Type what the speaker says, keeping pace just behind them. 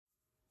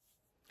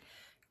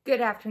Good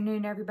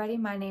afternoon, everybody.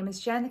 My name is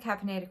Jen, the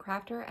Caffeinated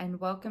Crafter, and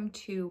welcome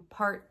to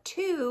part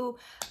 2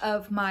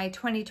 of my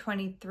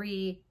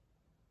 2023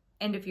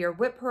 end of year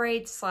whip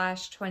parade /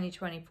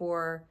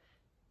 2024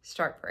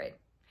 start parade.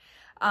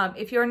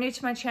 If you're new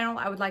to my channel,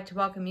 I would like to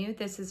welcome you.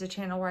 This is a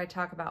channel where I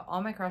talk about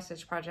all my cross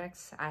stitch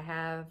projects. I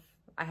have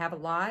a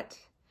lot.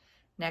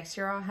 Next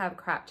year, I'll have a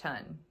crap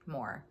ton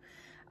more.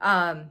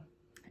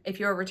 If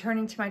you're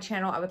returning to my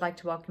channel, I would like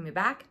to welcome you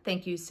back.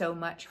 Thank you so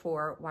much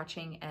for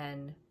watching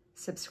and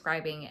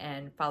subscribing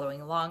and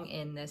following along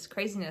in this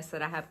craziness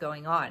that I have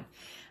going on.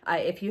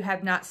 If you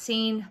have not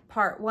seen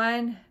part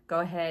 1,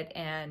 go ahead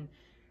and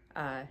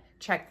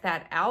check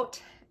that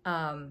out.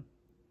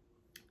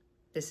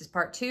 This is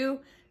part 2.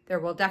 There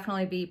will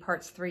definitely be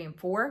parts 3 and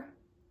 4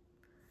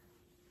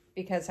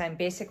 because I'm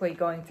basically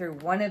going through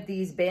one of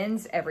these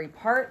bins every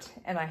part,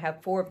 and I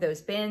have 4 of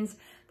those bins.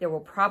 There will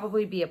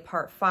probably be a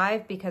part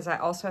 5 because I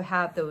also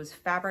have those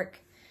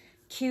fabric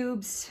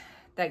cubes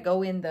that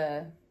go in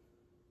the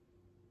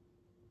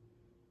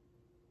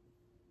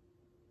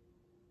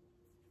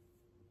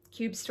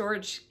cube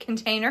storage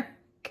container.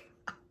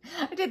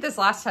 I did this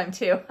last time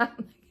too.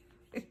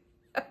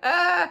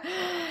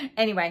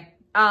 Anyway,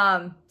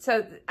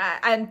 so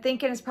I'm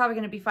thinking it's probably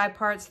going to be 5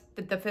 parts,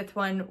 but the 5th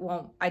one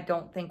won't, I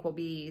don't think will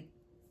be,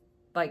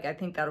 like, I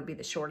think that'll be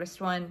the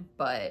shortest one,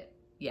 but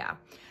yeah.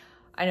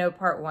 I know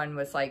part 1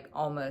 was like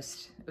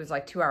almost, it was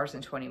like 2 hours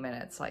and 20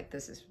 minutes. Like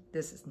this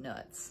is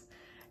nuts.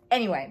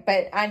 Anyway,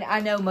 but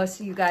I know most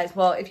of you guys,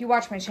 well, if you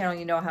watch my channel,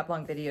 you know I have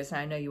long videos, and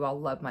I know you all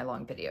love my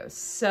long videos.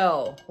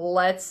 So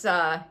let's,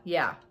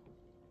 yeah.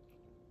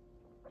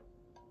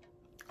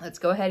 Let's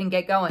go ahead and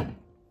get going.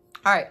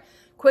 All right,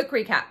 quick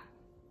recap.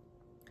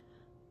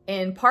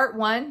 In part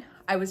 1,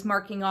 I was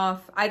marking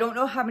off, I don't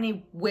know how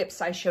many whips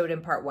I showed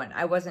in part 1.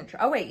 I wasn't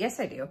sure. Oh wait, yes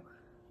I do.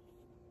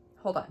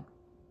 Hold on.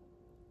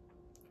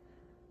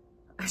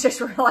 I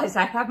just realized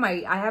I have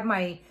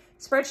my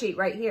spreadsheet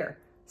right here.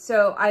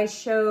 So I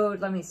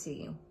showed, let me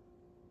see.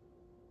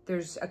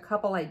 There's a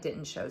couple I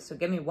didn't show. So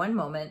give me one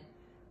moment.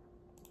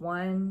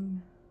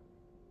 Hang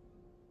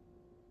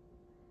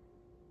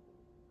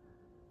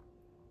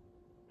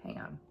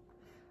on.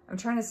 I'm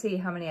trying to see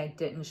how many I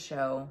didn't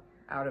show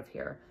out of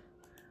here.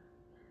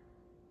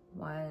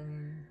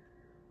 1.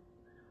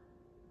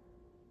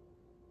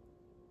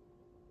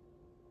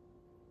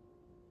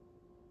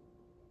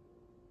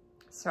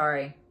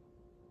 Sorry.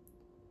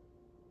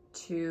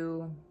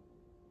 2.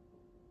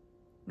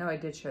 No, I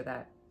did show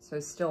that. So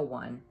still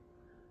 1.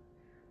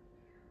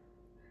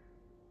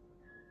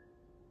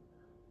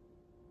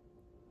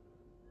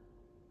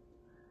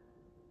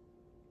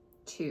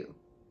 2.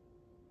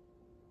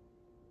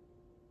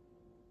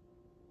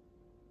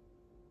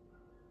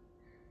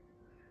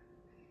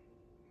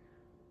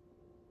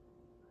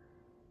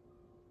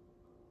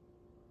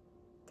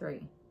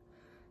 3.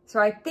 So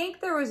I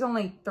think there was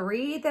only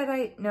 3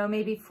 that no,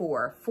 maybe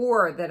 4.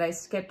 4 that I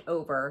skipped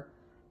over.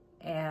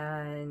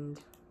 And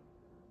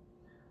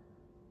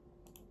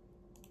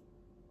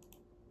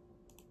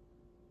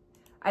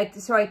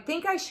so I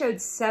think I showed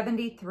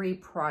 73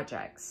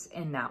 projects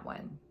in that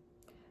one.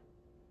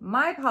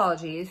 My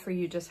apologies for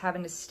you just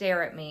having to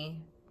stare at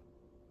me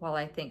while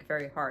I think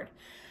very hard.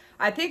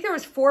 I think there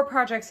was 4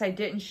 projects I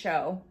didn't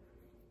show.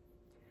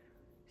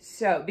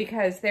 So,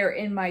 because they're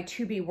in my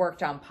to be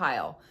worked on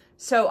pile.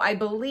 So I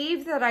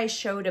believe that I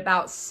showed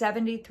about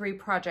 73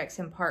 projects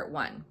in part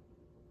 1.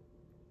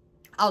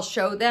 I'll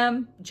show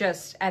them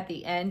just at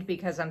the end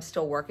because I'm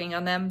still working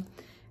on them.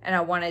 And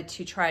I wanted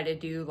to try to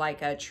do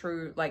like a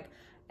true, like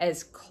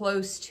as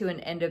close to an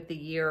end of the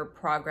year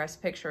progress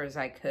picture as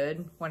I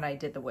could when I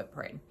did the whip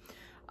parade.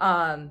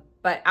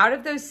 But out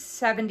of those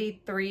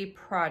 73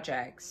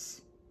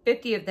 projects,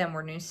 50 of them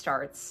were new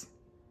starts.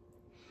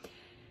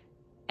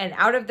 And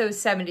out of those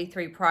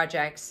 73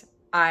 projects,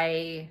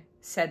 I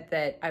said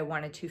that I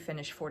wanted to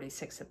finish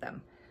 46 of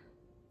them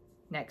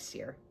next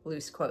year,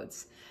 loose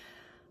quotes.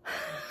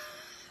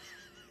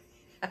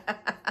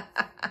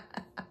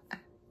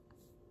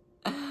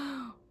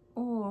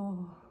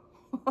 Oh.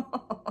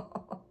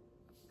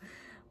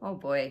 Oh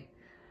boy.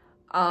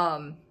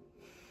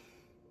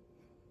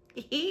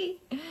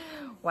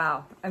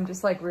 Wow, I'm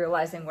just like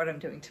realizing what I'm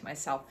doing to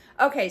myself.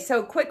 Okay,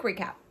 so quick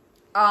recap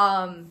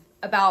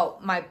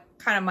about my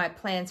my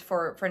plans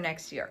for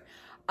next year.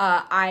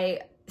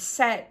 I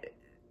set,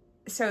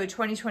 so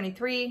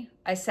 2023,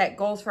 I set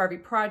goals for every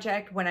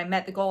project. When I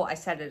met the goal, I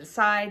set it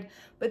aside,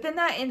 but then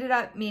that ended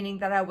up meaning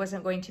that I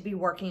wasn't going to be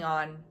working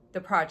on the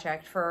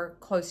project for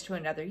close to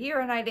another year,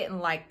 and I didn't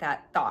like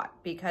that thought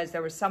because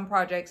there were some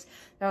projects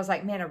that I was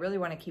like, man, I really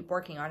want to keep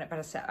working on it, but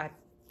I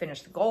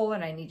finished the goal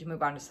and I need to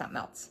move on to something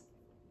else.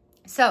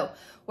 So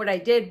what I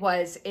did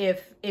was,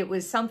 if it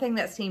was something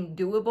that seemed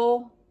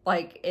doable,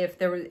 like if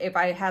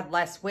I had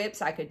less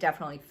whips, I could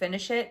definitely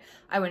finish it,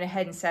 I went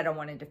ahead and said I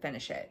wanted to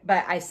finish it.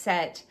 But I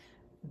set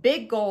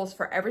big goals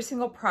for every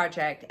single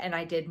project, and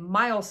I did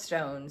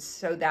milestones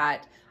so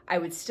that I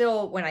would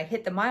still, when I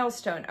hit the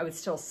milestone, I would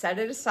still set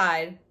it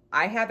aside.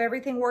 I have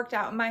everything worked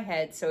out in my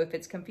head, so if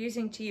it's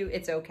confusing to you,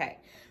 it's okay.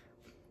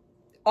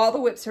 All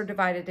the whips are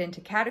divided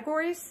into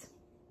categories.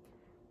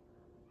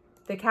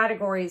 The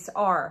categories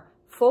are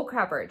full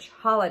coverage,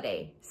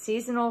 holiday,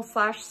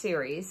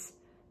 seasonal/series,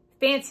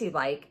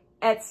 fancy-like,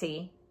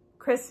 Etsy,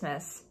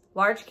 Christmas,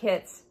 large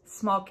kits,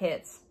 small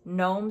kits,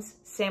 gnomes,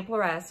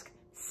 sampler-esque,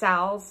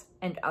 Sal's,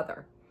 and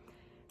other.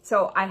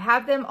 So I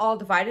have them all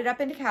divided up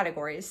into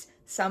categories.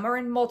 Some are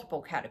in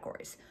multiple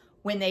categories.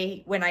 When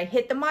I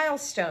hit the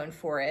milestone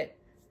for it,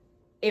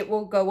 it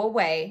will go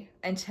away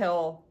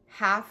until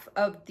half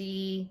of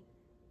the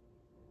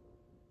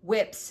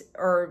whips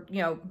or,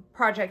 you know,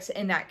 projects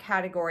in that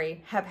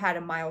category have had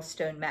a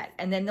milestone met,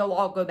 and then they'll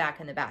all go back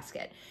in the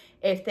basket.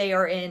 If they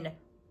are in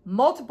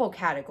multiple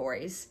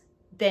categories,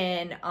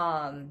 then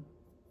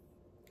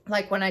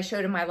like when I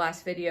showed in my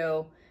last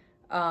video,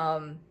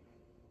 A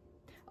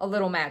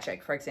Little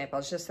Magic, for example,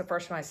 it's just the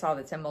first one I saw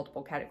that's in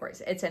multiple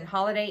categories. It's in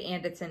holiday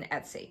and it's in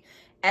Etsy.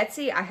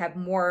 Etsy, I have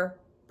more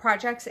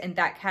projects in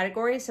that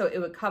category, so it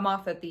would come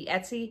off of the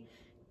Etsy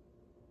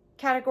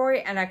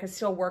category, and I could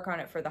still work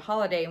on it for the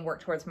holiday and work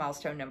towards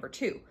milestone number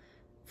 2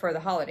 for the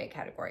holiday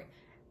category.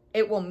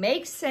 It will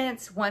make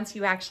sense once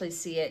you actually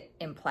see it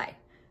in play.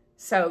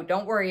 So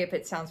don't worry if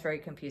it sounds very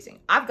confusing.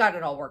 I've got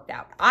it all worked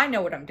out. I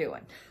know what I'm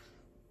doing.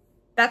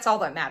 That's all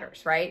that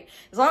matters, right?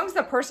 As long as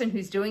the person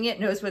who's doing it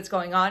knows what's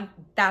going on,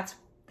 that's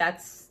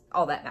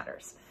all that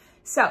matters.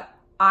 So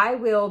I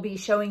will be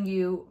showing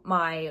you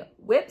my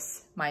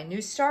whips, my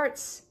new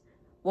starts.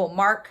 We'll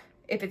mark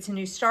if it's a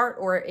new start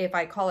or if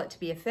I call it to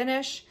be a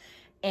finish.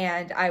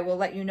 And I will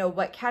let you know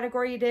what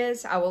category it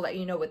is. I will let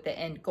you know what the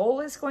end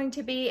goal is going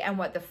to be and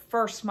what the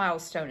first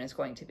milestone is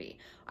going to be.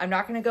 I'm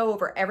not going to go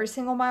over every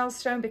single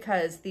milestone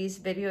because these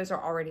videos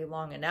are already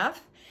long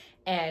enough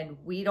and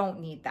we don't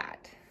need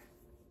that.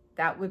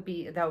 That would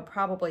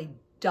probably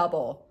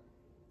double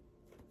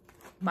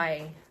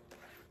my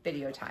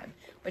video time,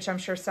 which I'm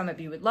sure some of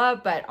you would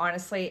love, but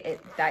honestly,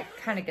 that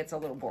kind of gets a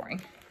little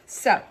boring.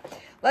 So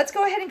let's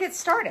go ahead and get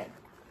started.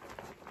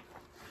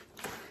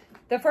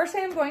 The first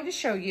thing I'm going to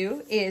show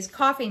you is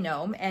Coffee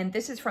Gnome, and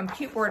this is from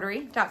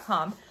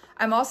cutebrodery.com.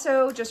 I'm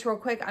also, just real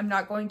quick, I'm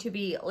not going to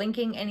be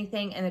linking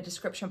anything in the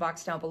description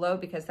box down below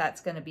because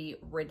that's going to be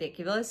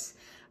ridiculous.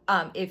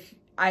 If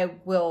I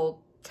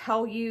will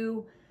tell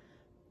you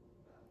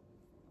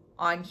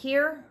on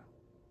here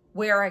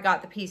where I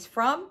got the piece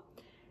from.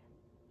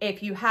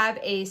 If you have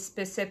a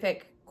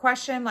specific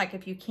question, like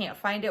if you can't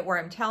find it where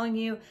I'm telling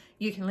you,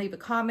 you can leave a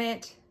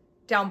comment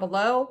down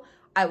below.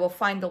 I will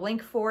find the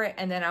link for it,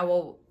 and then I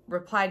will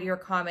reply to your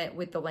comment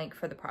with the link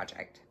for the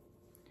project,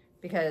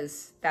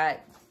 because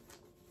that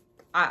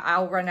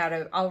I'll run out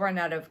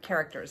of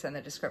characters in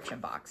the description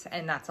box,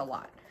 and that's a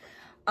lot.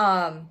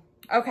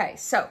 Okay,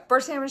 so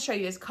first thing I'm going to show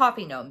you is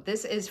Coffee Gnome.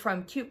 This is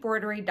from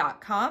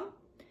cutebrodery.com.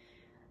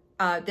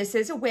 This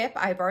is a whip.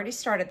 I've already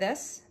started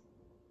this,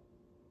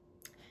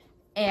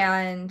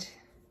 and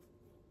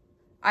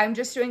I'm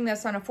just doing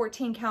this on a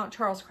 14 count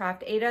Charles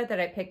Craft Aida that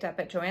I picked up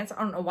at Joann's. I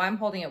don't know why I'm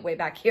holding it way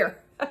back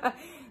here.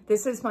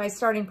 This is my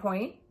starting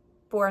point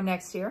for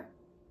next year.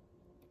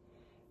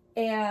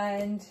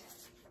 And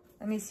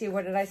let me see,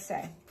 what did I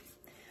say?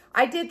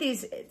 I did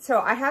these, so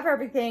I have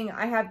everything.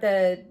 I have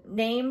the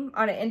name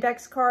on an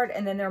index card,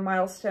 and then their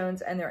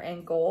milestones and their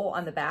end goal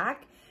on the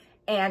back.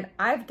 And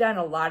I've done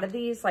a lot of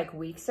these like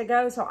weeks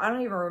ago, so I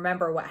don't even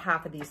remember what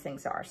half of these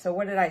things are. So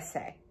what did I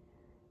say?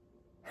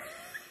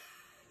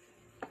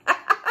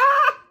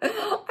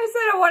 I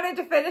said I wanted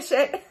to finish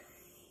it.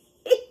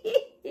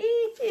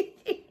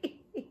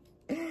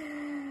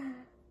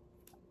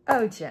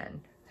 Oh,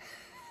 Jen.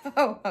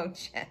 Oh,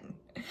 Jen.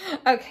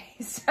 Okay,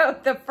 so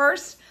the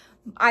first,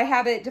 I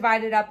have it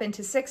divided up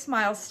into 6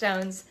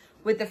 milestones,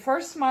 with the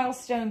first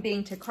milestone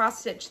being to cross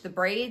stitch the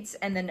braids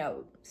and the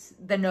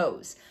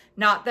nose.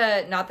 Not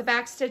the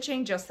back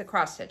stitching, just the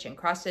cross stitching.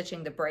 Cross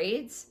stitching the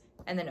braids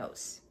and the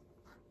nose.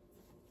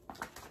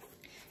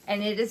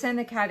 And it is in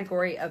the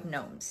category of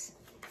gnomes.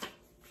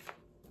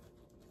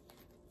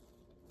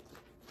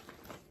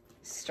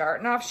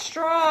 Starting off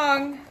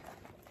strong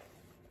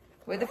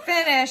with a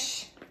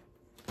finish.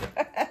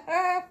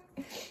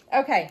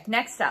 Okay,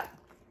 next up.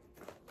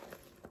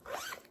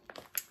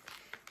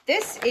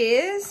 This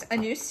is a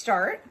new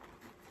start.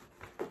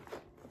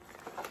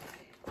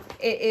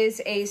 It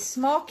is a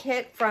small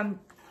kit from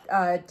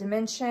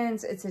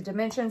Dimensions. It's a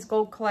Dimensions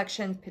Gold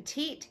Collection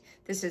Petite.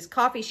 This is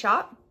Coffee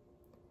Shop.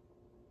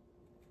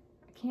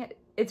 I can't,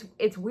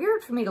 it's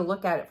weird for me to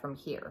look at it from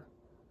here.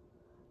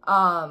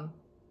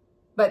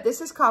 But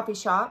this is Coffee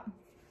Shop.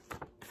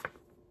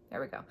 There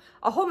we go.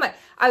 I'll hold my,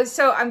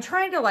 I'm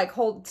trying to like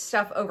hold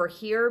stuff over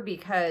here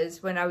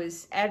because when I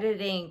was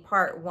editing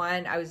part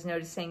 1, I was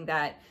noticing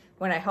that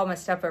when I held my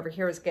stuff over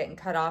here, it was getting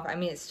cut off. I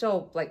mean, it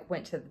still like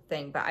went to the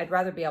thing, but I'd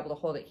rather be able to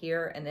hold it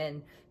here. And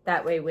then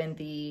that way, when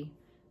the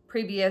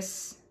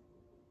previous,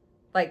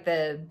 like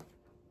the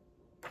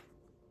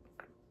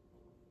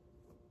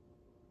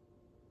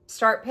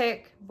start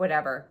pick,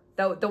 whatever,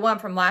 the one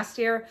from last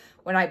year,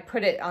 when I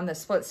put it on the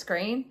split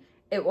screen,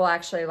 it will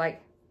actually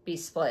like be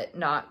split,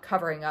 not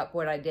covering up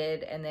what I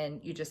did. And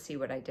then you just see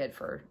what I did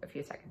for a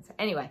few seconds.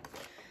 Anyway,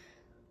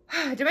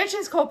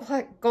 Dimensions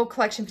Gold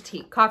Collection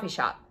Petite Coffee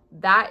Shop.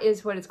 That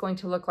is what it's going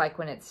to look like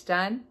when it's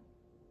done.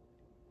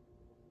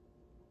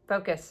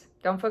 Focus.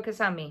 Don't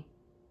focus on me.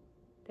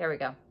 There we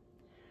go.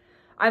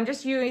 I'm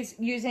just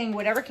using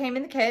whatever came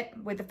in the kit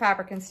with the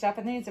fabric and stuff.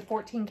 I think it's a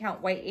 14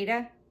 count white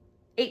Aida,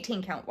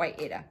 18 count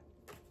white Aida.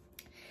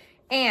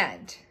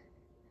 And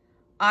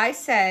I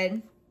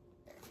said,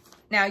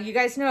 now you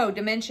guys know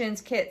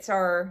Dimensions kits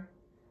are,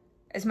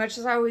 as much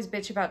as I always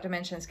bitch about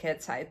Dimensions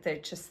kits,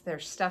 their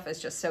stuff is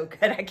just so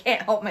good. I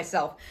can't help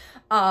myself.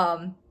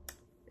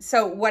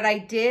 So what I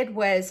did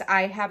was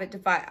I have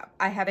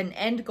an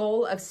end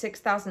goal of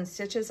 6,000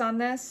 stitches on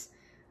this.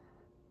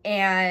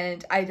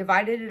 And I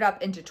divided it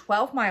up into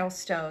 12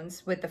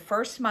 milestones, with the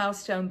first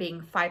milestone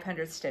being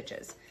 500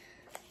 stitches.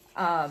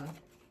 And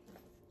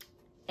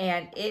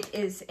it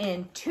is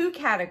in 2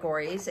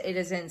 categories. It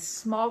is in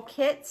small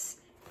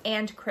kits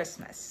and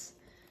Christmas.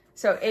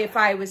 So if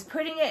I was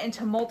putting it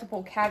into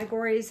multiple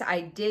categories, I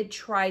did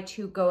try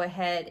to go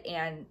ahead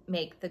and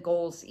make the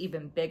goals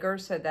even bigger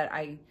so that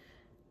I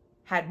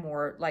had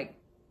more, like,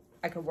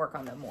 I could work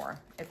on them more,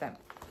 if that,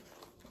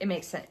 it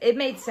makes sense. It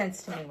made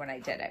sense to me when I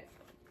did it.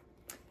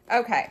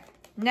 Okay,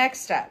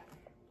 next up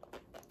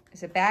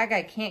is a bag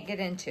I can't get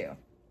into.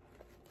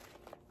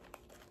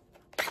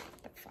 What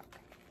the fuck?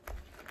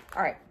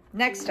 All right,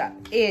 next up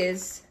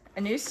is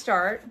a new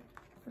start.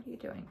 What are you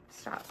doing?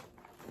 Stop.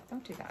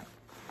 Don't do that.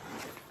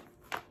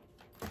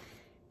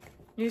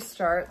 New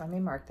start. Let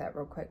me mark that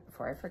real quick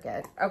before I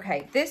forget.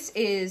 Okay, this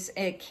is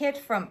a kit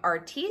from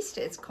Artiste.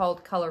 It's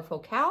called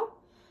Colorful Cow.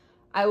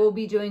 I will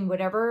be doing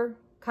whatever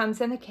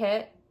comes in the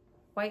kit.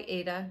 White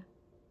Aida.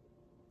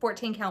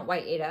 14 count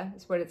white Aida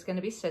is what it's going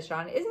to be stitched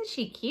on. Isn't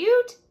she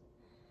cute?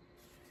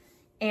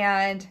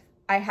 And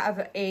I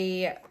have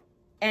a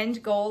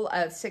end goal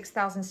of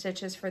 6,000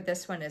 stitches for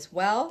this one as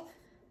well.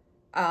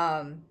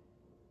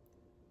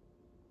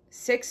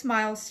 6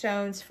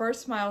 milestones.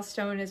 First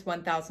milestone is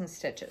 1,000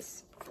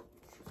 stitches.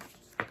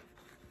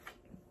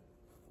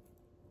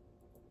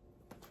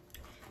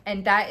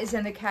 And that is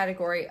in the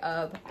category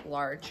of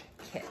large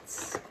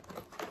kits.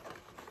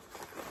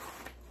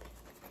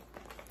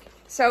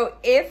 So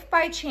if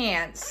by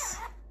chance,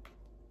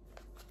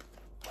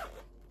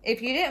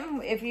 if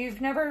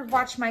you've never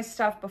watched my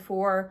stuff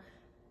before,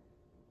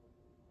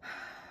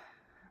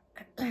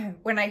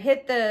 when I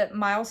hit the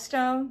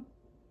milestone,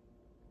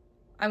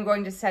 I'm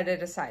going to set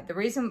it aside. The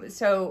reason,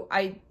 so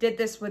I did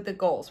this with the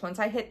goals. Once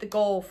I hit the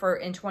goal for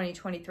in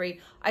 2023,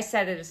 I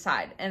set it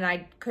aside and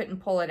I couldn't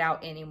pull it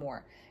out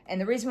anymore. And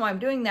the reason why I'm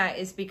doing that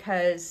is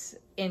because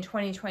in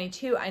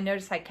 2022, I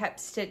noticed I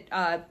kept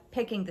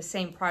picking the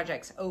same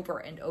projects over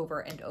and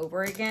over and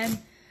over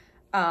again.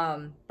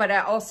 But I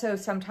also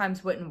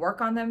sometimes wouldn't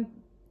work on them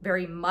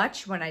very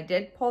much when I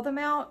did pull them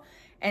out.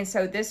 And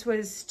so this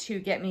was to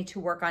get me to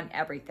work on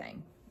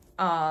everything.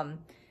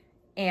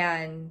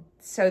 And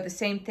so the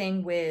same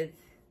thing with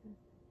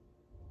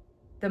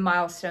the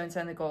milestones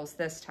and the goals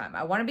this time.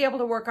 I want to be able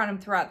to work on them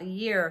throughout the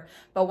year,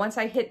 but once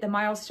I hit the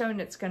milestone,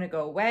 it's going to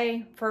go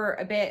away for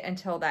a bit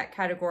until that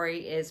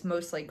category is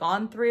mostly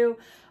gone through.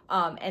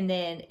 And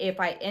then if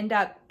I end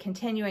up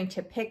continuing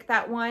to pick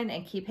that one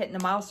and keep hitting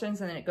the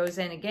milestones and then it goes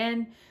in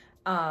again,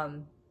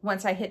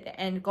 once I hit the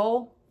end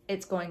goal,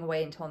 it's going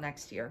away until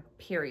next year,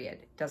 period.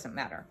 It doesn't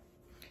matter.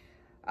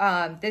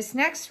 This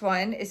next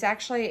one is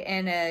actually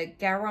in a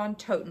Garon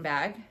tote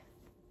bag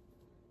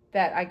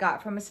that I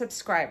got from a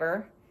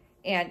subscriber.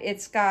 And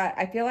it's got,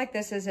 I feel like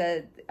this is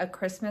a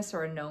Christmas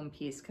or a gnome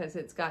piece because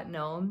it's got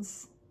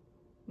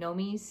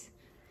gnomies.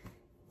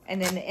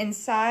 And then the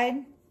inside,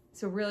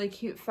 it's a really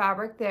cute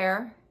fabric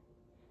there.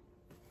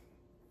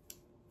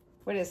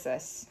 What is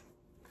this?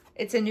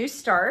 It's a new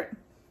start.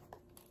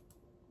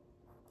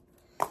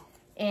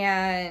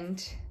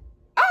 And,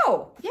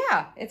 oh,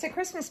 yeah, it's a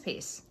Christmas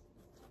piece.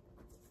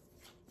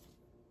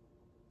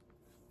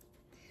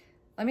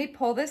 Let me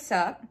pull this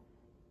up.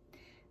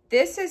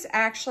 This is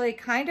actually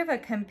kind of a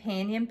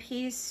companion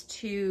piece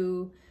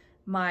to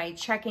my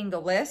checking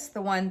the list,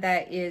 the one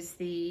that is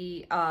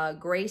the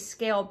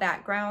grayscale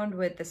background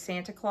with the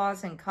Santa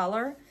Claus in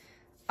color.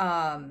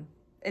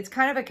 It's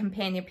kind of a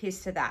companion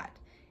piece to that.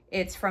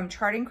 It's from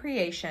Charting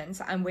Creations.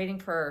 I'm waiting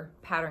for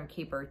Pattern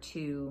Keeper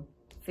to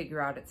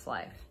figure out its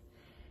life.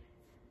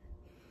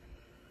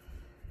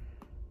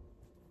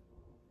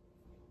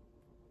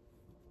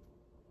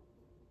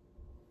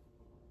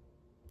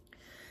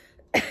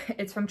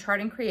 It's from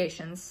Charting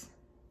Creations.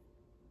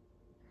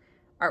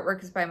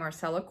 Artwork is by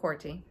Marcelo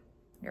Corti.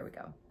 Here we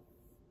go.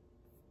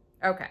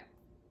 Okay.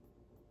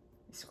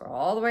 Scroll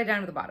all the way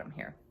down to the bottom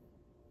here.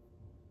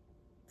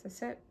 Is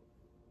this it?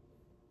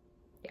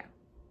 Yeah.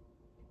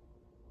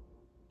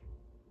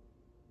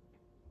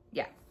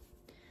 Yeah.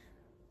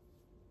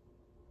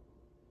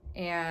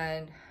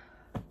 And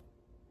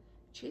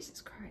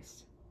Jesus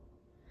Christ.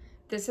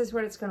 This is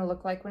what it's going to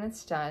look like when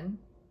it's done.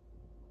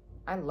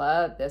 I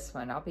love this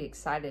one. I'll be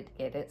excited to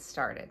get it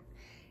started.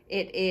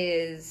 It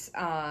is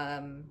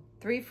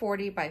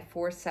 340 by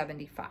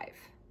 475.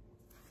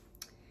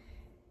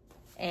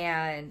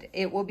 And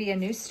it will be a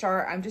new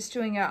start. I'm just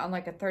doing it on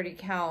like a 30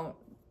 count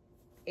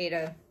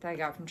Aida that I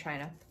got from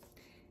China.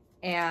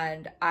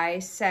 And I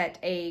set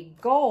a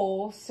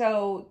goal.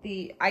 So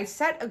I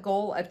set a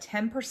goal of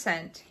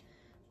 10%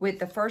 with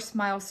the first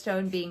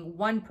milestone being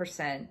 1.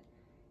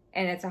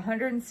 And it's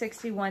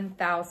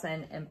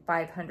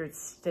 161,500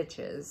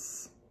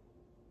 stitches.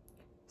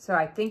 So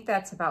I think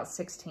that's about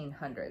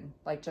 1,600,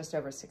 like just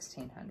over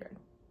 1,600.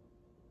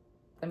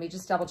 Let me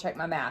just double check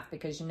my math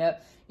because you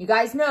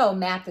guys know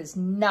math is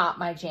not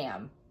my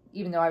jam,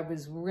 even though I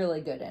was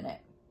really good in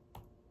it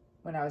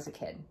when I was a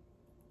kid.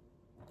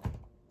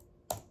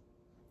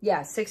 Yeah,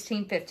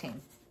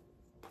 1615.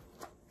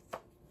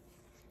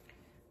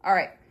 All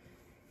right.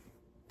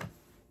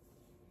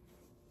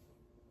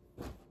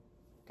 Did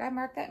I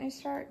mark that new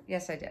start?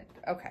 Yes, I did.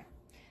 Okay.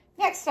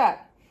 Next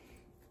up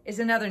is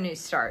another new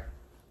start.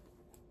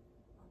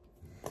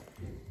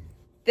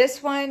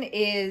 This one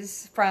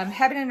is from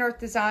Heaven and Earth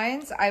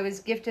Designs. I was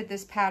gifted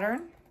this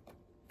pattern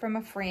from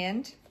a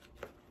friend.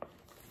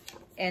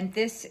 And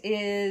this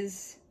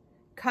is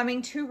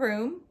Coming to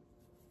Room.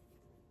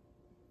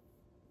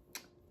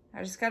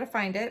 I just got to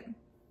find it.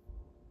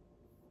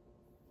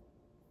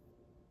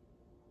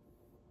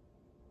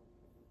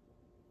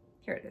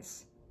 Here it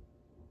is.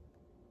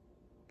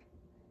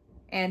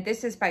 And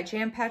this is by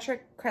Jan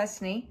Patrick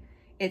Kresny.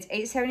 It's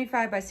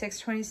 875 by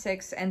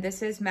 626, and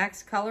this is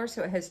max color,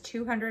 so it has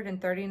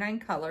 239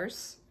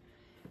 colors.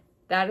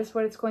 That is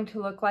what it's going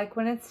to look like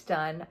when it's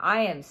done. I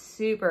am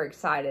super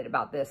excited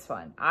about this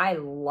one. I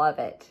love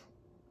it.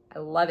 I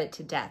love it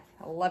to death.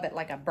 I love it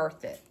like I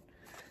birthed it.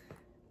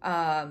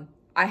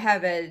 I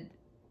have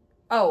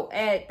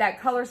that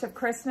Colors of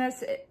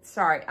Christmas.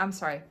 I'm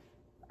sorry.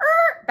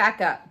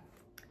 Back up.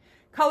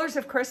 Colors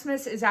of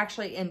Christmas is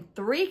actually in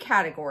 3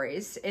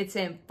 categories. It's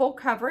in full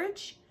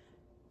coverage,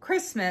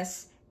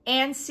 Christmas,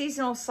 and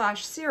seasonal /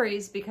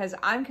 series, because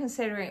I'm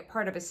considering it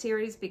part of a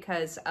series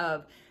because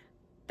of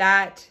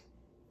that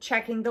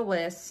checking the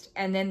list.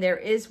 And then there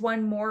is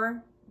one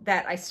more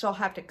that I still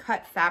have to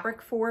cut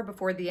fabric for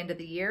before the end of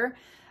the year.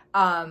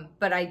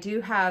 But I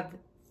do have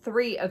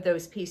 3 of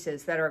those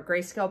pieces that are a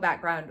grayscale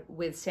background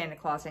with Santa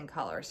Claus in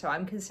color. So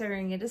I'm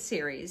considering it a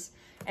series.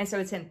 And so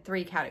it's in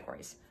 3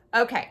 categories.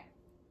 Okay.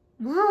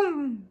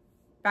 Room.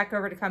 Back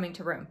over to Coming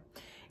to Room.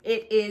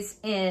 It is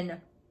in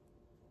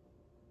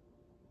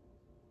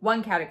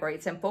 1 category.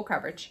 It's in full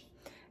coverage.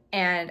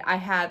 And I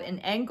have an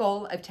end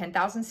goal of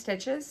 10,000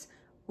 stitches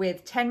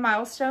with 10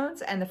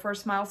 milestones. And the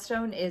first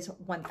milestone is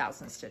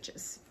 1,000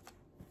 stitches.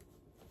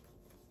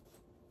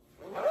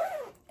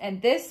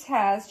 And this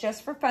has,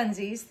 just for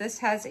funsies, this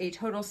has a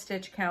total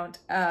stitch count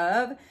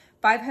of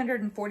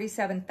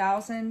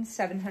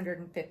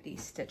 547,750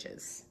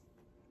 stitches.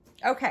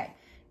 Okay,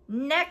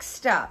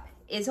 next up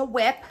is a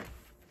whip.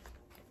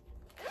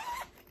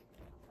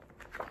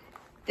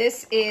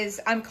 This is,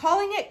 I'm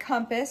calling it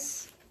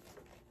Compass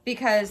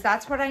because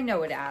that's what I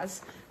know it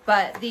as.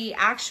 But the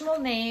actual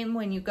name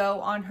when you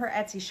go on her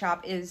Etsy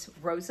shop is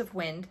Rose of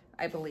Wind,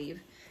 I believe.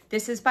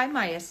 This is by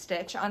Maya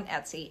Stitch on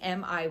Etsy,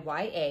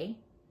 M-I-Y-A.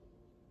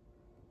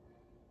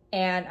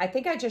 And I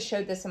think I just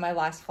showed this in my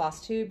last floss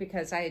too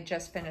because I had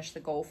just finished the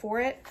goal for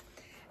it.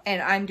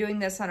 And I'm doing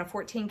this on a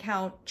 14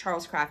 count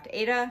Charles Craft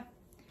Aida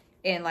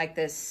in like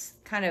this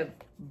kind of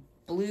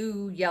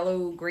blue,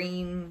 yellow,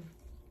 green,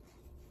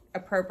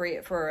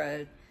 appropriate for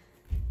an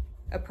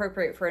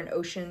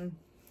ocean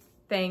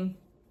thing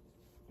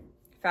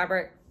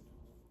fabric.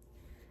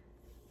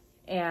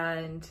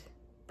 And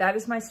that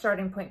is my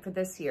starting point for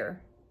this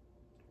year.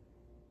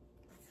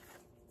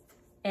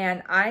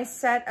 And I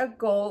set a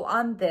goal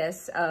on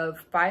this of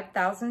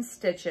 5,000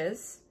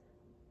 stitches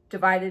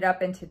divided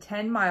up into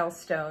 10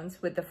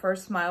 milestones, with the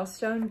first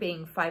milestone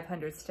being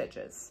 500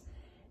 stitches.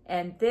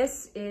 And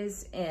this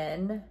is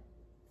in,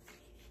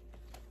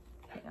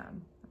 hang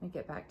on, let me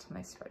get back to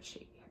my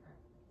spreadsheet here.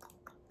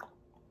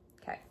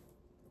 Okay,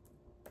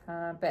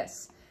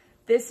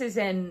 this is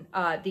in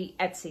the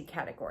Etsy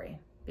category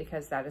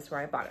because that is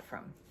where I bought it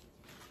from.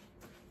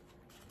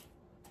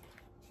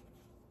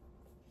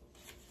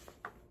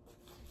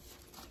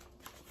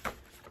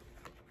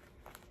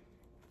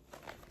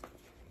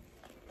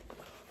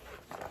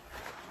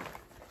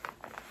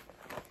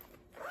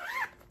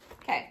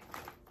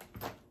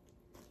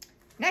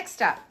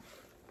 Next up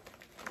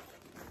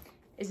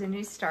is a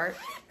new start.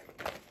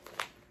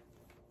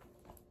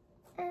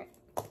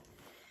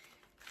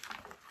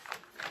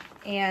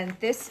 And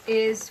this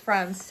is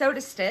from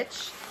Soda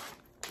Stitch.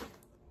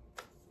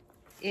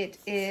 It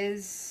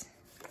is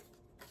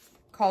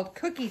called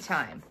Cookie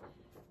Time.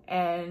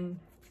 And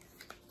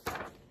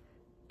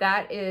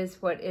that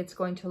is what it's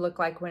going to look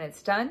like when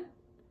it's done.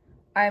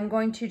 I'm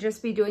going to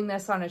just be doing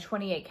this on a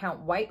 28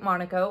 count white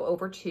Monaco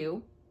over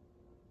 2.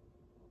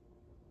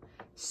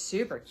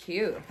 Super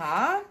cute,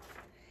 huh?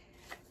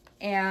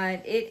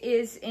 And it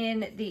is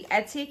in the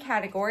Etsy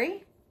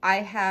category. I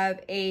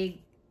have a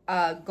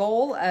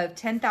goal of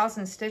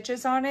 10,000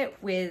 stitches on it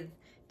with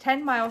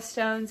 10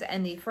 milestones,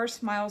 and the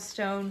first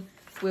milestone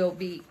will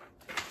be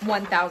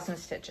 1,000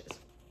 stitches.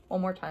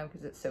 One more time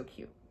because it's so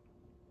cute.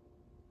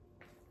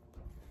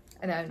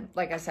 And then,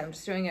 like I said, I'm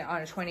just doing it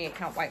on a 28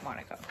 count white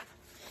Monaco.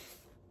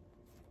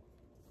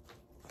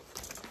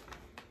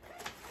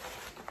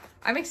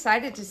 I'm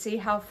excited to see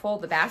how full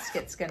the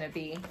basket's going to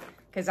be,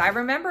 because I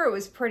remember it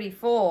was pretty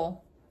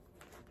full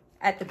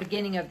at the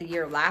beginning of the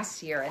year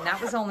last year, and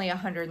that was only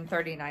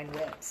 139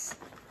 whips.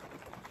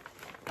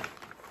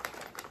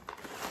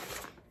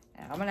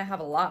 And I'm going to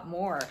have a lot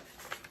more.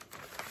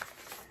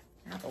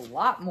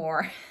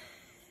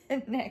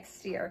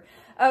 Next year.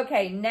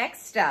 Okay,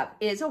 next up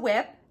is a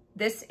whip.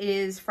 This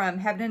is from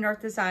Heaven and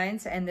Earth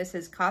Designs, and this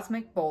is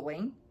Cosmic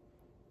Bowling.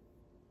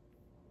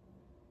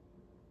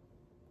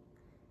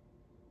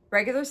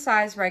 Regular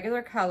size,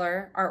 regular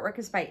color. Artwork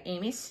is by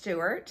Amy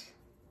Stewart.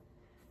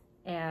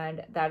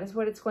 And that is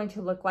what it's going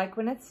to look like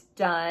when it's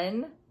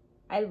done.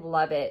 I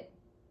love it.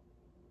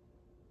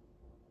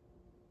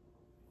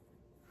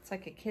 It's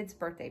like a kid's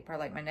birthday party,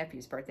 like my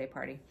nephew's birthday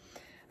party.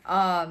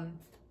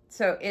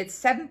 So it's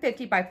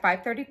 750 by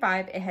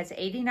 535. It has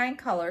 89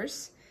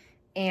 colors.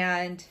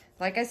 And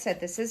like I said,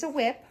 this is a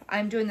whip.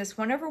 I'm doing this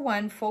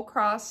 1/1 full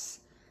cross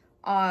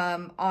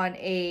on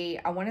a,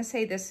 I want to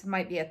say this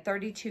might be a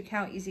 32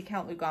 count, easy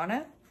count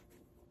Lugana.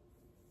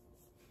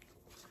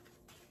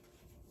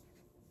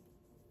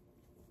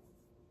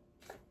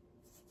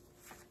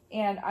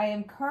 And I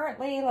am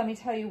currently, let me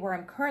tell you where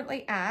I'm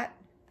currently at.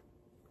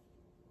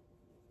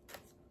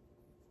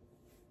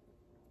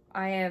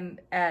 I am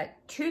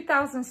at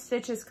 2,000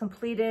 stitches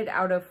completed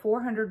out of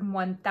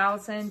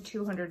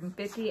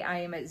 401,250. I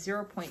am at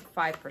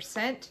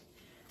 0.5%.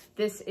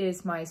 This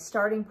is my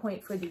starting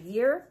point for the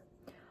year.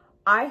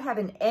 I have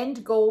an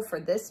end goal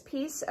for this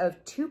piece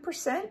of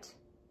 2%,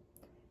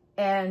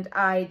 and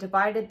I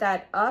divided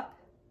that up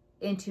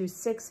into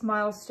 6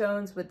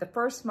 milestones, with the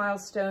first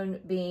milestone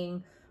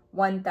being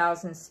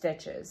 1,000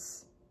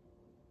 stitches,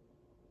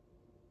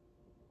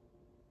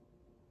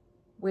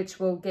 which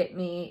will get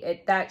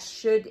me, that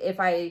should, if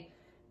I,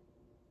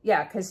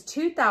 yeah, because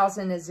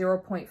 2,000 is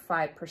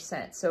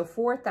 0.5%. So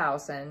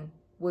 4,000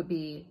 would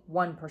be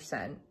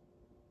 1%.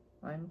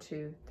 1,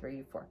 2,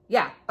 3, 4.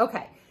 Yeah,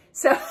 okay.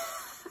 So,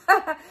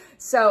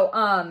 so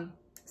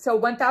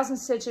 1,000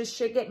 stitches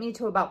should get me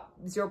to about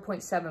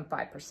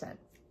 0.75%.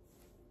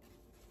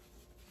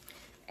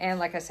 And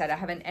like I said, I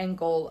have an end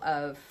goal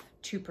of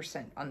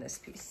 2% on this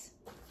piece.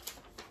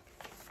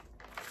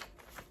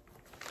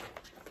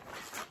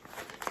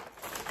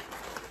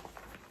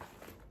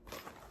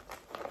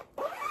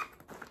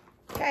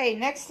 Okay,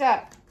 next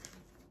up,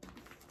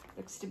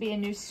 looks to be a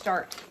new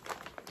start.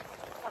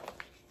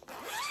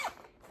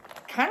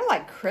 Kind of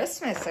like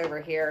Christmas over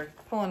here,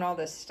 pulling all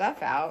this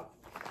stuff out.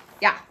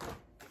 Yeah,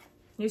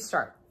 new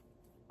start.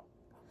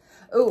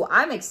 Oh,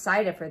 I'm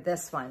excited for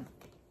this one.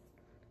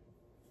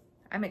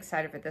 I'm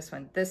excited for this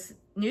one. This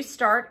new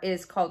start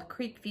is called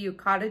Creekview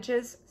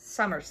Cottages,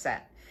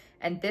 Somerset.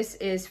 And this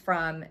is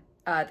from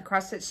the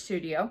Cross Stitch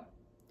Studio.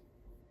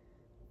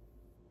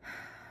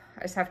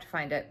 I just have to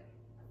find it.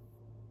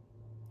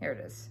 Here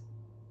it is.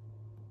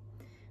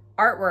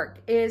 Artwork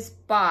is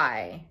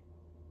by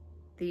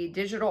the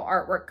Digital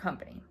Artwork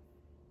Company.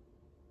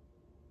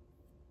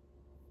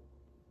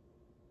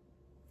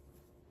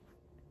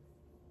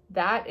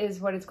 That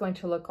is what it's going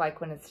to look like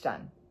when it's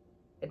done.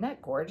 Isn't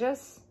that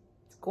gorgeous?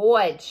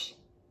 Gorge.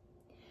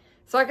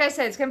 So like I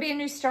said, it's going to be a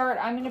new start.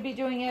 I'm going to be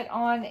doing it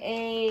on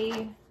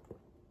a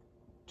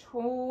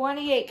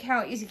 28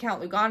 count, easy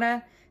count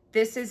Lugana.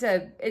 This is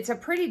it's a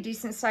pretty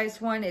decent sized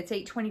one. It's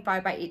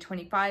 825 by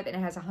 825 and it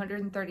has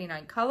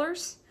 139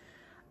 colors.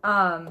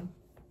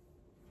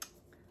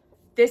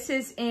 This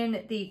is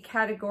in the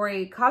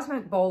category,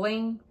 Cosmic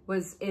Bowling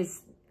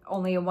is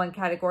only in one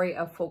category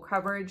of full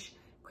coverage.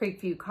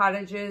 Creekview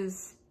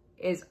Cottages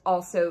is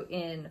also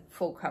in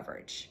full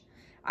coverage.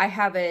 I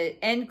have an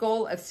end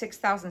goal of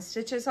 6,000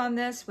 stitches on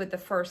this with the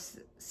first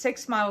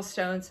 6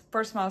 milestones.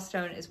 First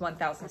milestone is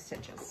 1,000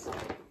 stitches.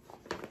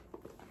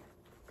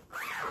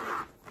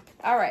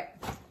 All right.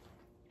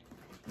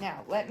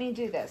 Now, let me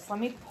do this. Let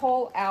me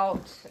pull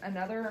out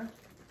another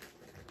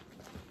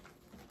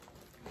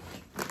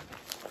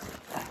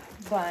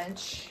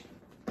bunch.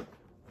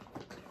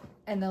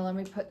 And then let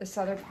me put this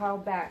other pile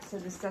back so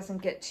this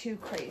doesn't get too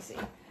crazy.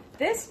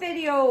 This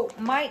video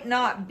might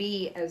not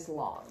be as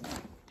long.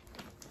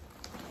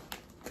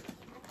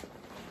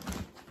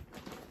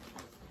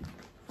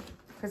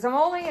 Because I'm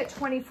only at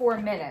 24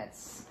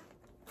 minutes.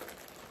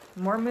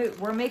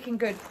 We're making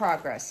good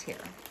progress here.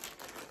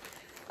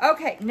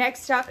 Okay,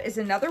 next up is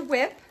another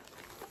whip.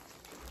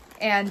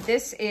 And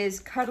this is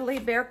Cuddly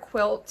Bear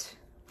Quilt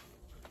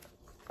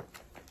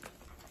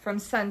from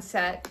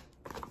Sunset.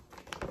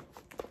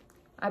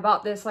 I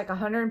bought this like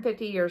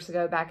 150 years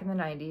ago, back in the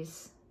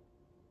 90s.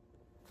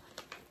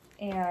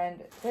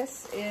 And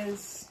this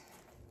is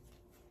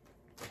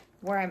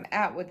where I'm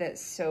at with it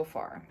so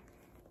far.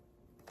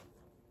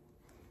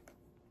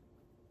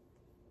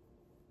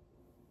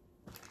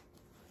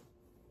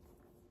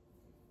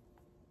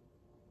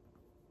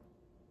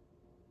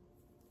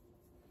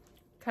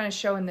 Kind of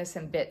showing this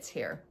in bits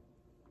here.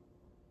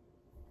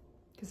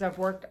 Because I've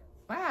worked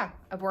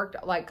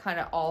like kind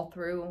of all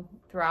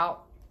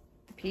throughout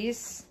the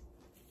piece.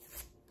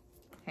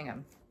 Hang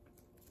on.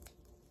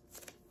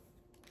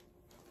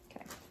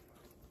 Okay.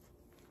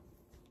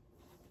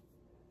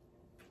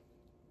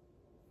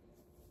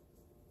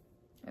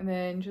 And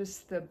then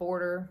just the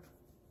border.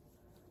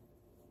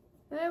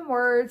 And then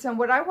words. And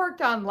what I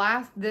worked on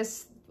what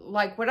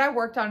I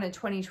worked on in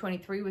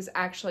 2023 was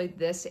actually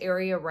this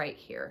area right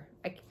here.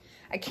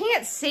 I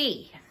can't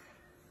see.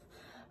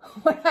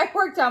 What I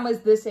worked on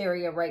was this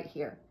area right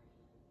here.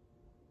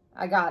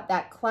 I got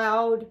that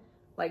cloud,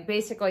 like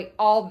basically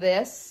all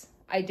this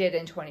I did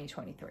in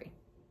 2023.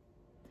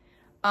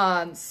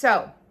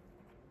 So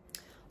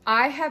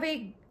I have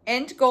a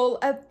end goal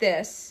of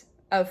this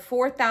of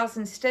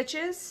 4,000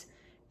 stitches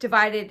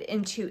divided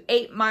into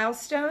 8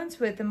 milestones,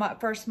 with the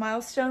first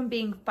milestone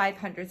being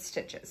 500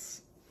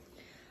 stitches.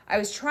 I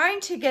was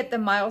trying to get the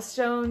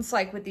milestones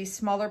like with these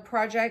smaller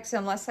projects,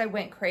 unless I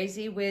went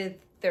crazy with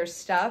their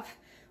stuff.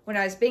 When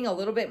I was being a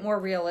little bit more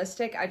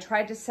realistic, I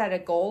tried to set a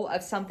goal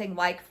of something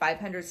like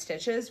 500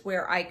 stitches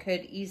where I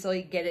could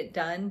easily get it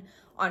done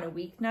on a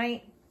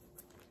weeknight.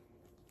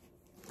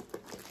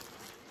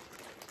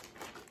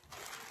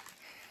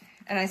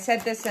 And I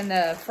said this in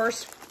the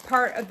first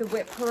part of the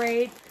WIP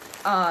parade.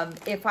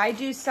 If I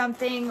do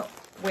something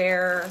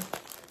where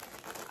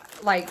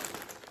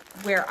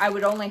I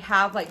would only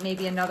have like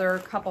maybe another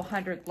couple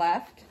hundred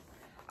left,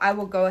 I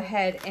will go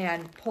ahead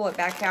and pull it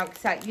back out.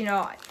 Because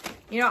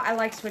I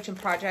like switching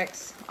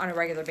projects on a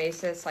regular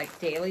basis, like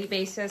daily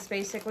basis,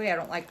 basically. I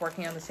don't like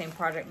working on the same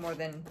project more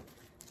than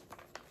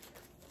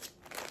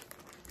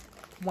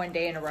one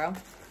day in a row.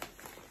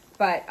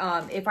 But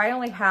if I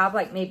only have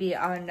like maybe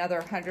another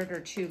 100 or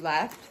 2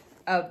 left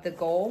of the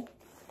goal,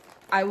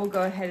 I will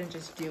go ahead and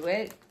just do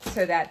it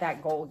so that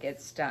that goal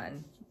gets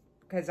done.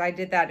 Because I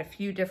did that a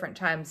few different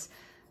times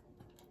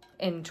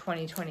in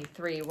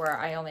 2023 where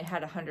I only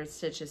had 100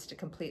 stitches to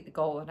complete the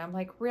goal. And I'm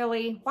like,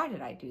 really? Why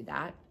did I do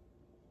that?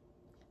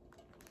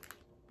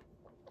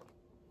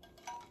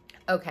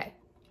 Okay.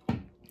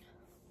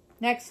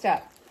 Next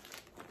up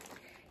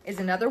is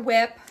another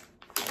WIP.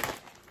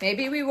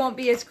 Maybe we won't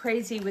be as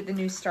crazy with the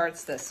new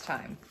starts this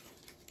time,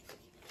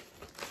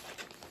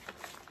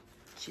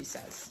 she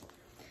says.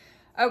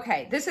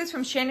 Okay, this is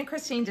from Shannon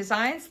Christine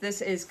Designs.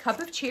 This is Cup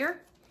of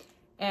Cheer,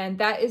 and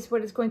that is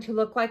what it's going to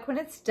look like when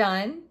it's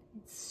done.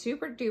 It's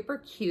super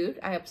duper cute.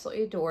 I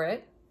absolutely adore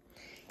it.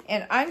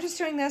 And I'm just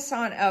doing this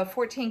on a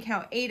 14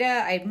 count Aida.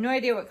 I have no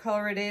idea what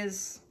color it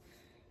is.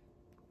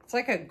 It's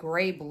like a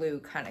gray blue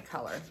kind of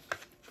color.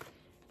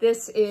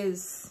 This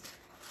is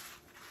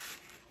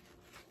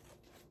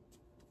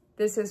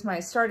my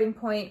starting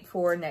point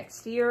for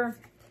next year.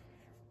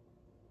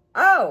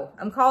 Oh,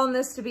 I'm calling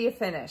this to be a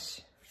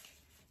finish.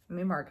 Let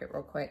me mark it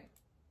real quick.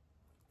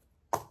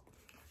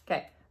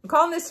 Okay, I'm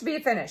calling this to be a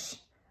finish.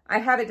 I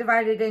have it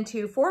divided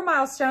into 4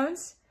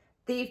 milestones.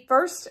 The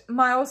first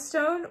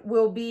milestone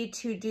will be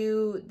to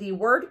do the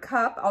word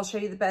cup. I'll show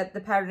you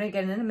the pattern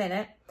again in a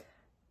minute.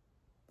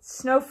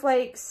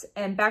 Snowflakes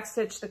and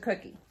backstitch the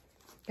cookie.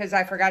 Because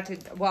I forgot to,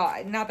 well,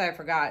 not that I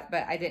forgot,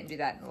 but I didn't do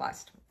that in the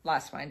last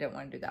one. I didn't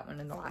want to do that one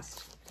in the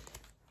last.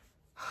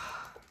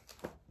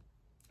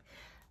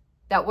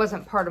 That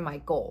wasn't part of my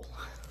goal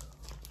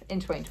in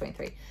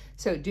 2023.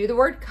 So do the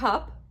word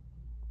cup,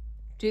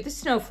 do the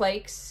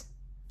snowflakes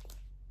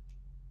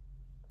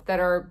that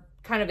are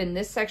kind of in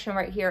this section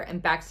right here,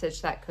 and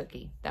backstitch that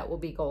cookie. That will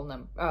be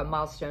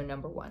milestone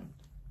number 1.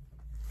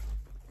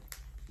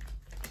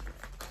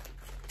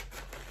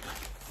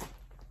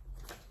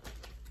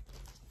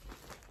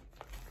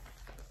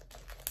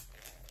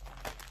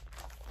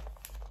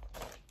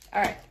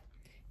 All right,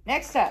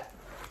 next up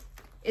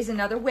is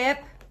another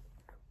WIP.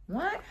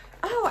 What?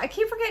 Oh, I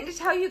keep forgetting to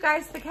tell you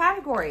guys the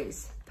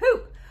categories.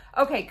 Poop.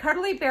 Okay,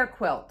 Cuddly Bear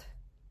Quilt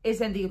is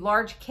in the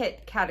large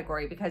kit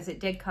category because it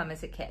did come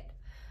as a kit.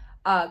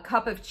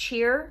 Cup of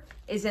Cheer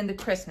is in the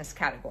Christmas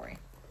category.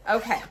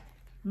 Okay,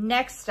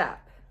 next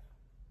up,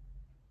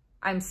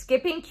 I'm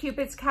skipping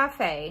Cupid's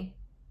Cafe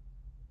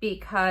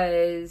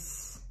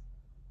because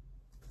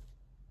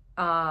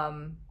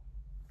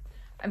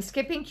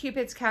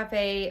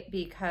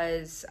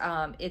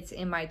it's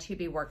in my to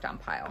be worked on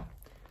pile.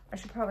 I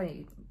should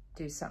probably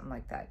do something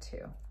like that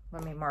too.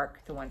 Let me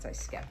mark the ones I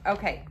skipped.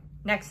 Okay,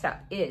 next up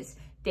is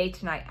Day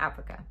to Night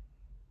Africa.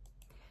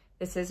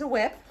 This is a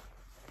WIP.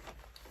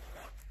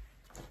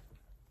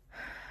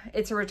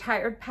 It's a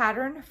retired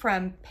pattern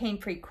from Pain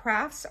Free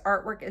Crafts.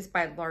 Artwork is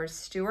by Lars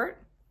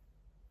Stewart.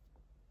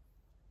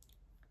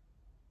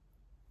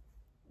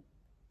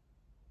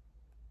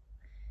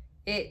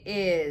 It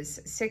is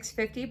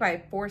 650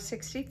 by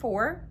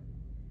 464.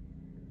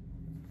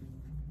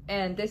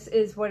 And this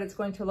is what it's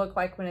going to look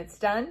like when it's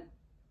done.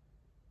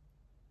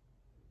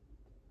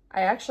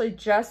 I actually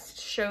just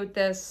showed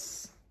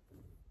this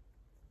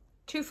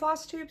 2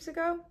 floss tubes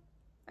ago,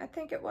 I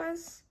think it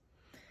was.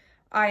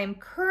 I am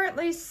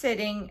currently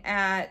sitting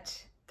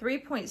at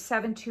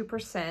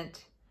 3.72%.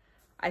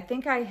 I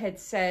think I had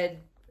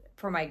said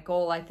for my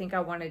goal, I think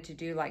I wanted to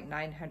do like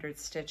 900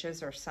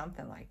 stitches or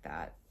something like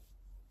that.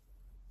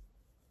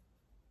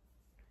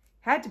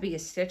 Had to be a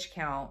stitch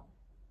count.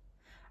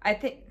 I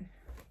think,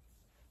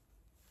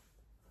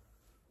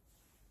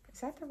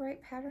 is that the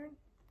right pattern?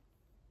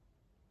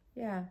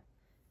 Yeah.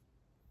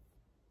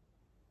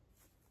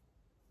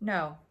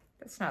 No,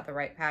 That's not the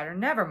right pattern.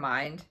 Never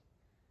mind.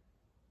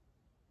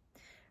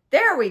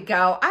 There we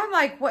go. I'm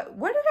like, what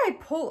did I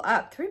pull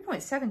up?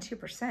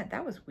 3.72%.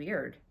 That was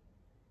weird.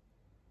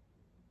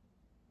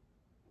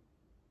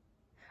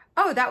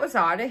 Oh, that was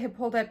odd. It had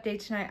pulled up Day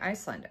to Night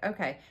Iceland.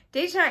 Okay.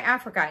 Day to Night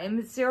Africa,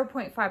 I'm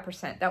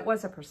 0.5%. That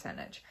was a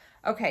percentage.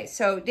 Okay,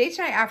 so Day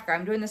to Night Africa,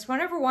 I'm doing this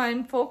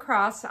 1/1 full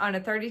cross on a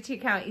 32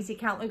 count, easy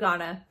count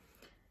Lugana.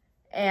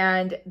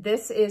 And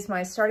this is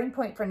my starting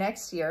point for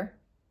next year.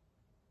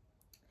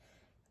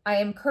 I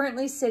am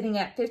currently sitting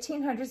at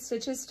 1,500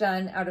 stitches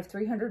done out of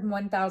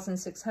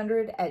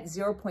 301,600 at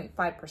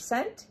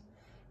 0.5%.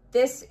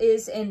 This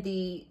is in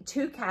the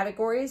 2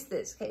 categories.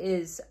 This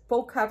is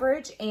full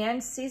coverage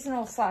and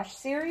seasonal /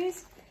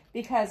 series,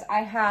 because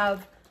I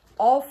have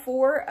all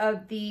 4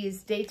 of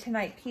these day to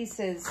night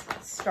pieces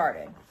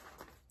started.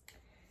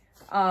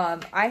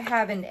 I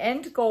have an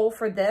end goal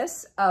for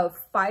this of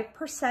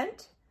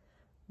 5%,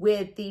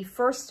 with the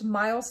first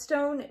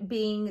milestone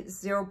being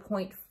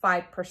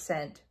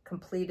 0.5%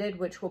 completed,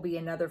 which will be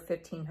another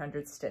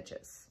 1,500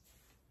 stitches.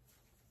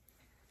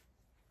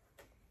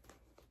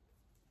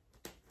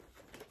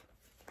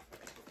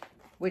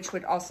 Which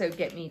would also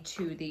get me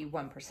to the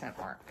 1%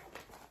 mark.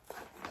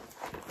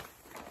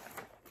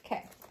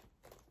 Okay.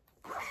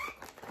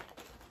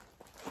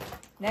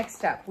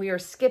 Next up, we are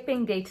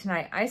skipping Day to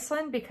Night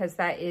Iceland because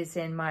that is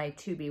in my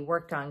to be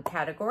worked on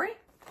category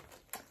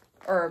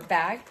or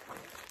bag.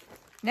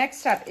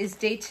 Next up is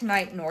Day to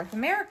Night North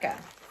America.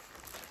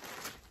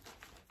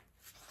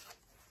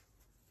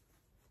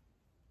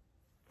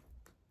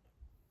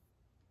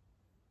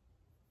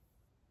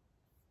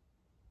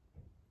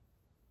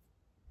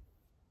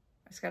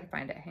 I just got to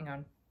find it. Hang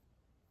on.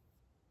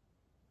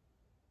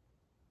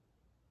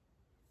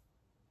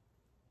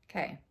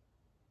 Okay.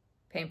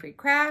 Pain Free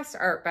Crafts,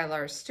 art by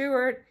Laura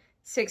Stewart,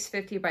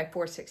 650 by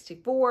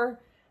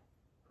 464.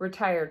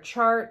 Retired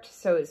chart,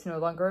 so it's no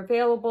longer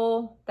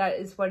available. That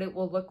is what it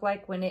will look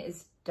like when it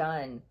is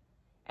done.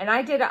 And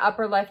I did an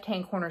upper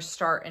left-hand corner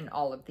start in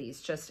all of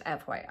these, just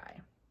FYI.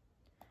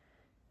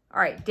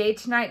 All right, Day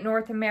to Night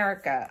North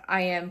America.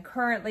 I am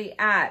currently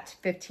at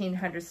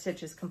 1,500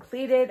 stitches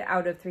completed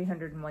out of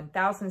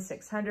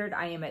 301,600.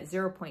 I am at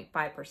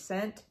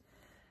 0.5%.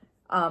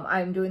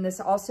 I'm doing this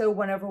also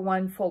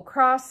 1/1 full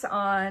cross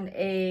on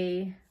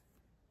a,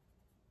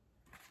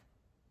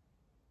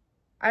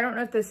 I don't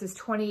know if this is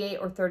 28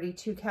 or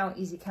 32 count,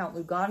 easy count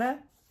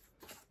Lugana.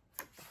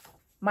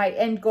 My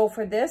end goal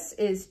for this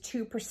is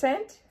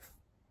 2%,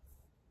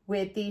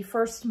 with the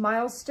first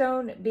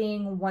milestone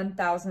being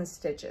 1,000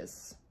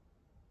 stitches.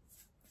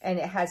 And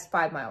it has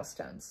 5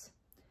 milestones.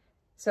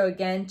 So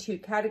again, 2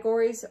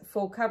 categories,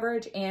 full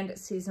coverage and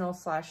seasonal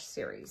 /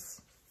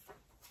 series.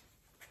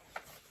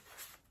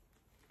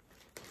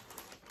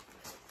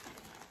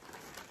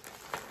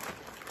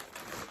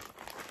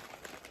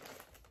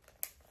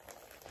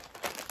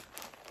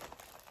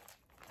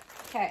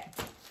 Okay,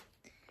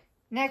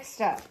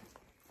 next up,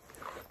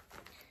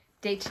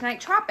 Day to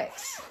Night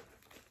Tropics.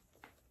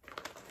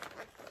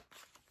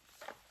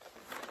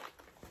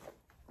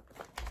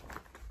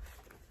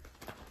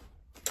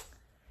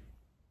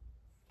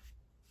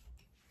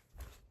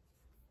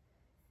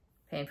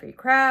 Pain Free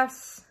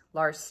Crafts,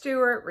 Laura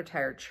Stewart,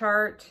 retired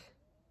chart,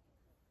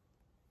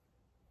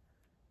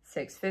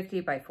 650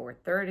 by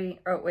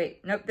 430. Oh,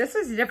 wait, nope, this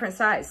is a different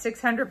size,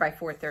 600 by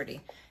 430.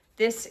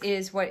 This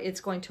is what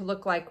it's going to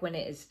look like when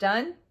it is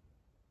done.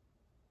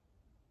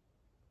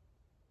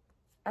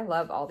 I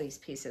love all these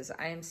pieces.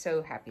 I am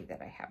so happy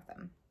that I have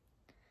them.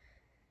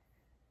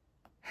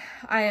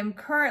 I am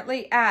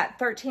currently at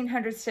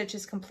 1,300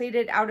 stitches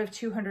completed out of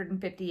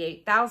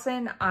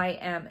 258,000. I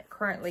am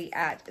currently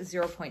at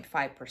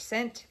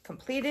 0.5%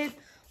 completed.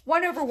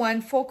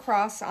 1/1 full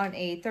cross on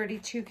a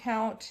 32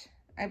 count,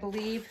 I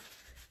believe,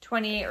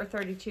 28 or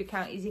 32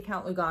 count, easy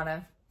count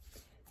Lugana.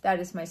 That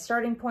is my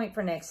starting point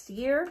for next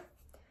year.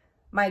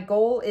 My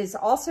goal is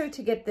also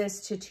to get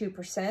this to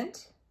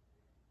 2%.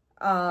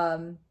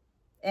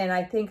 And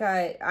I think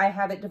I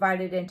have it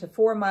divided into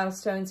 4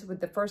 milestones, with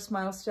the first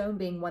milestone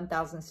being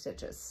 1,000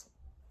 stitches.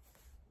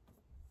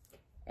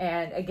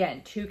 And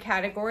again, 2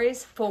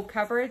 categories, full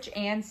coverage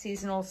and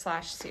seasonal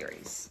 /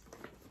 series.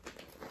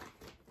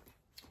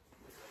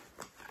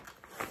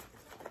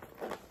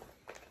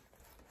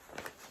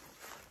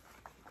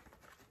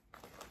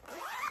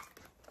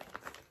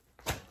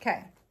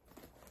 Okay.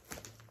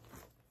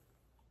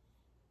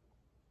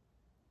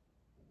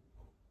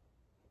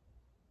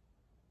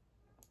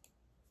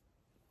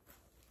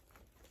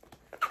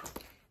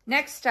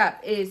 Next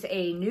up is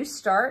a new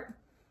start.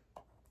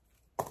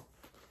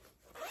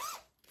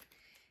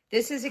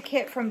 This is a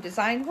kit from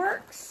Design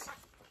Works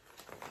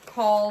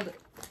called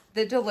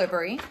The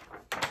Delivery.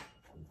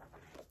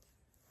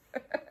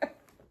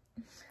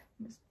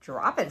 Just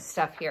dropping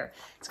stuff here.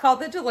 It's called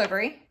The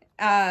Delivery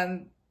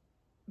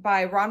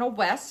by Ronald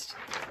West.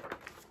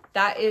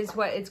 That is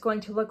what it's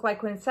going to look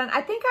like when it's done.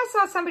 I think I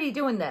saw somebody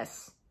doing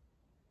this.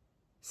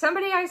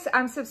 Somebody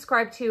I'm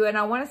subscribed to, and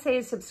I want to say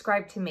is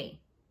subscribed to me.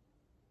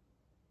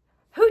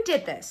 Who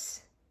did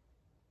this?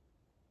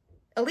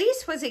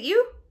 Elise, was it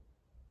you?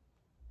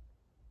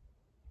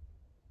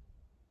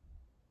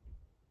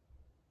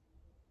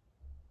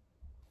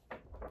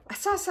 I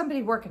saw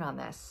somebody working on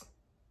this.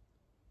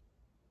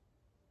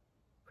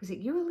 Was it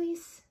you,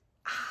 Elise?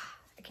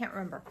 I can't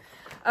remember.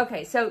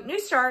 Okay, so new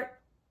start.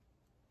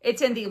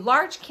 It's in the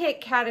large kit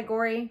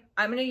category.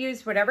 I'm going to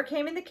use whatever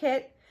came in the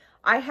kit.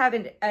 I have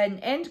an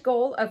end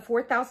goal of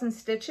 4,000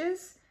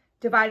 stitches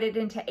divided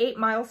into 8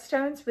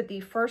 milestones, with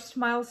the first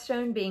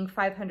milestone being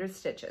 500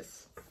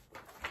 stitches.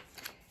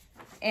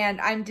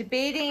 And I'm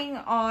debating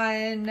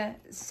on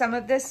some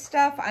of this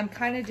stuff. I'm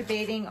kind of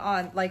debating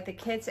on, like, the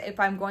kits, if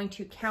I'm going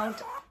to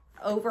count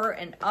over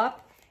and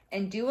up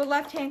and do a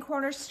left-hand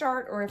corner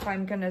start, or if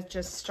I'm going to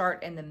just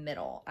start in the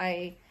middle.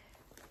 I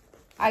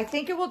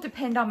think it will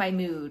depend on my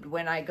mood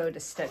when I go to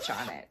stitch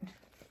on it.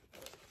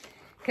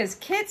 Because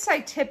kits, I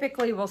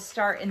typically will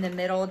start in the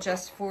middle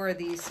just for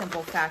the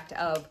simple fact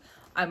of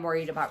I'm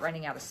worried about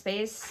running out of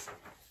space.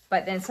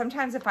 But then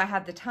sometimes if I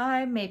have the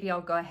time, maybe I'll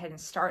go ahead and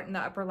start in the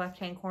upper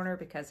left-hand corner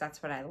because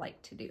that's what I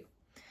like to do.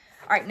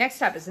 All right, next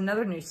up is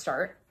another new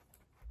start.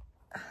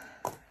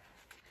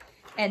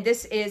 And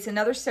this is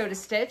another Soda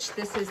Stitch.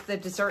 This is the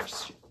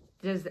dessert.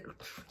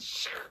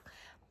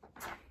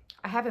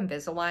 I have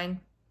Invisalign,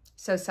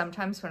 so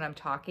sometimes when I'm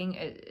talking,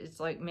 it's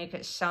like make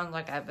it sound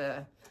like I have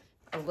a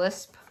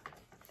lisp,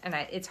 and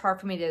it's hard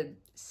for me to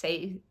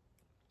say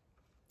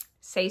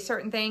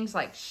certain things,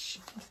 like shh.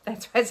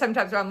 That's why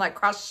sometimes when I'm like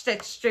Cross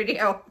Stitch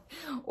Studio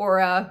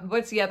or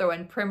what's the other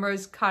one,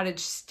 Primrose Cottage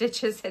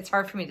Stitches, it's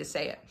hard for me to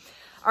say it.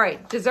 All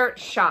right, Dessert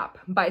Shop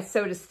by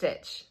Soda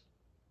Stitch.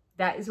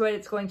 That is what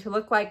it's going to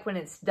look like when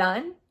it's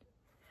done.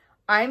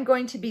 I'm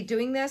going to be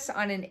doing this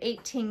on an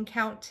 18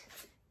 count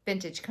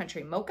Vintage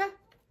Country Mocha.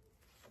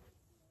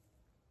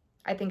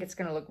 I think it's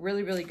going to look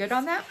really, really good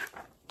on that.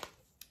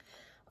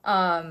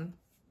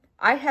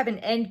 I have an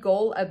end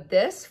goal of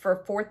this for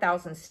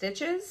 4,000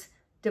 stitches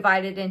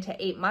divided into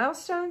 8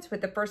 milestones,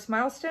 with the first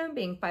milestone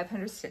being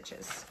 500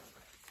 stitches.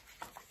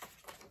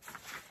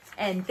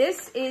 And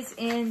this is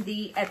in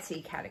the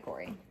Etsy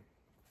category.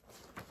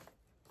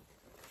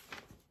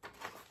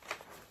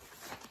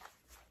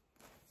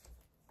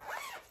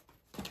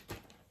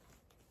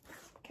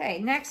 Okay,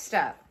 next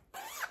up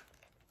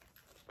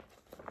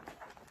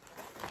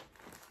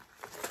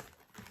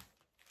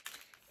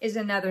is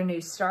another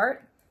new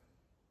start.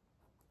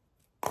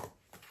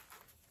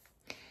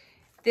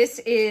 This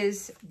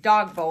is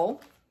Dog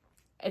Bowl.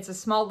 It's a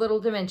small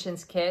little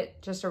dimensions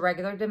kit, just a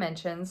regular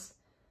dimensions.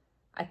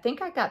 I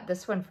think I got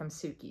this one from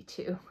Suki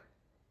too.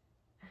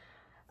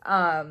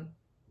 And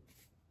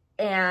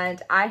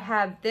I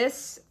have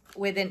this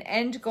with an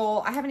end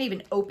goal. I haven't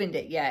even opened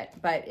it yet,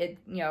 but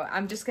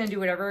I'm just going to do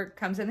whatever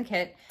comes in the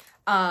kit.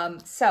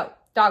 So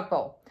Dog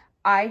Bowl.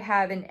 I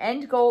have an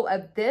end goal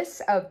of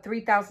this of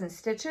 3,000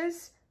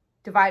 stitches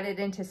divided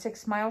into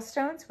 6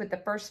 milestones, with the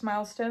first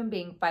milestone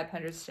being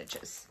 500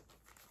 stitches.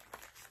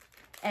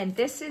 And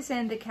this is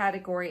in the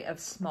category of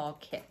small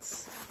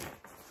kits.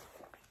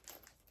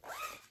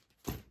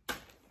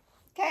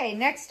 Okay,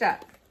 next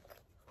up.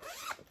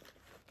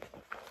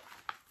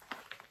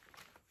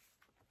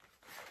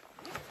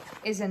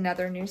 Is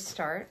another new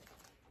start.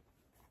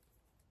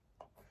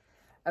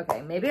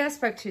 Okay, maybe I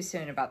spoke too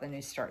soon about the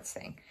new starts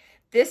thing.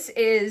 This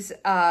is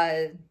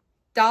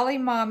Dolly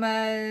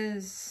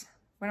Mama's,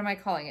 what am I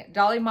calling it?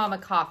 Dolly Mama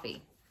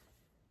Coffee.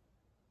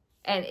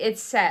 And it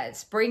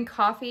says, bring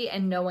coffee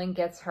and no one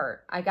gets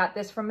hurt. I got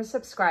this from a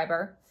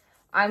subscriber.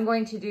 I'm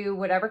going to do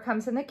whatever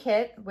comes in the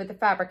kit with the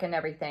fabric and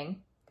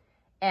everything.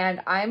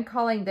 And I'm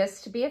calling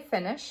this to be a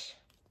finish.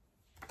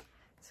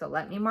 So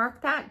let me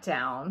mark that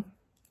down.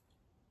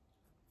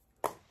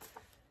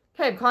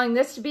 Okay, I'm calling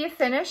this to be a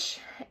finish.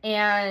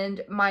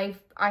 And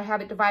I have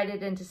it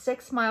divided into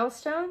 6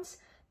 milestones.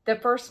 The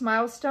first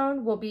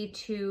milestone will be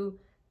to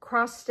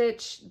cross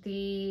stitch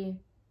the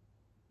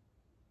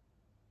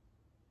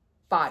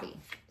body.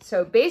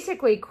 So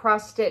basically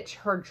cross stitch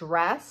her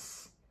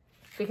dress,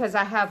 because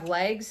I have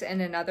legs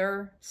in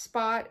another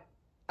spot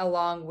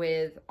along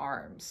with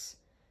arms.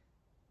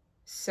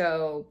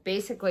 So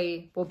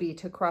basically will be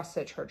to cross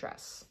stitch her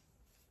dress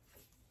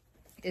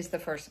is the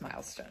first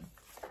milestone.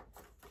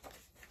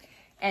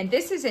 And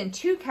this is in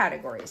 2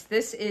 categories.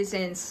 This is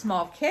in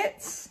small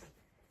kits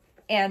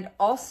and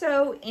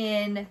also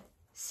in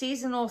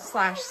seasonal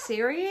 /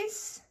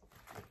 series,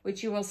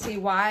 which you will see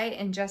why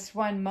in just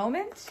one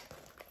moment.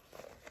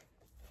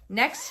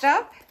 Next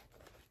up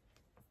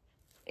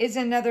is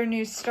another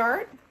new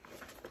start.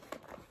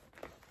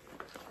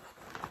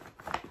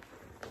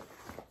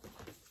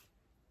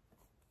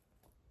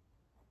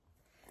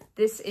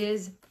 This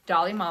is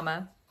Dolly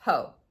Mama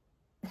Ho.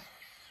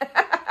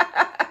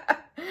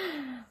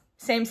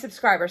 Same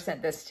subscriber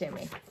sent this to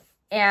me.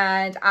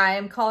 And I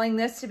am calling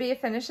this to be a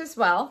finish as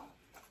well.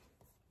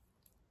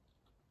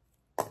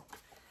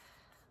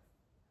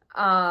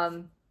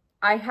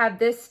 I have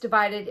this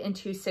divided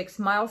into 6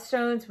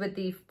 milestones, with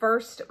the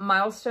first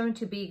milestone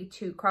to be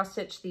to cross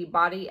stitch the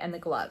body and the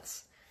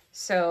gloves.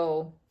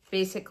 So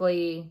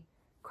basically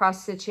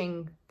cross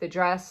stitching the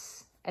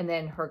dress and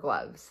then her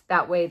gloves.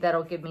 That way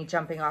that'll give me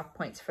jumping off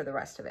points for the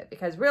rest of it,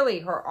 because really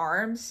her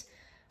arms,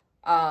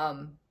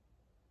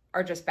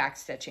 are just back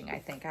stitching, I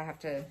think. I have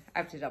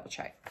to double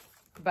check.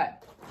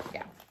 But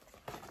yeah.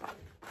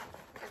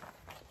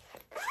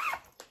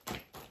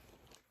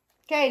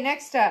 Okay,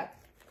 next up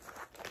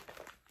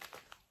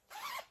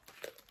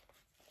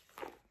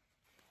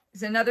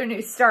is another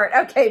new start.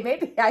 Okay,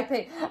 maybe I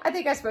think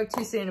I spoke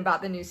too soon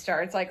about the new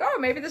start. It's like, oh,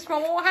 maybe this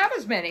one won't have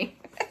as many.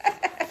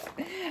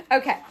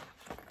 Okay.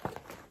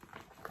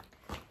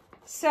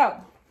 So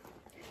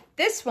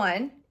this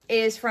one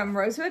is from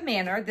Rosewood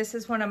Manor. This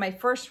is one of my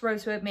first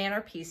Rosewood Manor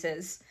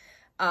pieces.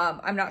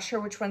 I'm not sure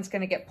which one's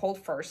going to get pulled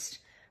first,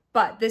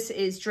 but this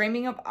is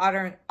Dreaming of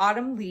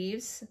Autumn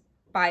Leaves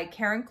by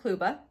Karen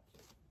Kluba.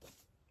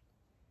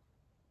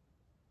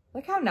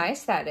 Look how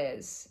nice that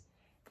is.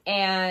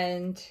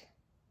 And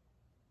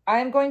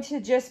I'm going to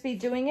just be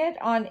doing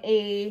it on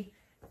a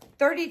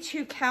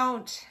 32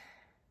 count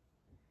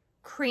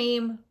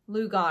cream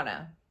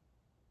Lugana.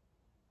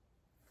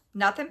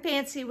 Nothing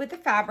fancy with the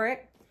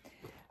fabric.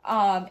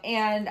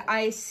 And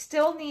I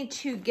still need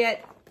to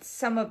get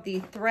some of the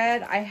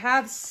thread. I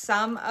have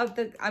some of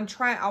the,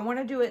 I want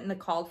to do it in the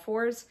called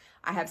fors.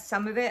 I have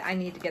some of it. I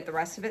need to get the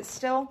rest of it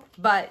still,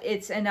 but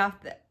it's enough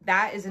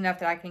that is enough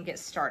that I can get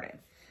started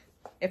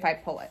if I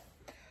pull it.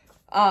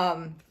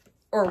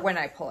 Or when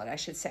I pull it, I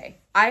should say.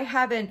 I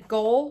have a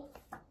goal.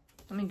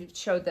 Let me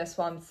show this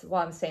while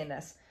I'm saying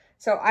this.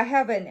 So I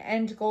have an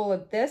end goal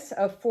of this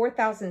of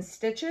 4,000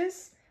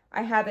 stitches.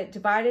 I have it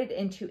divided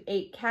into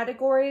 8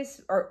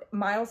 categories or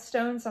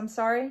milestones, I'm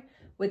sorry,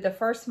 with the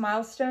first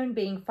milestone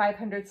being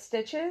 500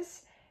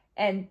 stitches.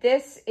 And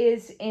this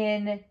is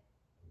in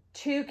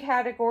 2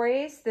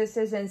 categories. This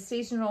is in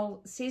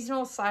seasonal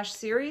 /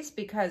 series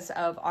because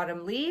of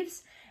Autumn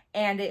Leaves.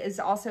 And it is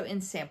also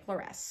in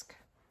sampler-esque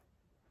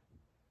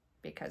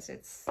because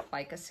it's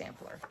like a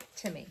sampler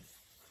to me.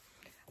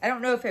 I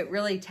don't know if it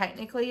really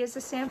technically is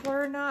a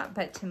sampler or not,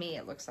 but to me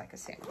it looks like a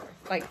sampler.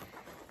 Like,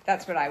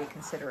 that's what I would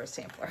consider a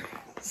sampler.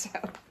 So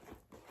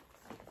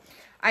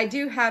I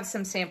do have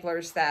some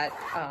samplers that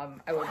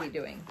I will be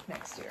doing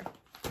next year.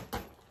 All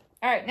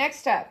right,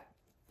 next up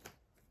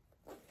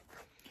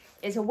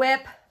is a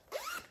whip.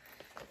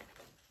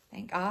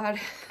 Thank God.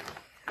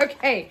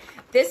 Okay,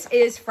 this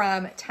is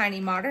from Tiny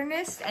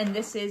Modernist, and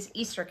this is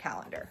Easter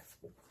calendar.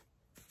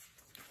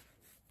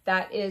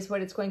 That is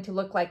what it's going to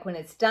look like when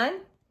it's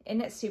done.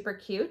 Isn't it super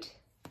cute?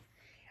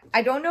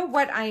 I don't know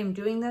what I am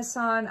doing this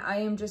on.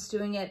 I am just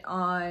doing it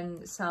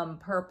on some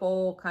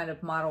purple kind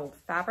of mottled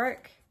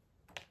fabric.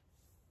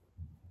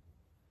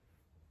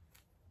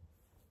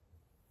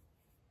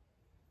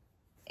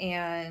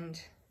 And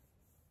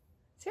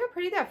see how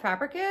pretty that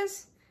fabric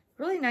is?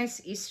 Really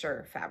nice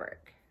Easter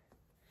fabric.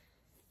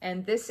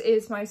 And this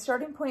is my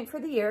starting point for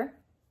the year.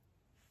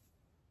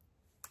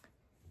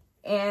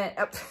 And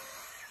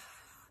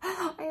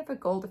I have a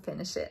goal to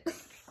finish it.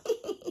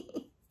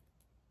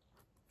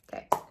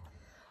 Okay.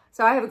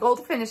 So I have a goal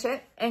to finish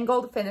it and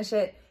goal to finish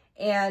it.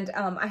 And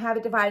I have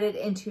it divided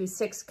into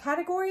 6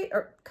 categories,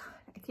 or God,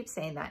 I keep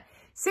saying that.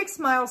 6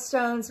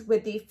 milestones,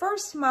 with the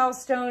first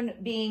milestone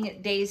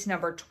being days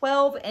number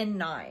 12 and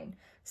 9.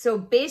 So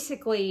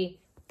basically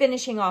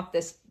finishing off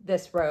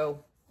this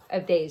row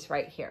of days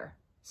right here.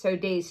 So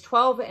days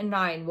 12 and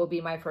 9 will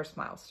be my first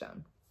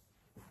milestone.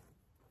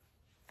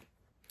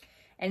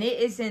 And it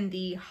is in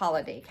the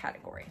holiday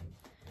category.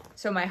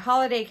 So my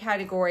holiday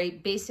category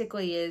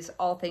basically is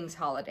all things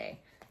holiday.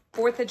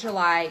 4th of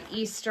July,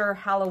 Easter,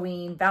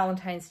 Halloween,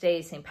 Valentine's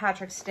Day, St.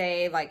 Patrick's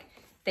Day, like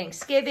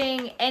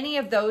Thanksgiving, any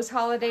of those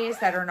holidays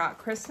that are not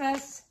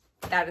Christmas,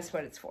 that is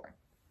what it's for.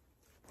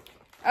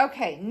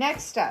 Okay,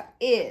 next up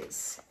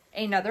is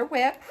another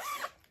whip.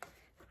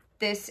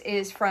 This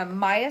is from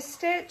Maya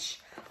Stitch.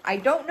 I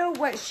don't know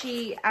what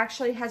she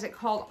actually has it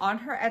called on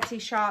her Etsy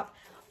shop.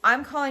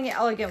 I'm calling it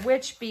Elegant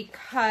Witch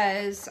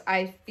because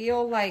I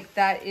feel like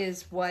that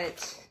is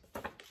what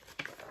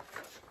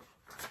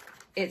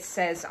it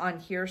says on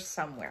here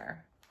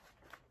somewhere.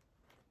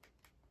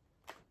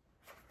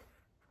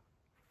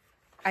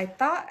 I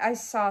thought I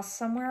saw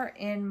somewhere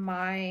in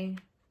my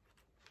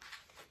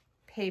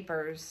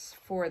papers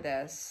for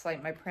this,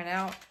 like my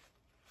printout.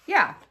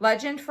 Yeah,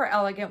 Legend for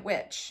Elegant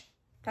Witch.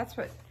 That's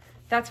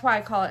why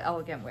I call it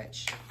Elegant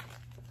Witch.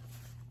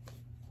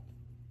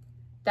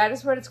 That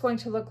is what it's going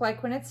to look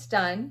like when it's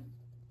done.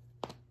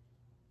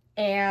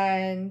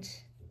 And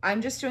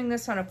I'm just doing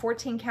this on a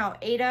 14 count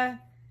Aida.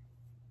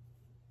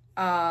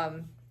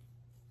 That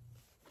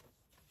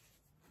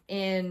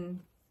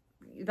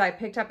I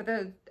picked up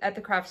at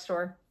the craft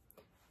store.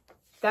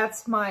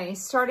 That's my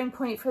starting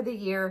point for the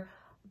year.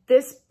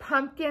 This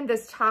pumpkin,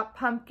 this top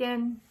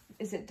pumpkin,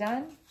 is it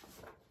done?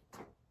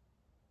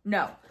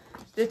 No.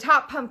 The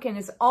top pumpkin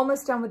is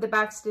almost done with the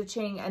back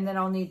stitching, and then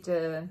I'll need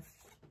to...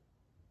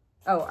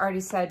 Oh, I already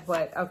said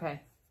what,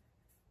 okay.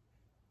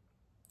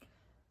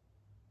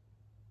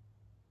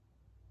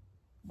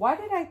 Why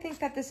did I think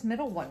that this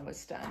middle one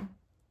was done?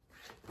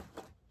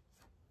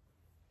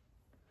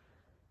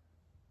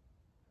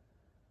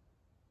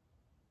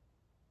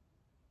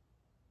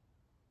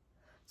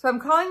 So I'm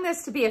calling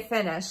this to be a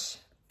finish,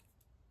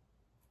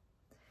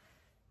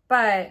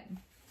 but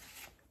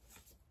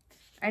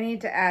I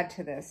need to add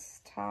to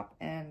this top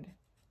and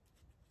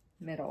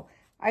middle.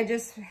 I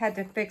just had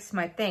to fix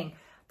my thing.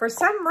 For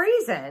some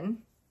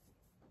reason,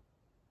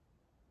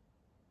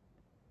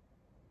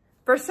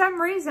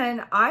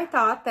 I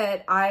thought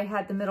that I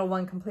had the middle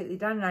one completely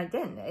done and I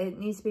didn't. It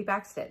needs to be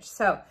backstitched.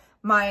 So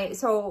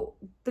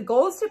the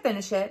goal is to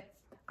finish it.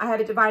 I have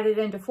it divided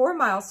into 4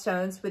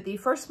 milestones, with the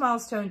first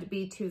milestone to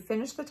be to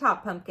finish the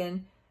top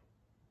pumpkin,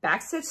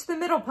 backstitch the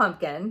middle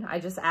pumpkin, I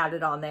just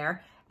added on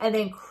there, and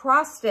then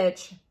cross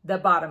stitch the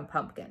bottom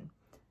pumpkin,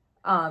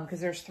 because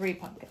there's 3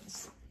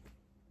 pumpkins.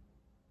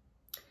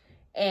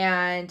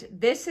 And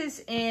this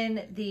is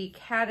in the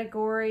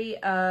category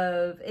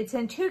of, it's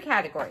in 2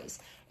 categories.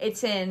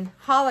 It's in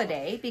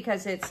holiday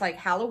because it's like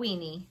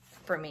Halloween-y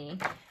for me,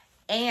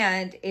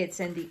 and it's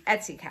in the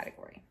Etsy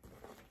category.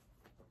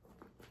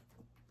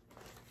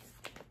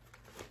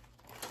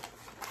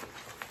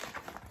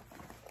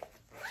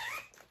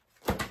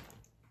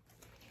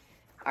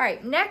 All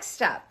right,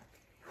 next up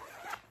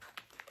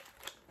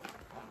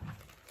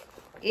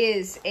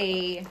is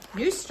a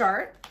new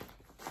start.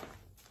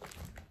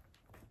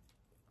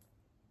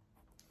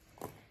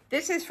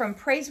 This is from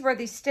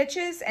Praiseworthy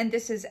Stitches, and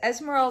this is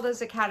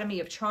Esmeralda's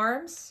Academy of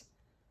Charms.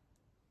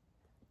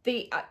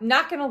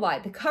 Not gonna lie,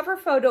 the cover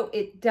photo,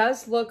 it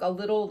does look a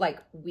little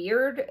like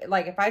weird.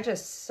 Like if I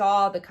just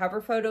saw the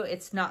cover photo,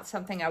 it's not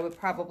something I would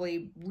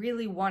probably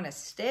really want to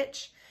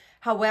stitch.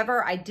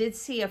 However, I did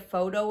see a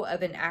photo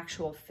of an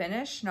actual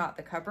finish, not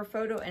the cover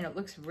photo, and it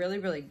looks really,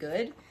 really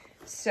good.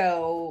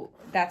 So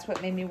that's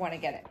what made me want to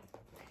get it.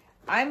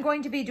 I'm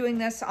going to be doing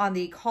this on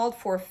the called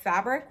for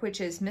fabric,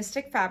 which is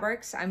Mystic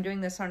Fabrics. I'm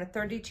doing this on a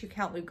 32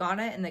 count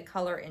Lugana in the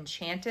color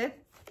Enchanted.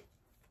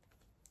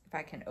 If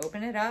I can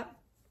open it up.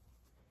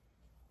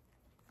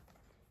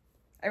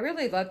 I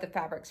really love the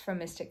fabrics from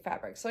Mystic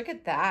Fabrics. Look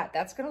at that.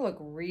 That's going to look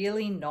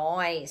really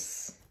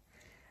nice.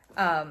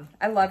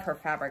 I love her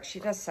fabric. She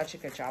does such a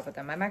good job with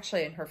them. I'm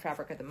actually in her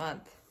fabric of the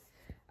month.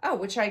 Oh,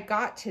 which I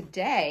got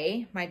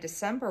today, my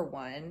December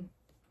one.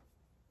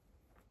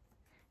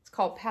 It's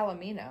called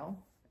Palomino,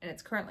 and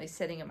it's currently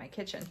sitting in my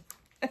kitchen.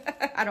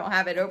 I don't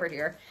have it over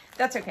here.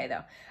 That's okay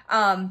though.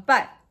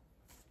 But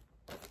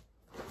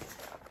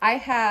I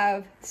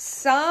have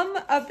some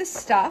of the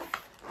stuff.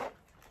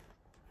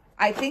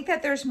 I think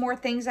that there's more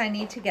things I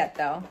need to get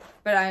though,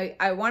 but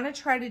I want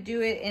to try to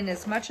do it in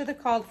as much of the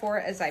called for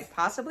as I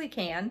possibly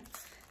can.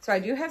 So I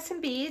do have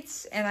some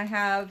beads, and I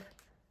have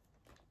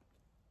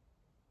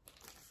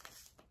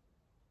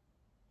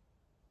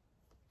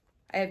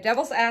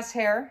Devil's Ass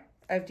Hair,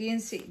 I have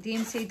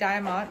DMC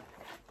Diamond,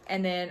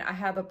 and then I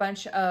have a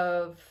bunch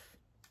of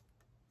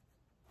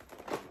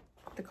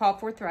the called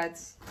for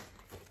threads.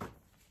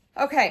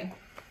 Okay.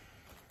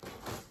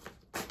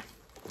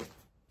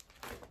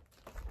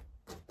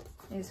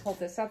 Let me just hold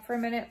this up for a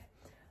minute.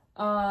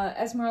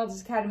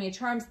 Esmeralda's Academy of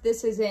Charms.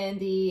 This is in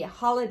the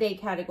holiday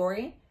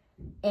category.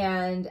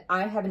 And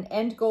I have an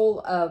end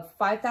goal of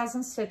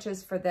 5,000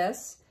 stitches for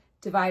this,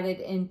 divided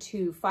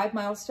into 5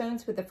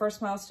 milestones, with the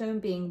first milestone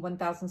being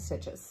 1,000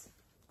 stitches.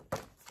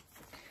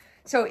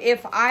 So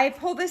if I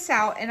pull this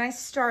out and I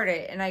start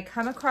it and I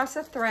come across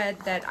a thread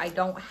that I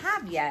don't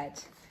have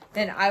yet,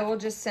 then I will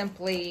just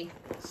simply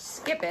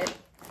skip it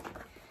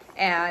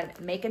and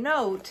make a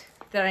note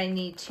that I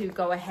need to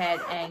go ahead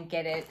and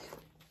get it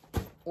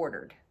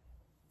ordered.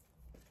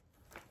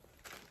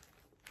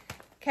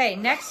 Okay,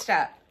 next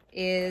up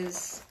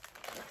is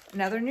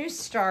another new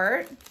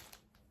start.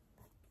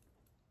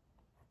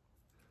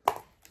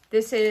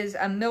 This is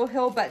a Mill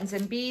Hill Buttons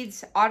and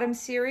Beads Autumn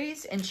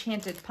Series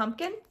Enchanted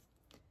Pumpkin.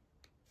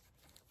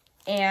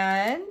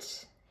 And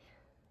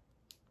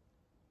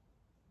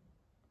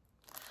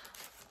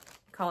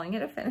calling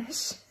it a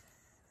finish.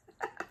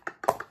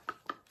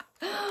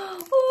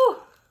 Ooh.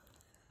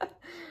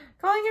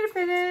 Calling it a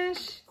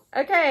finish.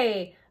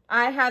 Okay,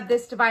 I have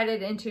this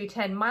divided into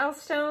 10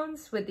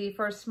 milestones, with the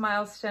first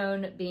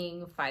milestone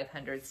being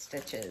 500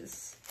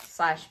 stitches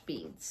 /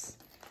 beads,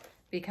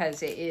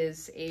 because it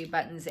is a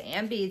buttons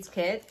and beads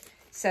kit.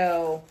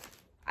 So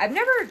I've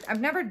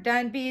never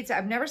done beads.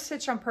 I've never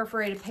stitched on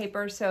perforated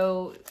paper.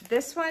 So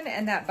this one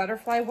and that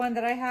butterfly one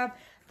that I have,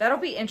 that'll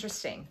be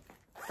interesting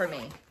for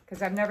me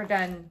because I've never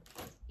done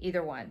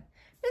either one.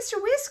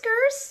 Mr.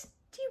 Whiskers,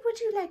 would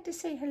you like to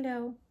say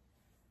hello?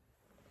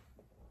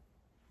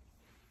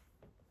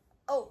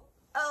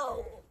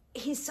 Oh,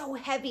 he's so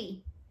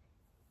heavy.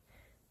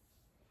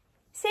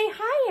 Say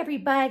hi,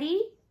 everybody.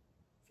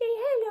 Say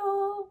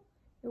hello.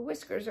 Your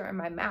whiskers are in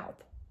my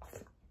mouth.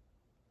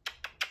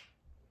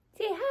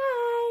 Say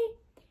hi.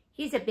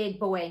 He's a big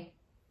boy.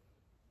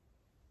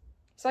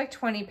 He's like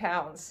 20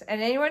 pounds.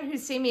 And anyone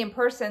who's seen me in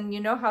person, you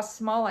know how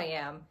small I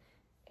am.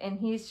 And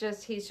he's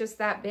just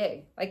that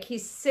big. Like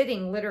he's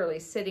literally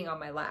sitting on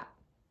my lap.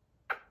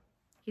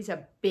 He's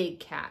a big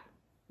cat,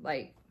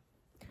 like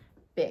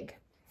big.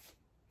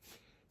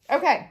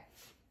 Okay.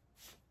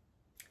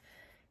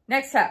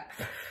 Next up,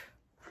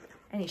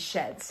 and he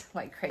sheds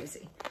like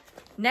crazy.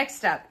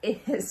 Next up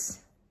is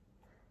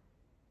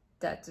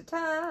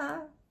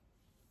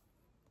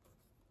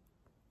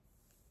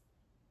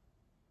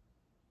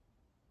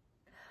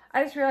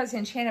I just realized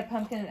Enchanted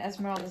Pumpkin and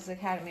Esmeralda's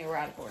Academy were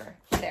out of order.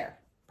 There.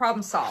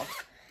 Problem solved.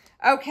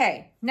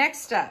 Okay,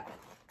 next up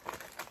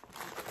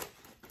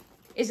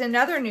is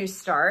another new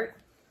start.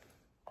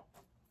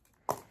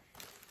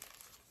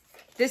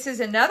 This is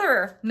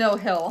another Mill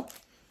Hill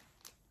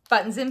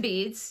Buttons and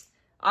Beads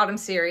Autumn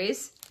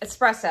Series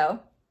Espresso.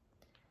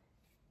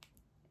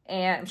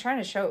 And I'm trying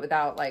to show it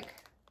without like,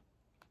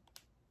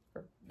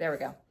 there we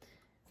go.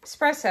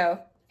 Espresso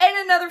and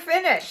another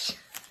finish.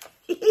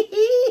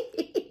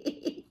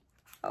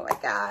 Oh my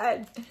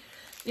God.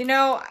 You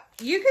know,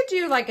 you could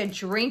do like a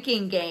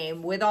drinking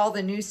game with all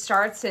the new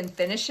starts and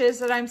finishes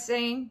that I'm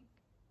seeing.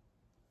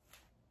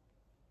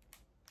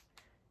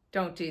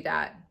 Don't do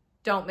that.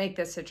 Don't make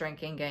this a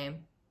drinking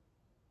game.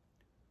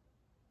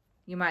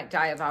 You might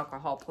die of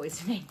alcohol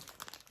poisoning.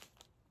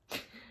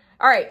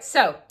 All right,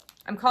 so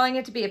I'm calling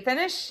it to be a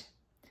finish.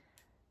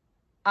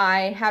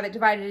 I have it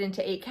divided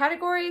into 8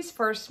 categories.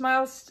 First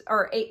milestone,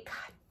 or 8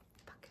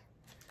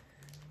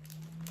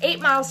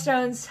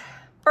 milestones.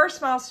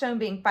 First milestone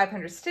being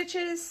 500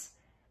 stitches.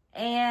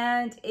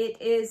 And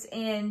it is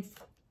in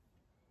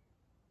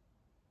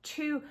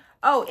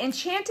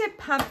Enchanted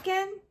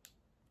Pumpkin.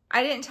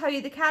 I didn't tell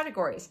you the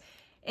categories.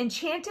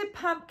 Enchanted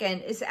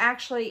Pumpkin is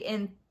actually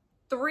in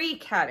 3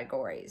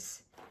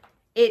 categories.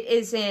 It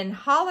is in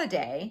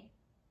Holiday,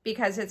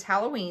 because it's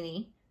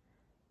Halloween-y,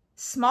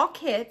 Small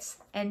Kits,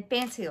 and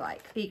Fancy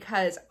Like,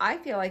 because I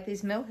feel like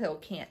these Mill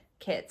Hill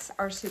kits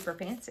are super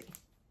fancy.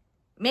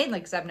 Mainly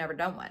because I've never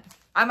done one.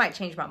 I might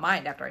change my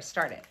mind after I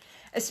start it.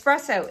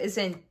 Espresso is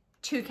in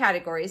 2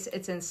 categories.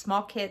 It's in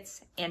Small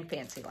Kits and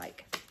Fancy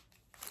Like.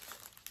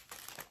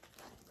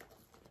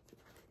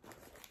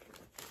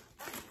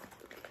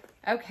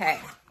 Okay.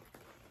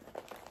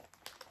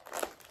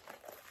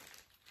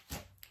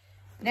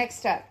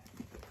 Next up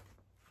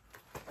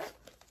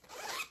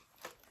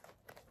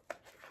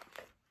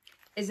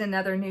is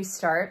another new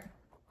start.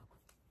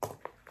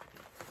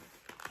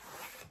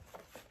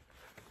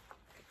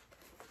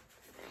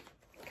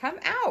 Come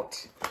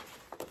out.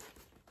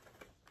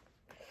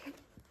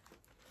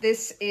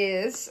 This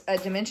is a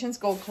Dimensions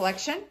Gold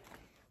Collection.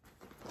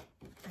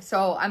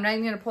 So I'm not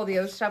even going to pull the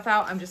other stuff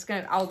out.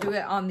 I'll do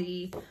it on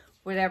the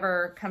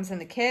whatever comes in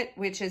the kit,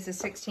 which is a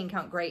 16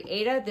 count gray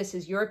Aida. This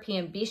is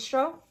European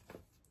Bistro.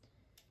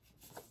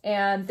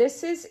 And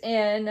this is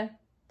in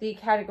the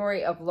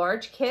category of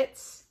large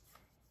kits.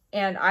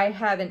 And I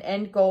have an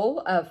end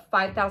goal of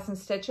 5,000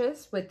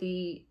 stitches with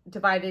the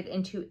divided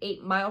into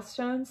 8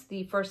 milestones.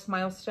 The first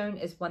milestone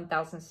is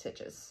 1,000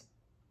 stitches.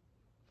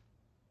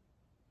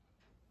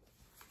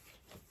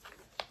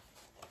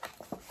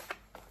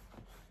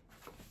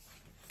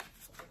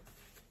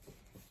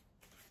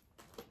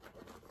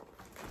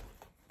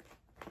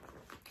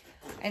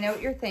 I know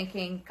what you're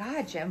thinking.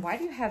 God, Jen, why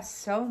do you have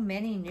so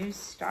many new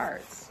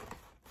starts?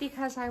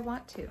 Because I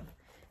want to.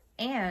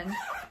 And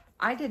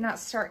I did not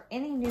start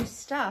any new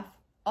stuff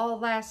all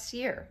last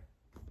year.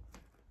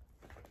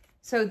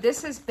 So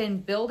this has been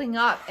building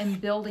up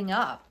and building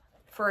up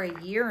for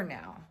a year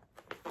now.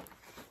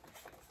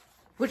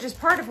 Which is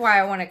part of why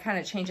I want to kind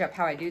of change up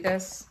how I do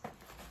this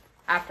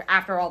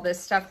after all this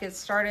stuff gets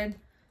started.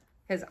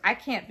 Because I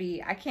can't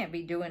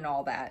be doing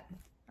all that.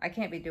 I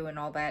can't be doing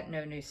all that,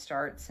 no new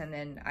starts, and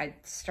then I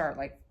start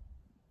like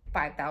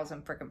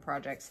 5,000 freaking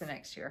projects the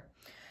next year.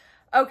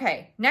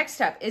 Okay, next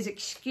up is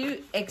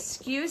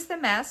Excuse the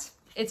Mess.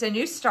 It's a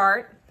new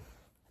start.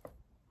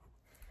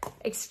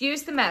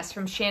 Excuse the Mess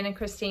from Shannon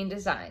Christine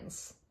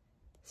Designs.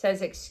 It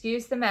says,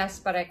 excuse the mess,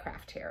 but I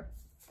craft here.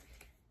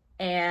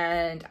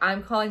 And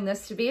I'm calling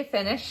this to be a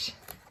finish.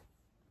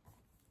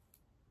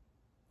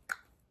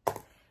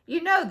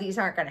 You know these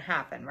aren't going to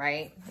happen,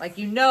 right? Like,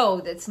 you know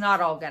that's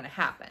not all going to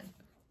happen.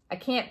 I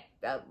can't,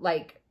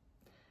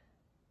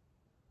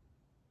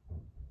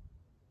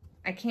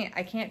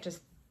 I can't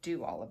just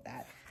do all of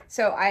that.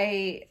 So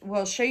I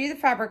will show you the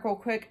fabric real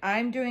quick.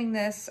 I'm doing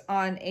this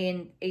on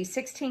a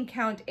 16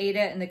 count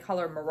Aida in the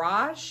color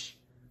Mirage.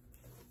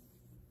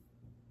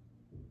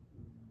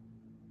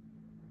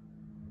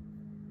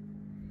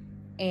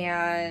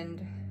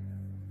 And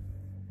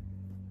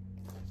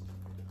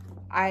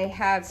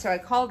so I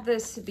called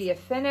this to be a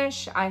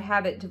finish. I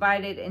have it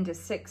divided into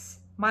 6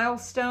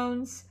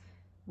 milestones,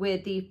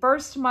 with the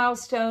first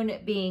milestone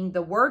being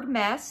the word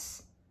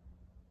mess,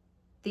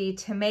 the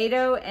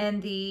tomato,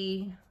 and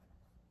the,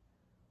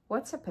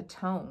 what's a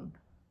patone?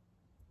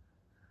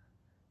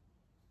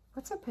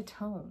 What's a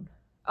patone?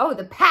 Oh,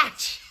 the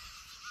patch.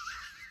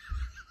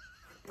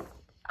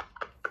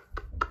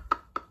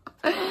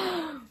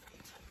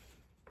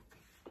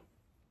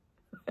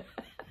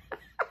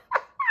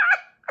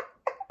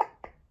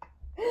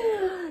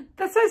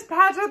 That says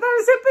patch. I thought it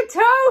was a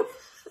patone.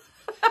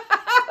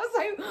 I was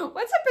like,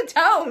 what's a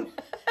patone?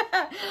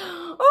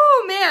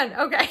 Oh, man.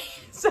 Okay.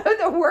 So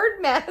the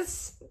word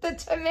mess, the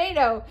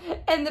tomato,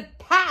 and the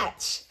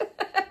patch.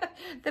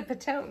 The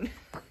patone.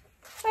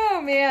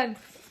 Oh, man.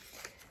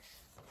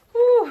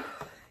 Whew.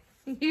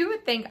 You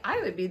would think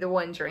I would be the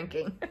one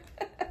drinking.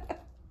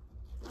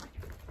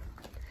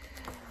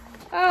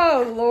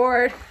 Oh,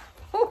 Lord.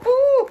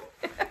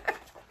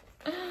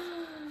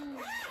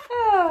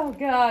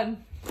 God.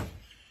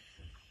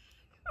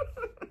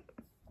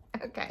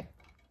 Okay.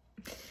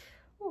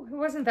 Oh, it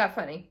wasn't that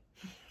funny.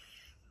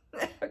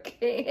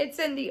 Okay, it's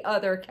in the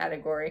other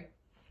category.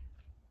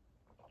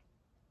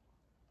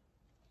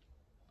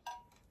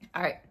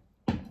 All right.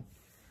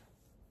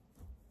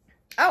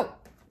 Oh,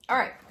 all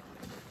right.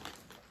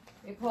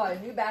 Let me pull out a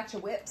new batch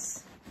of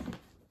whips.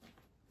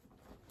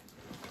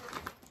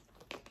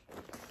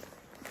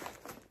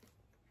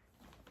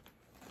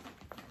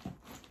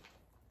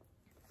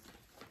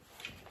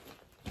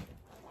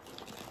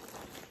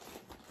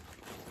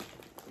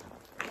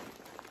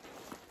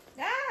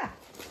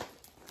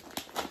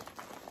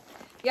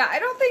 Yeah, I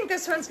don't think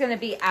this one's going to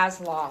be as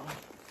long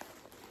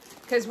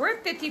because we're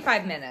at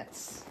 55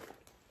 minutes.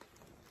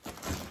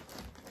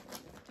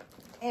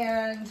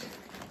 And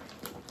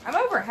I'm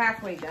over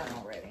halfway done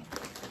already.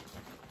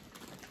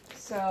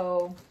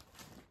 So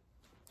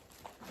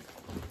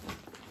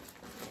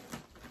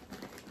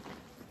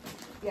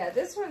yeah,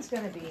 this one's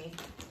going to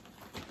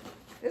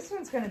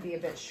be a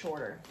bit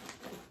shorter.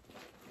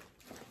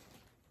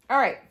 All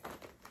right.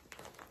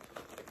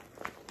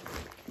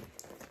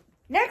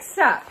 Next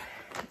up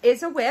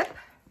is a whip.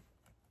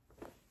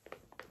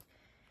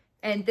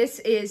 And this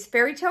is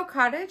Fairy Tale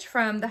Cottage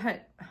from the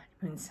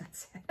Honeymoon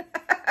Sunset.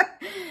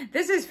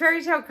 This is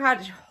Fairy Tale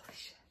Cottage. Holy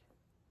shit.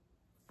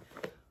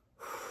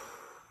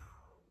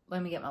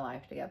 Let me get my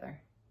life together.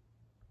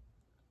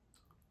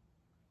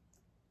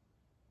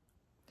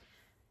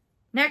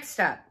 Next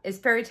up is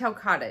Fairy Tale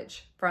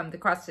Cottage from the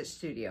Cross Stitch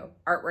Studio.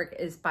 Artwork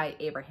is by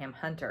Abraham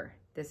Hunter.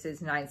 This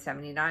is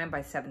 $9.79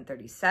 by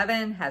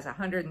 $7.37, has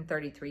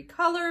 133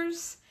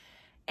 colors,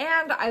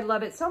 and I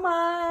love it so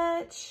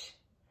much.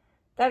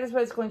 That is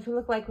what it's going to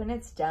look like when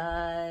it's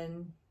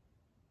done.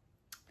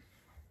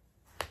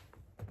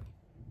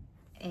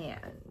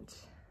 And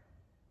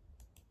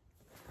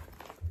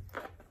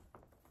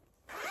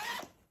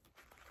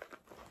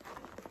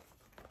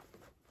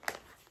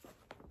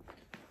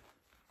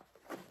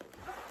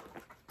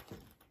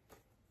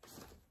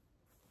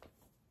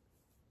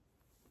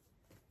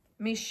let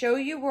me show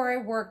you where I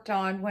worked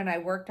on when I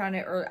worked on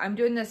it. I'm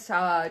doing this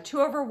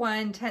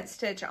 2/1 tent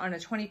stitch on a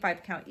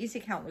 25 count easy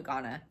count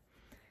Lugana.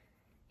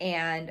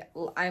 And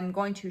I'm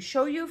going to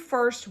show you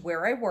first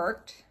where I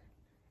worked,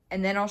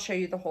 and then I'll show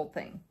you the whole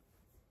thing.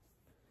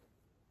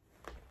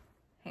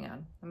 Hang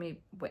on, let me,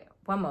 wait,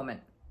 one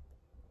moment.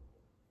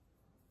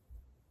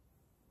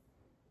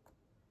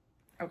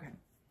 Okay.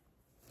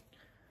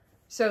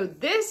 So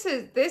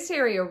this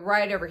area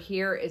right over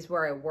here is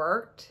where I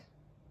worked.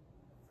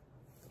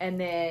 And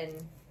then,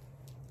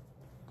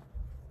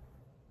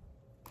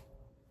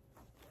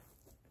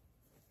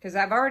 because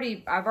I've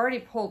already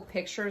pulled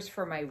pictures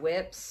for my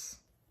whips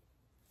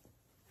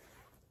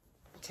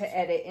to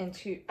edit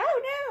into,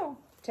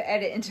 to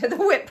edit into the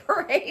whip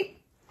parade.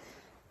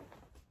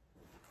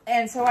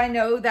 And so I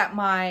know that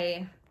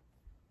my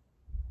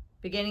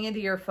beginning of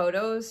the year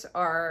photos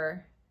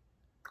are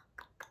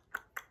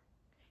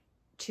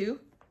 2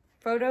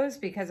 photos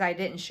because I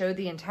didn't show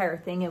the entire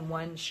thing in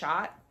one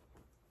shot.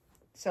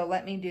 So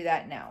let me do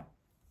that now.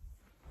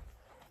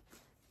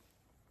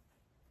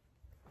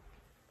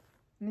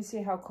 Let me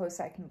see how close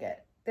I can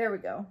get. There we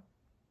go.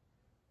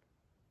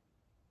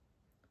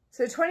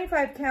 So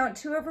 25 count,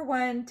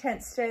 2/1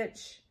 tent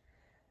stitch.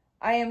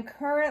 I am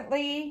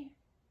currently,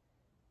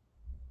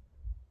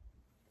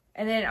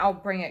 and then I'll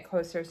bring it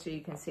closer so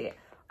you can see it.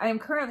 I am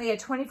currently at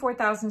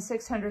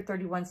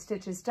 24,631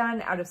 stitches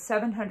done out of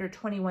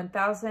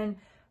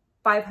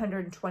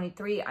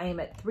 721,523. I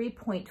am at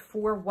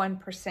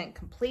 3.41%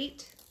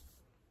 complete.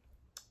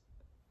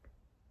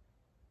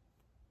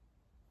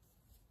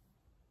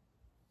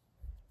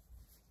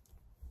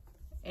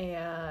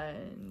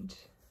 And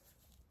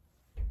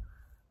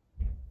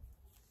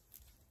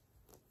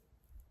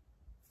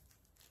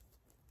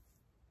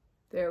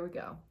there we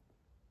go.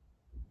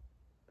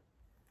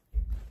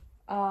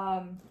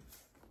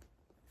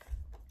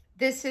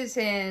 This is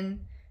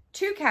in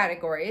 2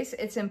 categories.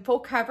 It's in full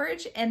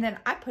coverage, and then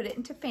I put it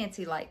into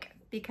fancy like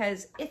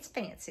because it's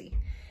fancy.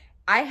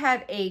 I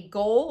have a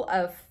goal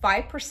of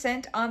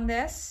 5% on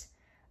this.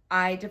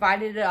 I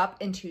divided it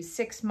up into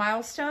 6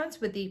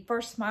 milestones, with the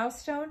first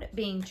milestone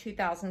being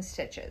 2,000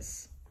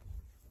 stitches.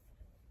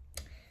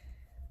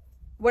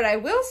 What I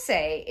will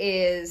say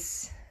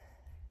is,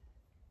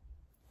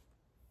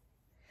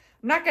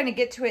 I'm not going to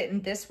get to it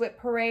in this whip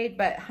parade,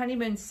 but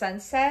Honeymoon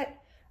Sunset,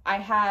 I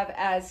have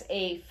as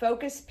a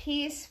focus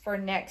piece for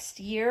next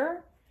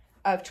year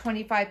of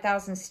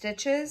 25,000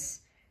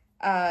 stitches.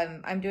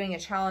 I'm doing a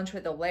challenge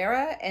with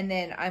Alara, and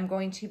then I'm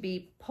going to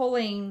be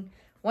pulling,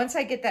 once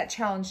I get that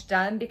challenge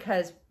done,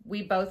 because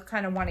we both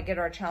kind of want to get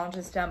our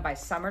challenges done by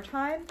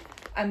summertime,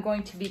 I'm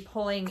going to be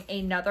pulling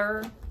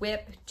another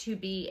whip to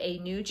be a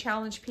new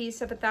challenge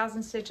piece of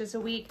 1,000 stitches a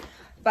week.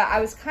 But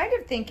I was kind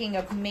of thinking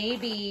of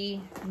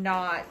maybe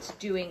not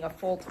doing a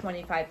full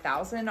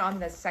 25,000 on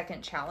the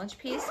second challenge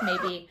piece,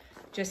 maybe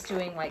just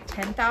doing like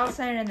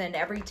 10,000, and then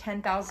every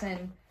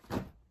 10,000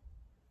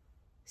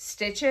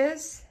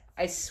 stitches,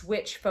 I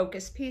switch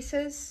focus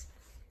pieces.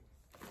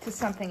 to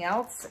something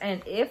else.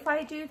 And if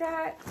I do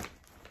that,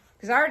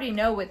 because I already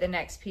know what the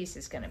next piece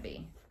is going to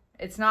be.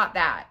 It's not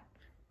that.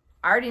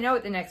 I already know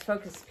what the next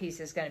focus piece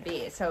is going to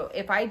be. So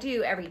if I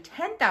do every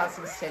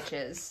 10,000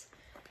 stitches,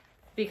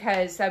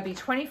 because that'd be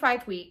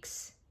 25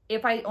 weeks,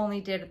 if I only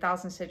did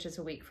 1,000 stitches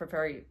a week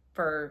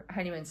for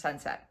Honeymoon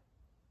Sunset.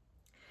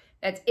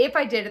 That's if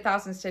I did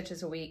 1,000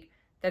 stitches a week,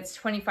 that's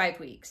 25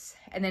 weeks.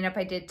 And then if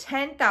I did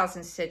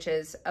 10,000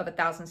 stitches of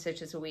 1,000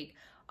 stitches a week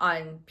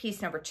on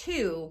piece number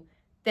 2,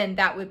 then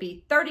that would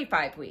be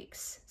 35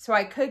 weeks. So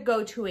I could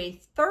go to a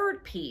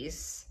third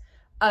piece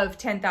of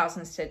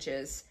 10,000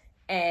 stitches,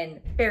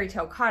 and Fairy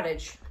Tale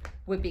Cottage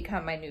would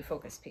become my new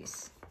focus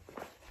piece,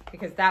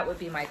 because that would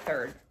be my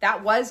third.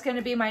 That was going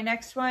to be my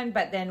next one,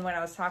 but then when I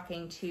was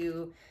talking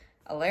to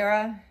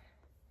Alara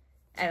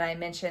and I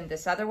mentioned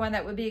this other one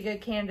that would be a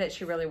good candidate,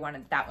 she really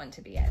wanted that one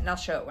to be it, and I'll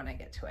show it when I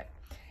get to it.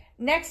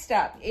 Next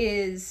up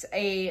is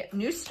a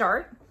new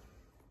start.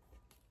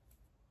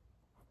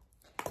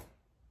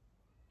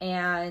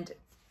 And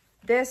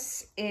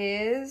this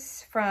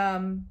is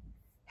from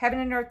Heaven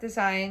and Earth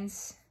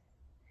Designs.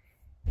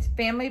 It's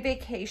Family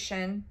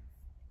Vacation.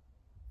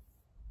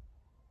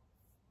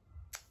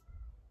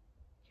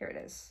 Here it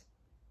is.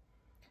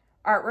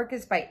 Artwork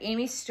is by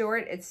Amy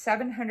Stewart. It's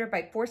 700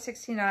 by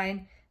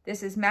 469.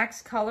 This is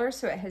max color,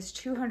 so it has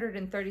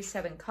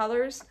 237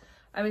 colors.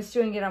 I was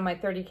doing it on my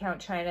 30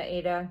 count China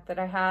Aida that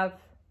I have.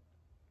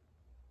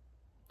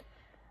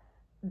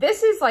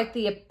 This is like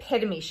the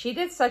epitome. She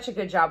did such a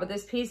good job with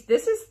this piece.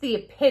 This is the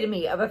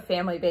epitome of a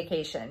family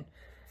vacation.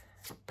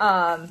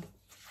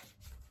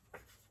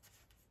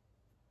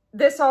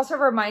 This also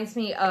reminds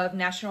me of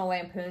National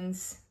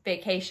Lampoon's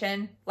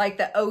Vacation, like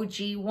the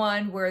OG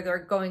one where they're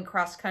going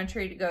cross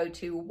country to go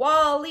to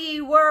Wally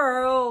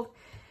World.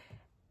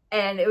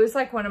 And it was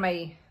like one of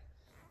my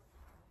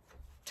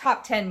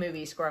top 10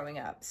 movies growing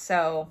up.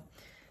 So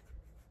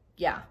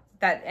yeah,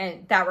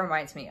 that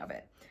reminds me of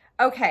it.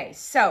 Okay,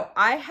 so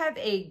I have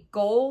a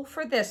goal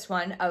for this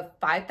one of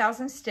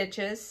 5,000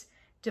 stitches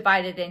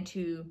divided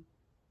into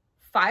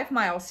 5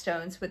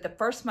 milestones, with the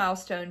first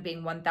milestone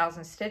being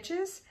 1,000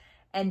 stitches.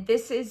 And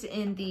this is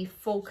in the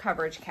full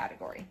coverage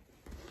category.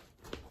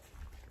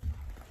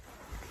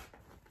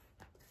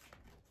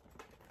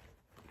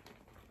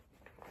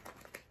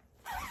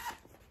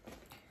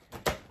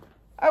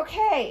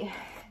 Okay,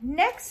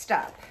 next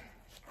up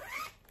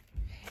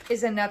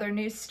is another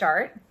new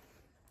start.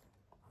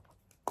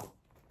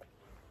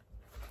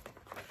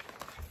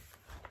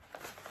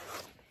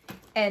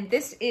 And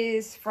this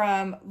is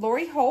from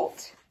Lori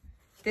Holt.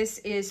 This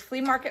is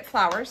Flea Market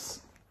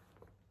Flowers.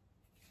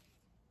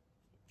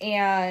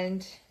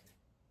 And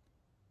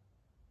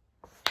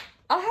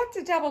I'll have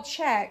to double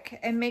check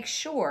and make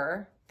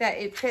sure that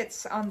it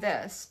fits on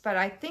this, but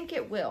I think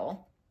it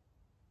will.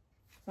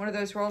 One of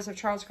those rolls of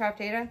Charles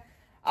Craft Aida.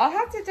 I'll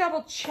have to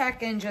double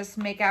check and just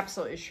make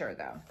absolutely sure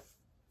though.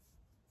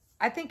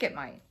 I think it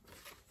might,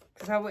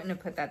 because I wouldn't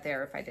have put that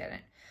there if I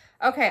didn't.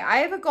 Okay, I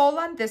have a goal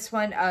on this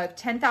one of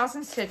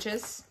 10,000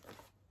 stitches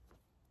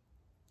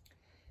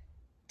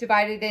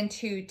divided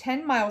into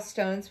 10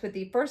 milestones, with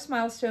the first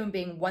milestone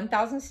being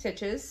 1,000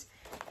 stitches.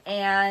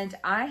 And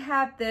I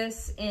have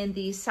this in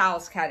the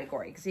sales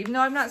category, because even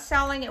though I'm not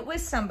selling it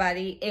with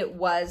somebody, it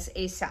was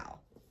a sal.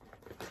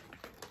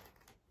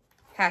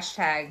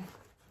 Hashtag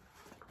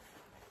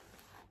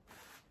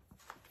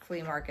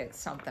flea market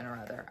something or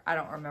other. I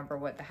don't remember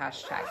what the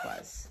hashtag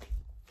was.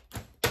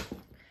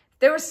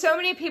 There were so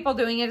many people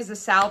doing it as a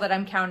sal that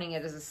I'm counting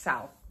it as a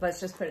sal. Let's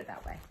just put it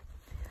that way.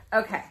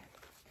 Okay.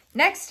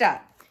 Next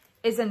up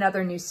is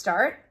another new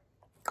start.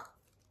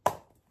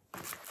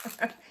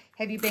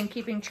 Have you been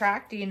keeping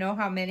track? Do you know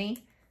how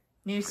many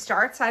new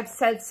starts I've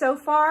said so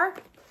far?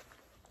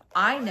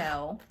 I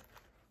know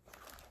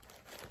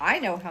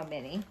how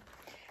many.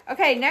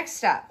 Okay,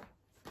 next up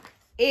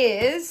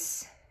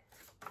is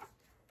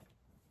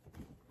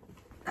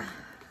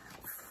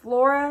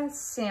Flora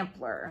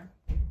Sampler.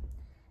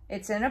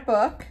 It's in a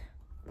book.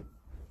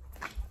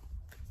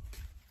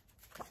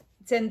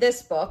 It's in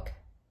this book,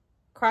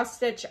 Cross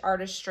Stitch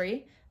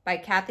Artistry by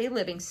Kathy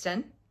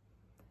Livingston.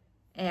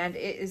 And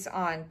it is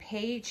on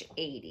page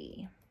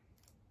 80.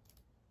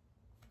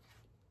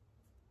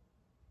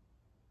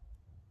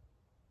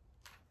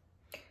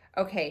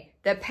 Okay,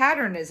 the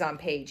pattern is on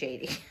page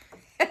 80.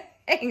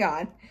 Hang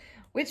on.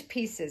 Which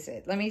piece is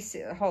it? Let me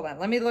see. Hold on.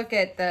 Let me look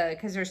at the,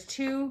 because there's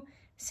 2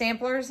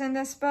 samplers in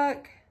this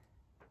book.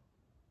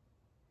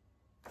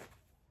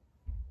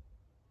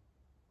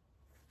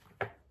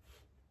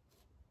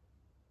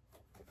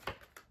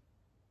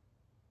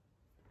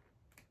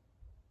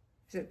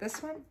 Is it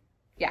this one?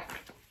 Yeah.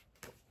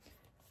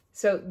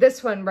 So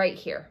this one right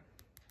here.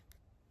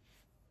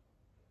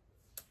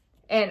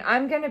 And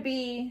I'm going to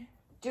be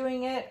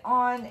doing it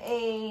on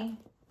a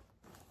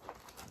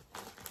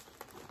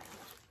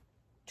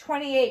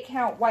 28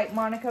 count white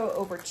Monaco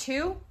over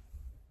 2.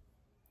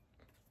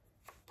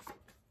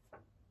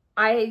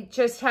 I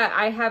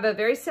have a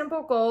very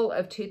simple goal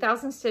of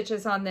 2,000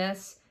 stitches on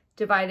this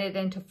divided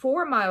into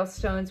 4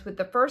 milestones, with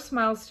the first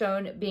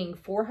milestone being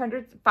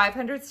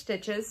 500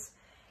 stitches.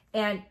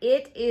 And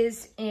it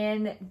is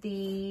in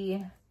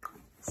the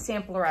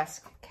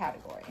Sampleresque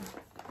category.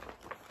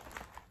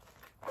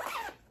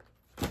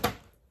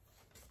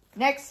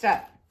 Next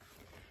up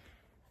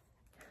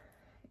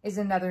is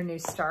another new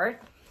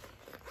start.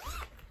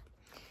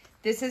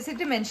 This is a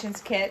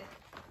Dimensions kit,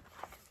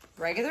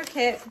 regular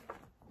kit,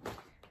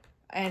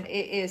 and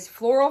it is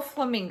Floral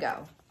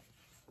Flamingo.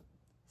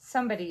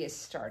 Somebody is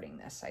starting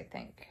this, I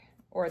think,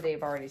 or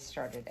they've already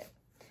started it.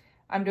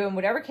 I'm doing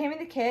whatever came in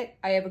the kit.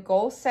 I have a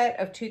goal set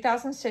of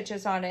 2,000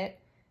 stitches on it,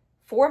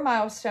 4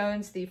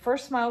 milestones. The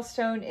first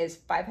milestone is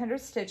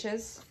 500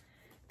 stitches,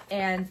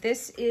 and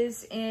this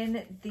is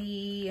in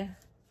the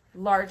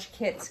large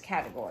kits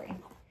category.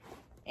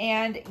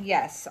 And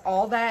yes,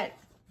 all that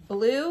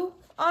blue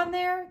on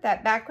there,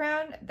 that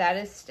background, that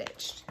is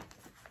stitched.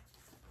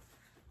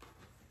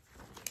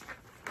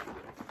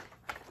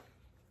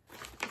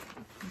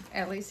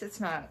 At least it's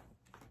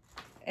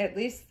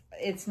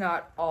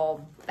not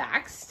all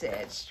back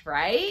stitched,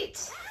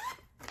 right?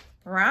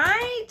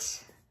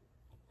 Right?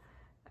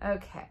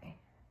 Okay.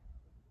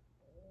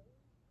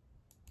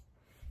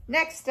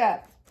 Next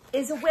up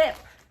is a whip.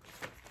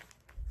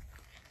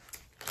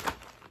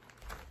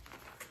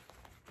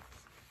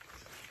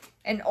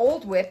 An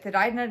old whip that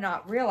I did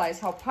not realize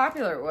how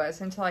popular it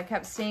was until I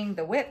kept seeing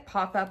the whip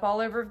pop up all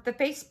over the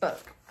Facebook,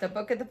 the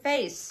Book of the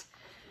Face.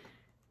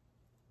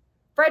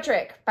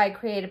 Frederick by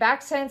Creative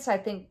Accents. I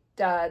think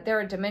they're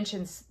a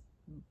Dimensions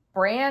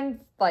brand,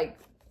 like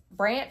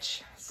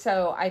branch.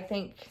 So I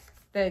think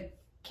the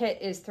kit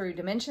is through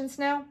Dimensions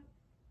now.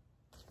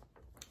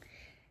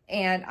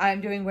 And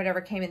I'm doing whatever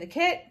came in the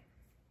kit.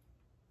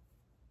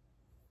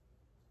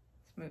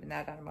 Just moving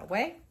that out of my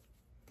way.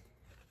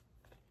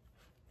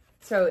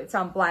 So it's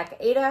on Black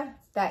Ada.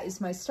 That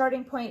is my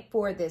starting point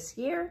for this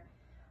year.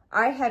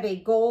 I have a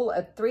goal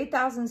of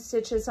 3,000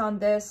 stitches on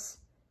this,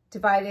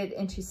 divided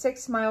into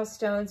 6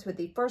 milestones, with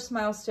the first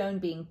milestone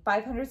being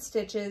 500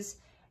 stitches,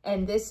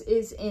 and this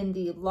is in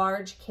the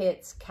large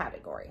kits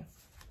category.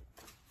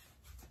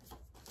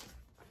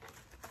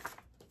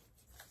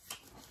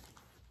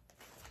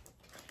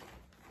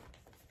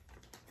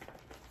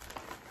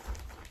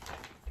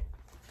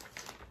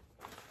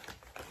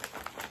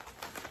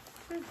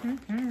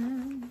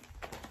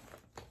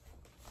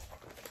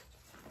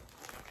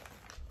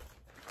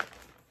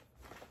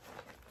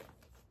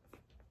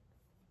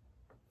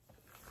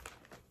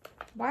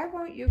 Why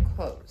won't you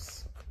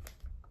close?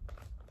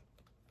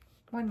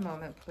 One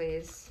moment,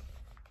 please.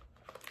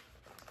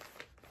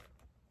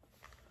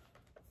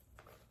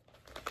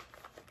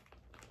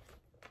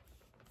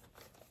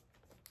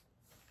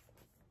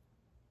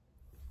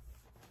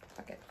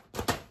 Okay.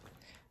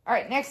 All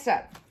right, next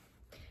up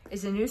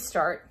is a new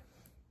start.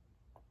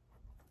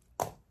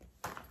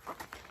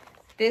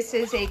 This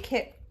is a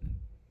kit.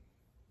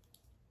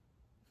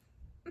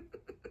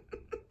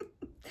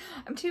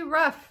 I'm too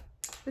rough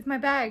with my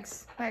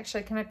bags.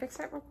 Actually, can I fix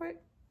that real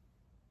quick?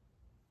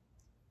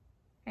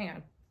 Hang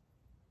on.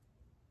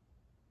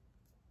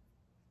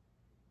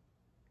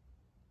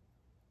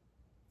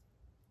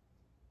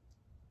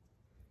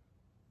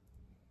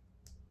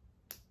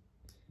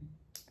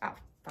 Oh,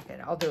 fuck it.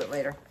 I'll do it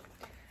later.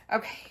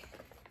 Okay.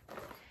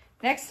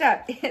 Next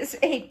up is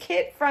a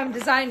kit from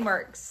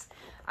Designworks.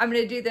 I'm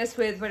going to do this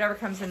with whatever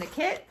comes in the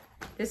kit.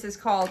 This is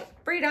called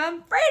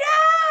Freedom.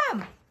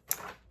 Freedom!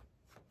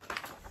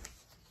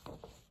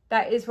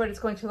 That is what it's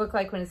going to look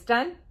like when it's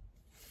done.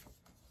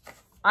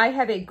 I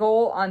have a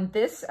goal on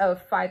this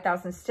of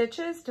 5,000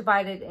 stitches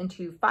divided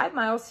into 5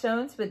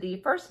 milestones, with the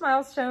first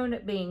milestone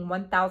being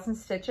 1,000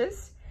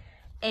 stitches.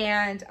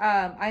 And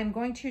I'm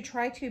going to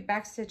try to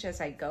backstitch as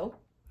I go.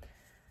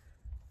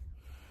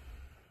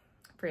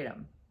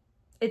 Freedom.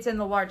 It's in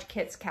the large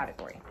kits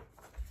category.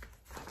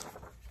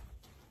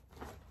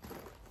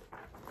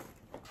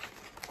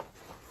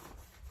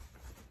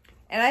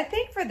 And I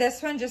think for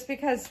this one, just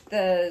because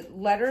the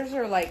letters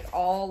are like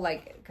all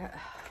like,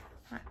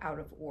 not out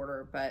of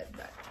order, but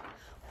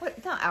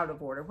what, not out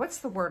of order. What's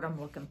the word I'm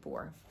looking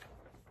for?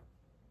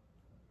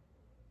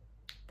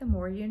 The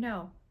more you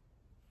know.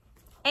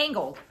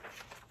 Angled.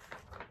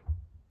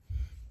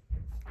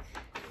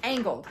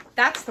 Angled.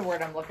 That's the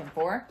word I'm looking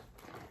for.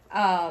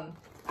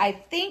 I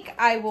think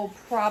I will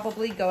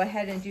probably go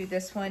ahead and do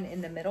this one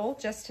in the middle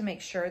just to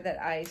make sure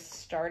that I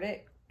start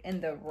it in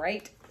the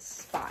right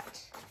spot.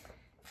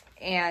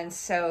 And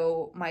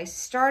so my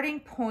starting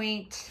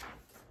point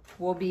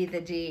will be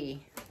the D.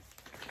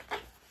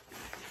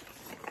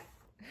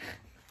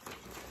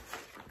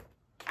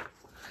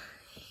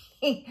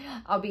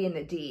 I'll be in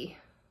the D.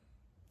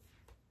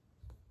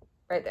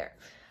 Right there.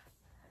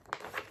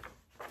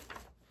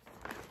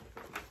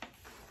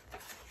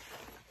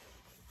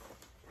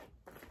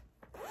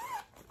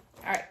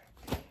 All right.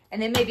 And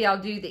then maybe I'll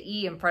do the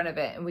E in front of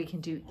it and we can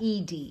do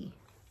ED.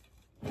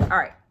 All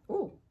right.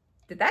 Ooh,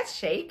 did that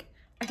shake?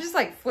 I just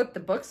like flipped the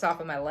books off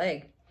of my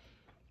leg.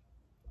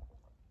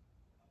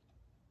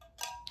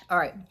 All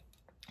right.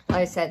 Like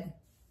I said,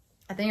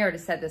 I think I already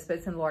said this, but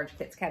it's in the large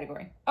kits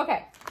category.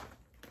 Okay,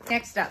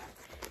 next up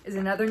is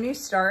another new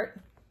start.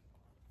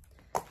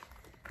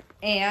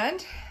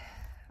 And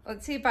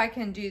let's see if I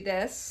can do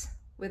this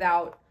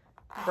without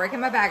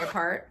breaking my bag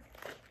apart.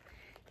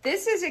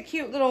 This is a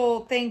cute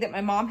little thing that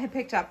my mom had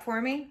picked up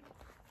for me.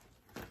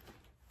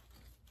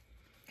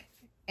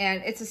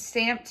 And it's a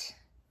stamped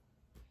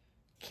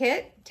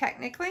kit,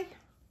 technically.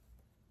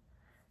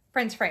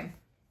 Friends frame.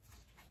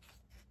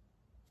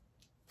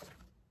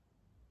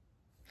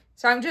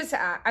 So I'm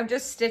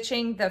just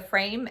stitching the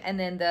frame and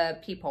then the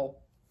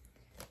peephole.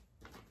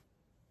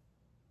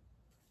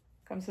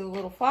 Comes with a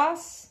little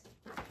floss.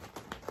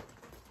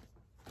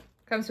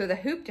 Comes with a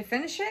hoop to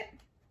finish it.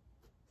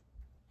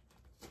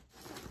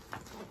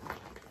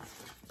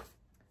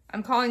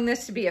 I'm calling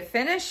this to be a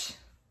finish.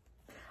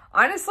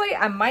 Honestly,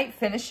 I might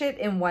finish it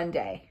in one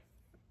day.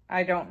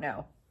 I don't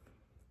know.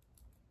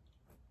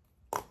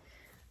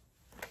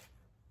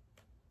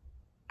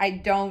 I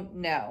don't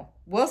know.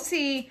 We'll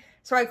see.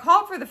 So I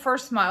called for the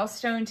first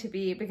milestone to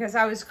be, because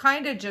I was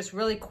kind of just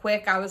really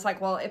quick. I was like,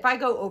 well, if I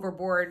go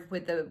overboard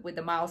with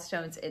the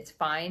milestones, it's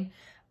fine.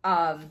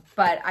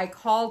 But I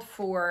called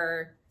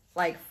for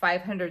like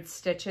 500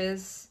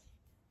 stitches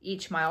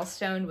each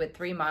milestone with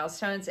 3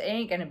 milestones. It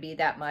ain't gonna be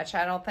that much,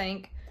 I don't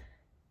think.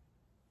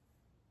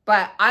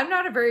 But I'm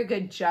not a very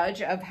good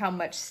judge of how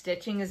much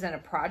stitching is in a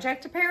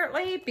project,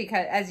 apparently,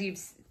 because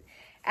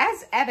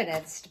as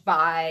evidenced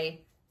by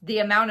the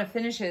amount of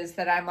finishes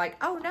that I'm like,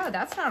 oh no,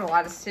 that's not a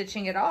lot of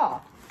stitching at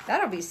all.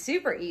 That'll be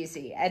super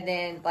easy. And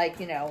then, like,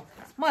 you know,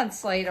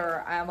 months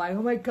later, I'm like,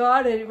 oh my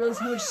God, I didn't realize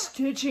how much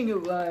stitching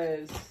it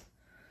was.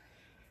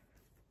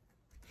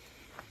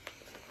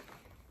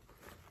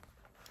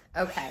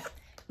 Okay,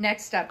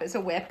 next up is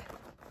a whip.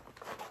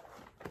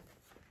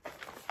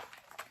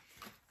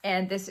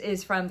 And this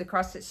is from the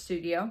Cross Stitch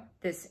Studio.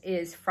 This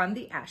is From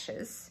the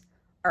Ashes.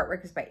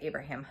 Artwork is by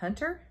Abraham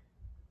Hunter.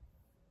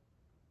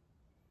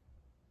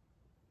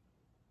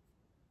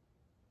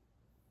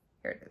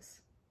 Here it is.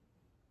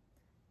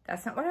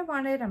 That's not what I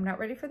wanted. I'm not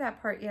ready for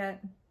that part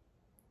yet.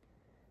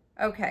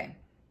 Okay.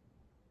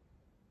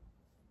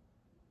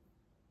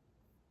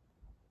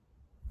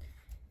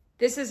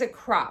 This is a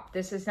crop.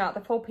 This is not the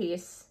full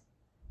piece.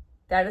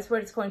 That is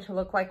what it's going to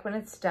look like when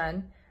it's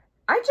done.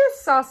 I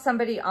just saw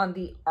somebody on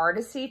the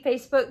Artisy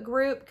Facebook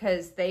group,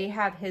 because they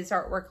have his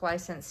artwork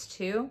license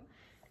too.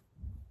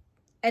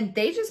 And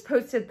they just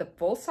posted the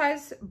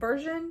full-size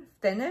version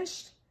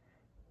finished.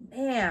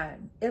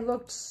 Man, it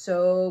looked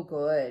so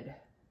good.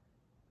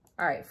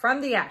 All right,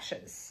 From the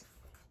Ashes.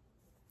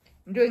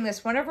 I'm doing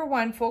this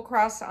 1/1 full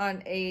cross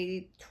on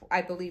a,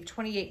 I believe,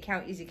 28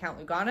 count Easy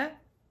Count Lugana.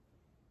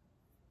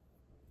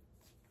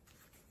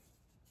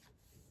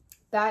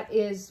 That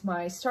is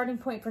my starting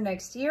point for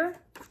next year.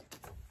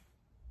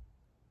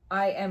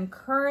 I am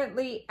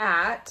currently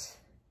at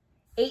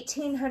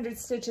 1,800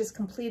 stitches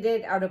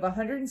completed out of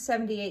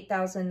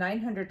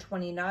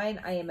 178,929.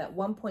 I am at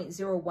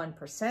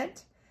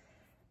 1.01%.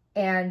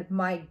 And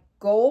my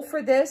goal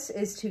for this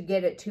is to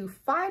get it to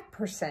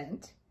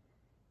 5%,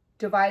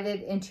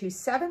 divided into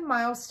 7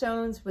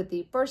 milestones, with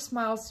the first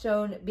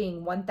milestone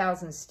being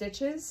 1,000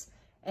 stitches.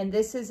 And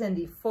this is in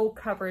the full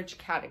coverage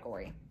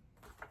category.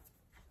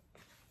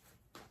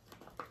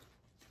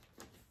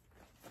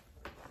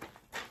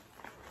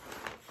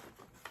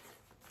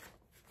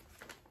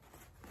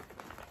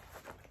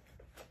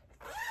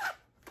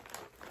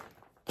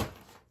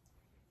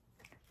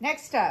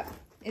 Next up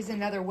is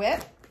another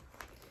whip.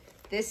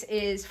 This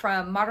is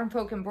from Modern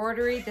Folk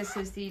Embroidery. This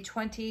is the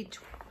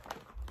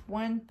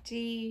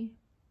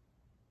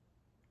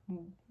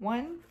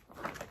 2021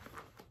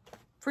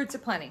 Fruits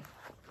of Plenty.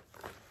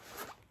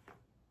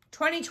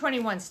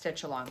 2021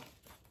 stitch along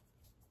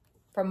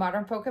from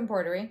Modern Folk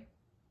Embroidery.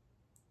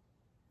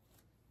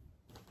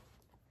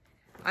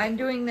 I'm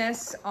doing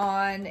this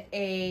on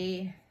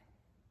a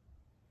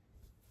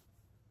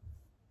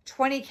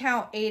 20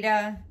 count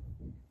Aida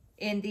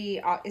in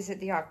the, is it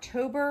the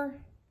October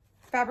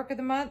Fabric of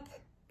the Month?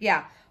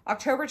 Yeah,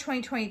 October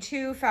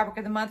 2022 Fabric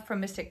of the Month from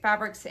Mystic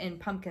Fabrics in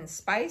Pumpkin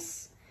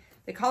Spice.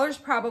 The color's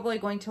probably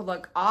going to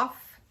look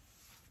off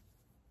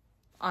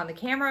on the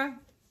camera.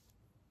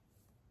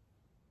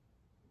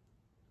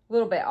 A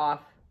little bit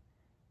off.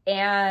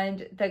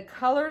 And the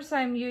colors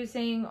I'm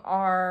using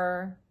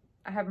are,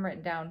 I have them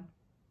written down.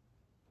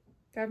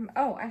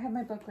 Oh, I have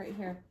my book right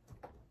here.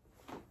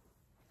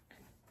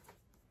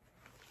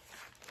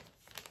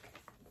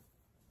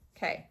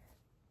 Okay.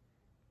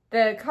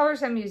 The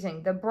colors I'm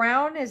using, the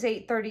brown is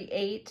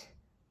 838.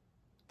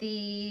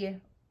 The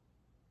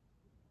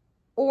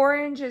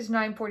orange is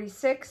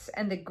 946,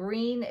 and the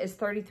green is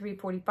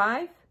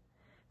 3345.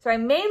 So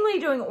I'm mainly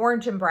doing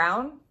orange and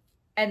brown,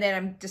 and then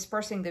I'm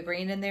dispersing the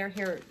green in there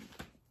here,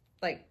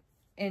 like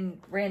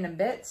in random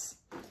bits.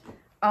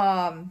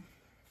 Let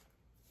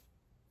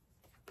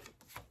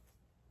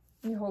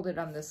me hold it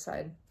on this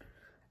side.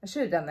 I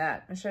should have done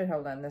that. I should have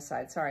held it on this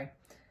side, sorry.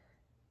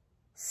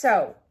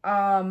 So,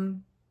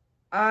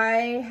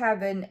 I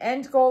have an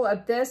end goal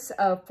of this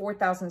of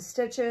 4,000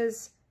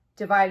 stitches,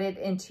 divided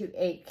into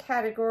 8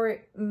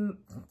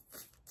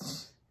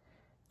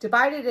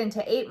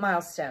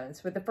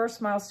 milestones, with the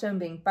first milestone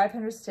being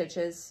 500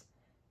 stitches.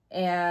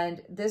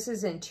 And this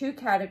is in 2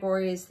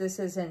 categories. This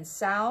is in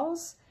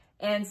Sal's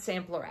and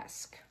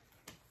Sampleresque.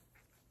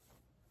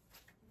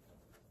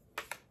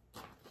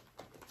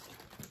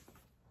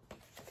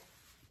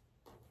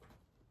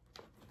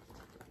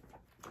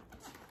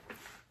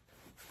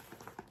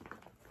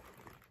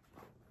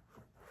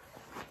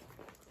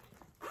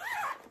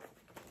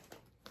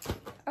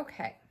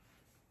 Okay.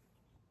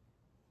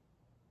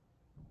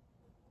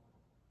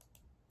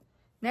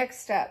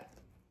 Next up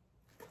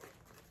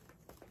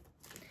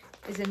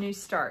is a new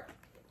start.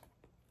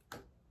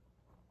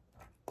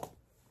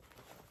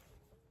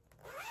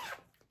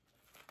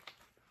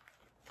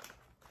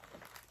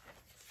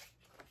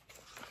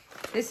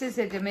 This is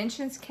a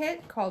Dimensions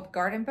kit called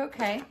Garden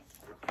Bouquet.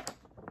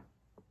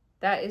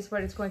 That is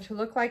what it's going to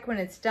look like when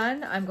it's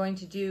done. I'm going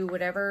to do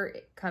whatever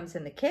comes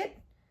in the kit.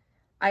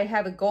 I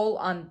have a goal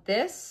on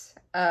this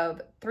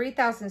of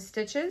 3,000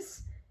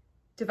 stitches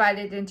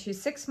divided into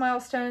 6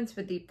 milestones,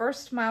 with the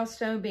first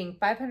milestone being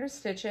 500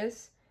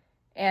 stitches.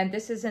 And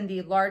this is in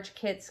the large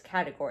kits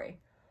category.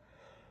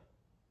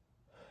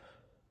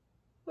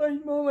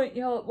 One moment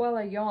while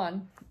I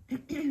yawn.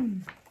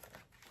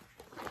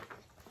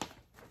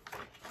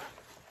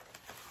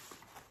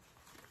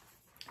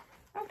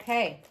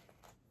 Okay.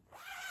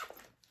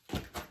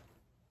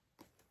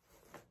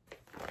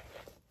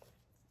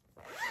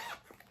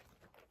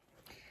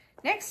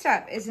 Next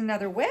up is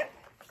another whip.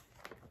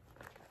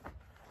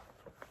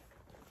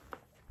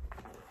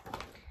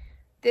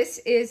 This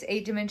is a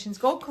Dimensions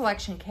Gold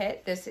Collection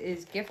kit. This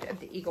is Gift of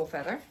the Eagle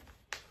Feather.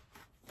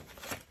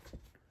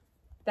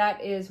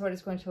 That is what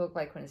it's going to look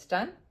like when it's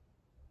done.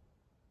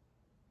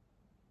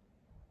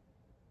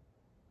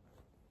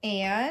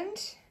 And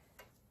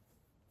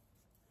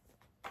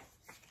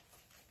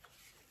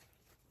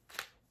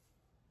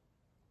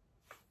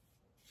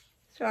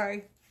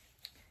sorry.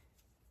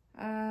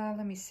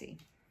 Let me see.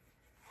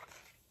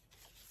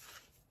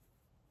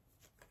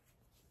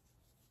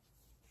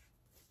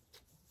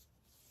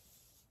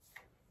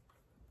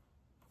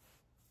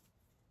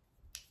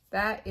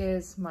 That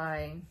is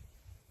my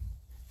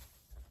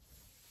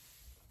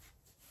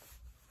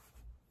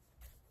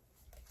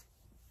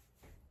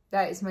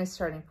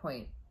starting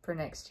point for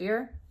next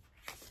year.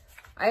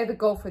 I have a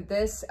goal for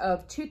this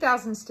of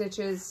 2,000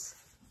 stitches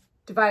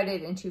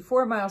divided into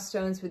 4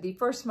 milestones, with the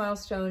first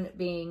milestone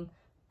being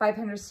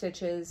 500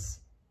 stitches,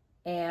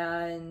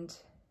 and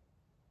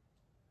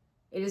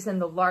it is in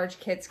the large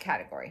kits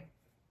category.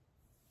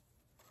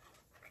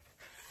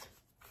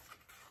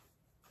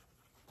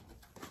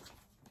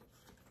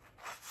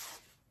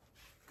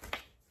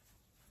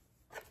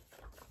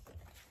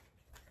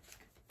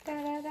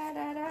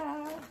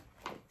 Da-da-da-da-da.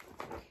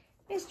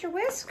 Mr.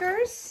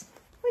 Whiskers,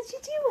 what you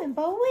doing,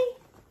 boy?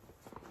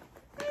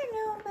 I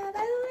know, my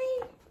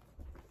boy.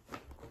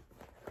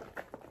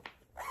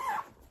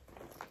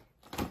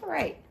 All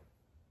right.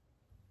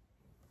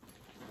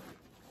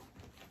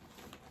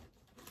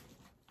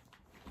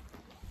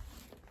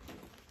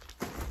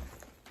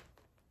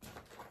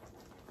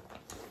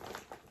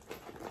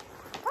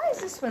 Why is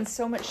this one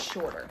so much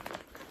shorter?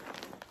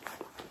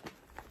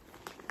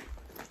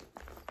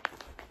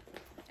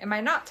 Am I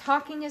not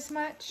talking as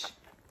much?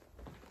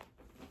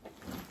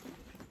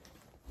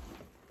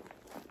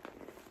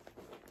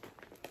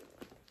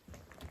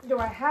 Do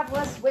I have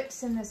less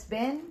whips in this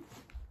bin?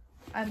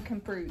 I'm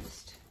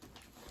confused.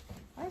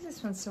 Why is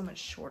this one so much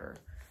shorter?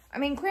 I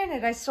mean,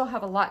 granted, I still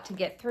have a lot to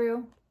get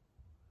through.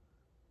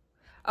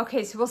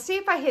 Okay, so we'll see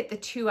if I hit the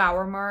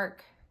 2-hour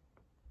mark,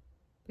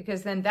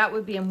 because then that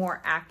would be a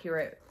more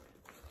accurate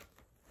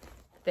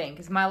thing.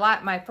 Because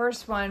my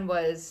first one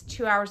was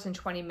 2 hours and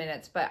 20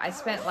 minutes, but I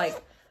spent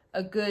like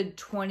a good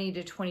 20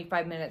 to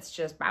 25 minutes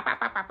just bop, bop,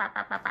 bop, bop,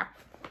 bop, bop, bop.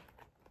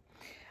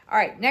 All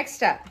right,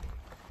 next up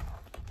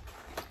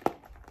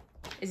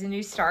is a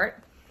new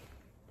start.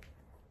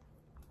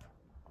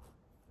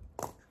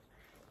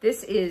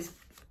 This is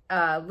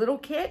a little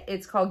kit.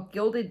 It's called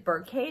Gilded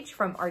Birdcage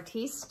from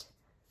Artiste.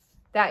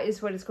 That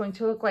is what it's going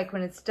to look like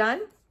when it's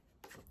done.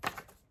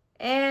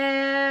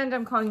 And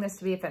I'm calling this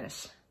to be a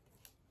finish.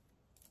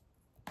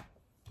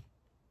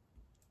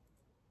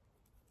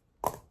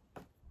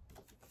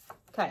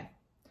 Okay.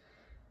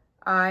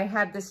 I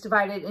have this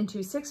divided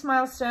into 6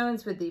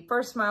 milestones, with the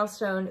first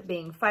milestone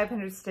being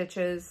 500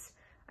 stitches.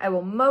 I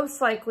will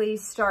most likely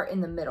start in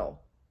the middle,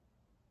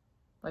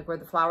 like where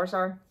the flowers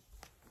are.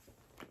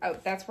 Oh,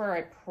 that's where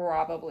I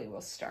probably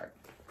will start.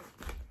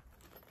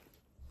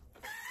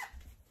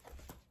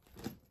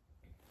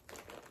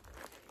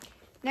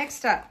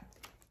 Next up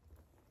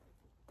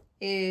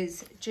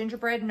is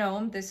Gingerbread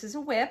Gnome. This is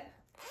a whip.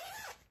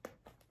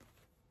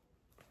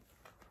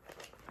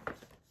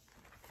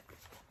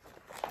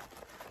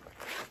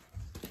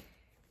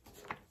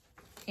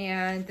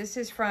 And this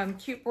is from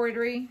Cute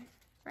Broidery,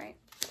 right?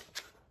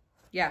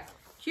 Yeah,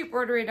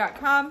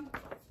 cutebroidery.com.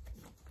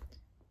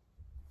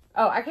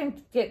 Oh, I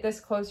can get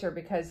this closer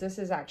because this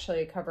is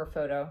actually a cover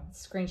photo,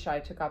 screenshot I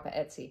took off of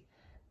Etsy.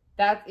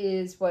 That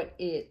is what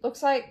it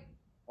looks like,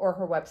 or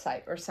her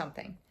website or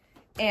something.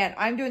 And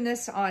I'm doing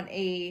this on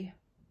I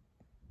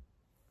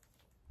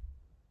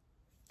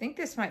think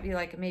this might be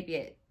like maybe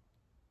a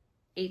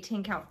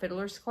 18 count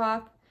fiddler's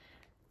cloth.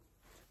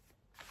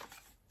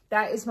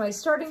 That is my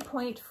starting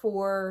point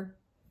for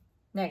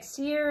next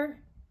year.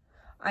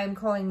 I'm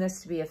calling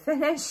this to be a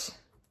finish.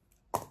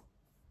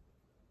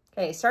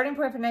 Okay, starting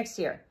point for next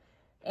year.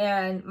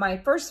 And my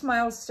first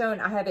milestone,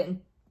 I have it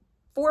in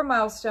 4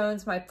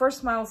 milestones. My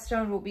first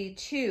milestone will be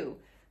to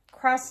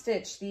cross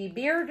stitch the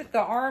beard, the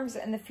arms,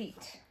 and the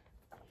feet.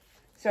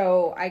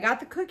 So I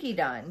got the cookie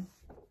done.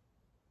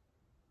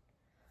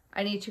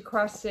 I need to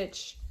cross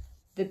stitch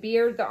the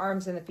beard, the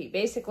arms, and the feet.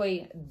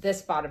 Basically,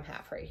 this bottom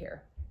half right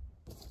here.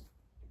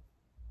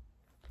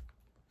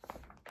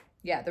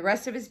 Yeah, the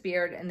rest of his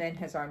beard and then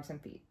his arms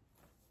and feet.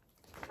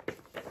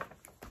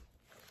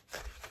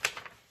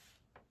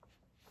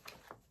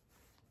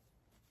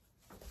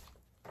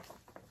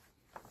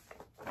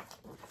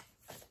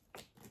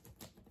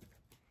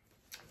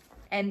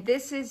 And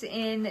this is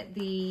in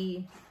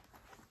the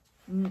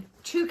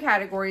 2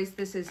 categories.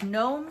 This is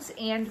Gnomes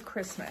and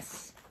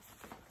Christmas.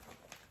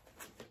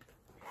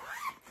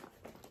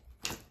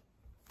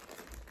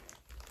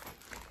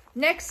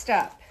 Next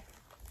up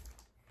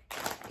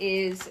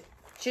is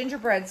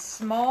Gingerbread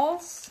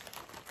Smalls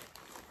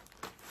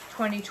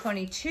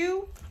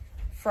 2022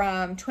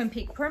 from Twin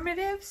Peak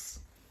Primitives.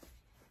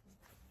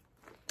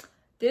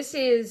 This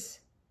is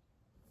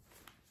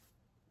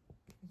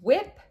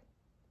Whip,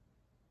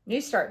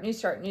 New Start, New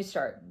Start, New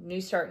Start, New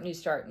Start, New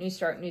Start, New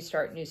Start, New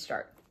Start, New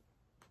Start.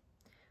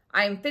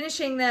 I'm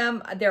finishing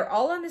them. They're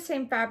all on the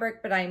same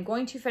fabric, but I am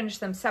going to finish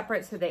them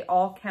separate so they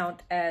all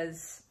count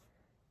as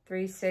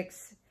 3,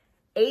 6,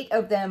 8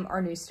 of them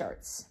are new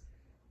starts.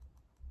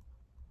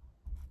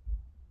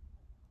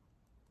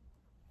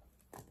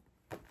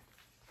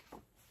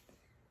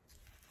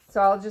 So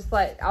I'll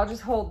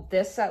just hold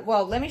this up.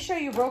 Well, let me show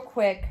you real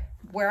quick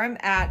where I'm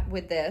at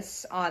with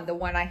this on the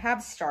one I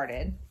have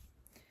started.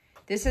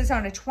 This is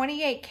on a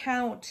 28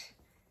 count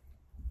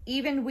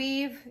even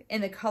weave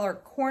in the color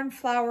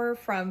Cornflower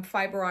from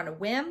Fiber on a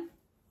Whim.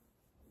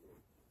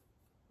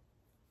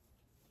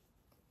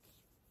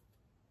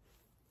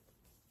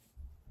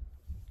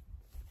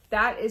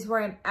 That is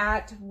where I'm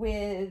at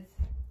with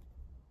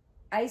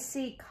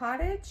Icy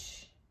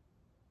Cottage.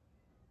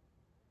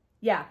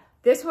 Yeah,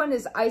 this one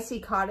is Icy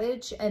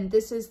Cottage, and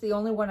this is the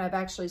only one I've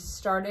actually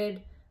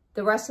started.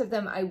 The rest of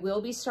them I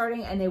will be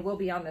starting, and they will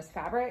be on this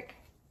fabric.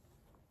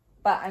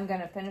 But I'm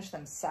gonna finish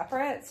them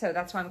separate, so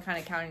that's why I'm kind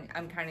of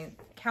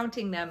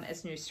counting them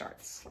as new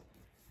starts.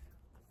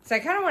 So I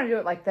kind of want to do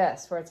it like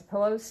this, where it's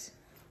pillows.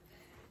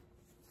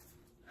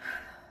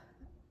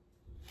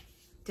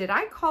 Did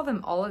I call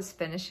them all as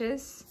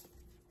finishes?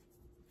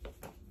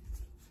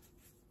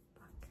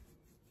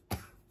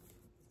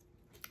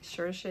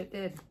 Sure as shit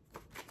did.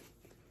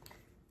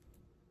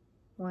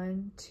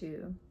 1,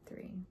 2,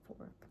 3, 4,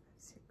 5,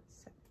 6,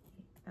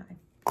 7,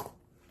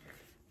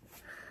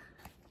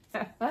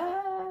 8,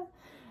 9.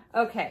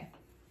 Okay.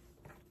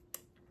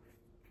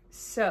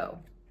 So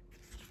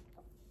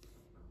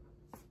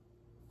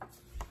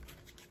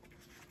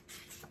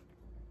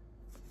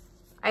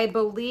I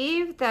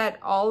believe that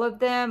all of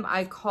them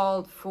I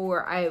called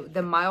for,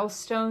 the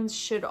milestones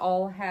should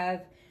all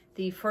have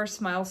the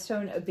first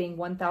milestone of being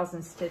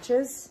 1,000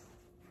 stitches.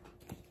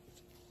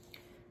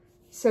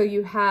 So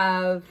you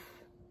have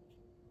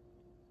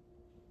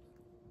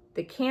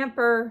the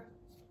camper,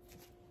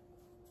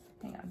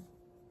 hang on.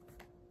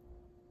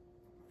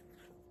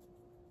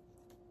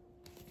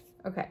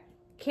 Okay,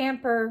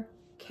 camper,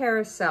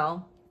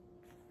 carousel.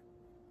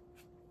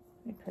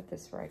 Let me put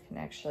this where I can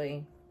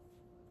actually,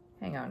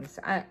 hang on,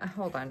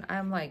 hold on.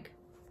 I'm like,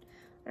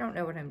 I don't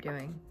know what I'm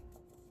doing.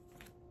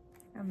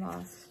 I'm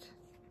lost.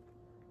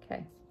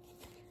 Okay,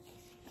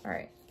 all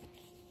right,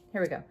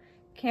 here we go.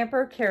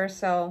 Camper,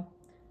 carousel,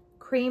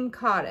 cream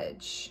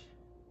cottage.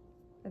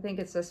 I think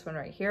it's this one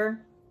right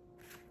here.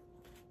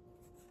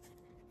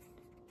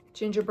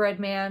 Gingerbread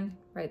man,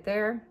 right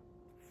there.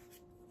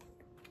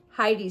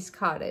 Heidi's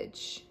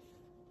cottage.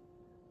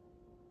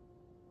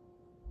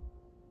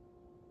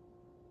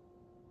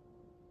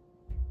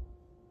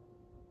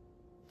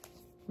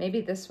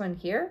 Maybe this one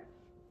here.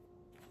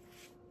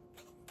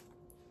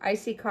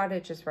 Icy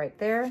cottage is right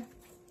there.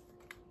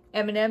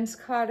 M&M's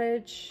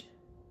cottage,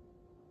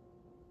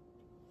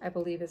 I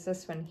believe is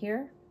this one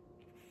here.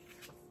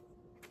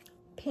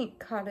 Pink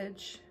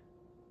cottage.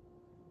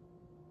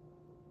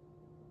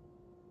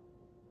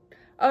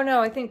 Oh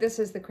no, I think this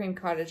is the cream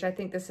cottage. I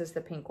think this is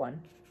the pink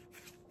one.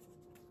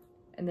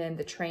 And then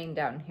the train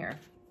down here.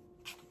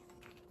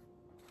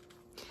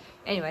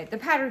 Anyway, the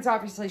patterns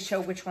obviously show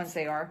which ones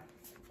they are.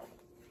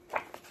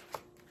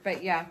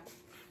 But yeah.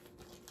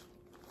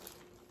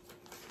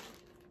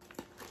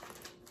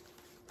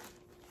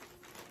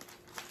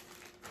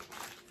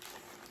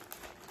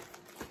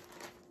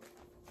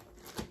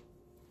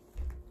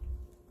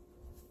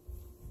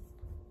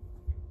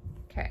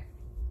 Okay.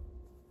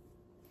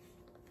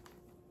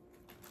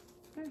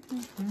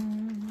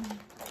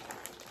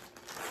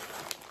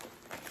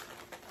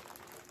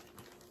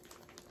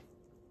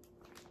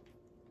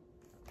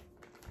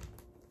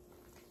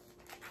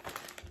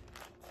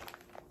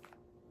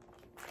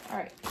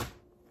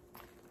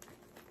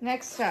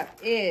 Next up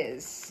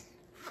is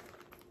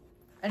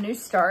a new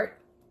start.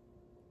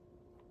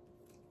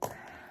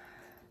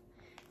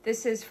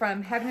 This is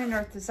from Heaven and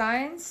Earth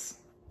Designs.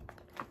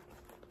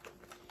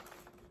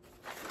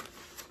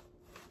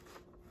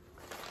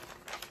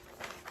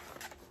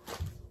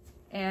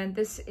 And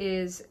this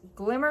is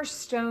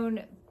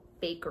Glimmerstone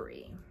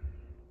Bakery.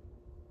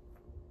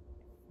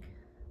 Here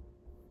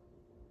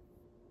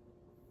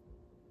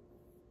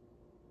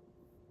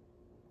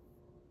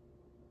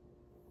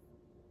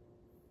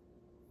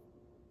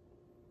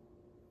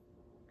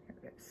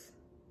it is.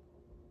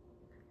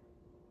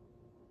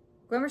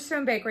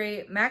 Glimmerstone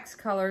Bakery, Max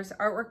Colors,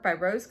 artwork by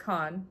Rose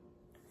Kahn.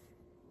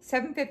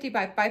 750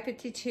 by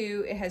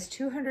 552. It has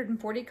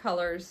 240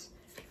 colors.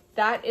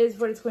 That is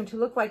what it's going to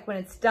look like when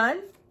it's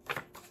done.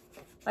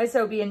 Like I said,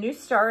 it'll be a new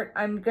start.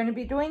 I'm going to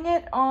be doing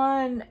it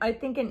on, I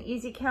think, an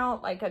easy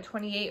count, like a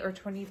 28 or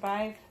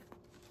 25.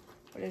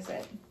 What is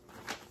it?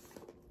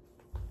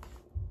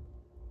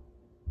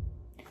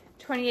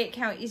 28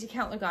 count, easy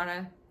count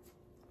Lagana.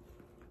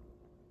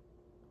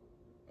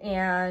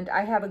 And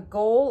I have a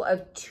goal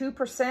of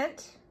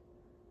 2%.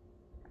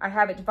 I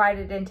have it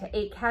divided into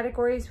 8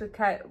 categories with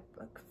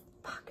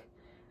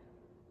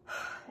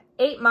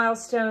 8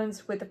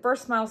 milestones, with the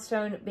first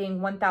milestone being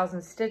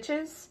 1,000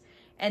 stitches.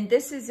 And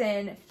this is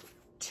in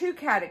 2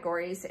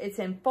 categories. It's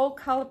in full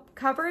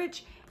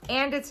coverage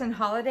and it's in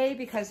holiday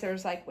because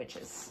there's like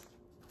witches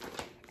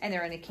and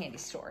they're in a candy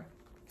store.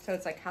 So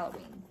it's like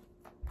Halloween.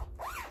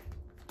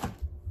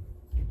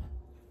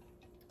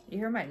 You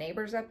hear my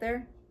neighbors up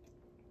there?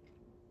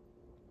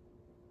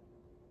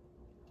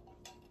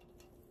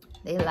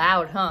 They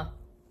loud, huh?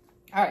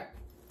 All right.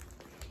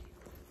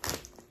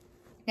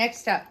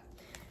 Next up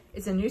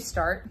is a new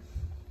start.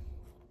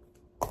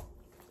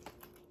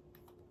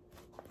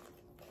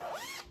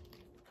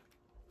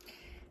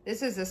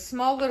 This is a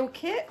small little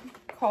kit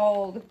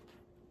called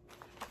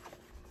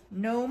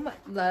Gnome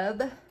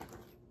Love. Isn't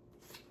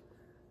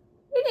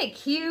it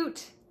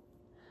cute?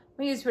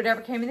 We used whatever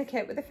came in the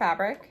kit with the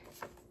fabric.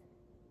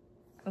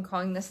 I'm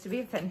calling this to be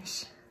a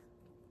finish.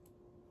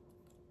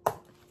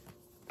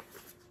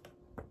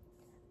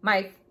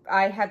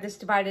 I have this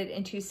divided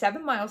into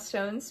 7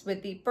 milestones,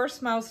 with the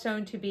first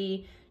milestone to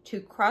be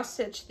to cross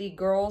stitch the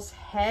girl's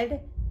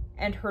head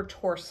and her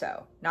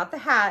torso. Not the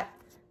hat,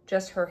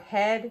 just her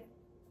head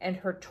and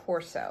her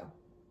torso.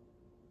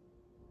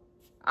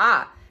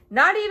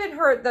 Not even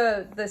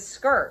the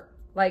skirt,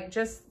 like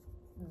just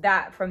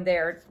that from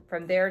there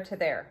to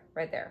there,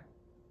 right there.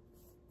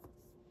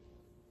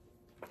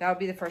 That would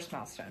be the first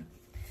milestone.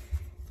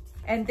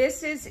 And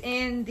this is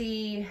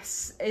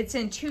it's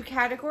in 2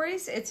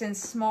 categories. It's in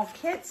small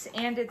kits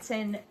and it's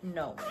in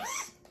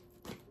gnomes.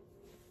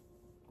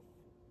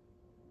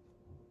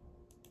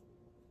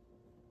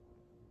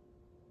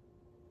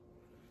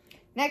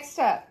 Next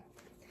up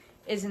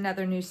is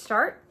another new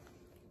start.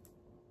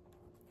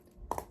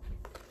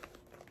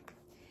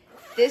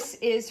 This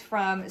is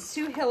from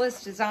Sue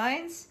Hillis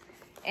Designs,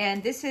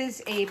 and this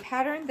is a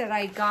pattern that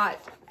I got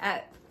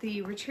at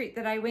the retreat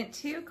that I went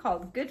to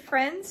called Good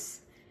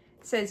Friends.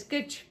 It says,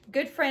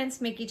 good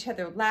friends make each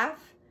other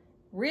laugh.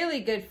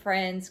 Really good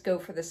friends go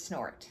for the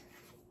snort.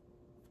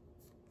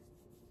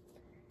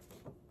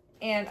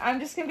 And I'm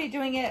just going to be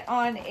doing it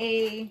on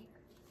a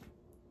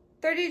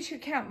 32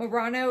 count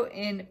Murano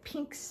in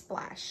Pink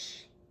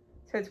Splash.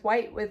 So it's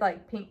white with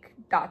like pink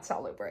dots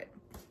all over it.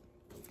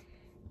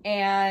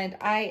 And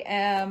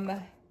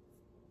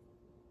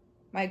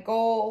my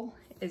goal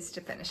is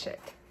to finish it.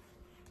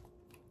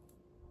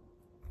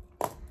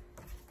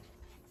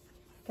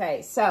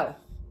 Okay, so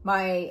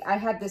I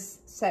had this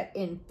set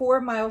in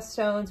 4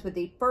 milestones, with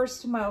the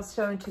first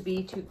milestone to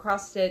be to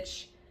cross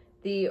stitch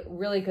the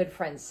Really Good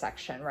Friends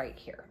section right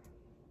here.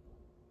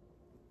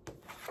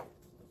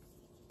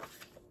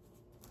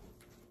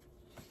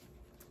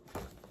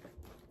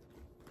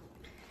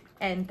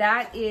 And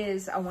that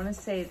is, I want to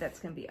say that's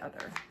going to be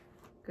other.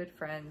 Good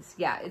Friends.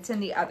 Yeah, it's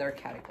in the other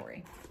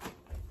category.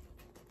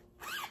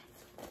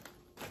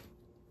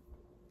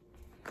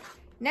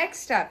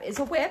 Next up is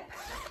a whip.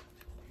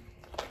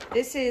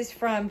 This is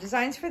from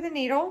Designs for the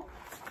Needle,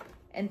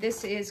 and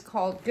this is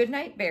called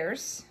Goodnight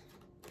Bears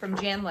from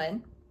Jan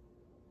Lynn.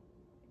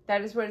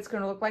 That is what it's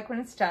going to look like when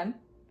it's done.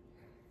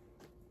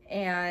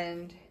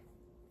 And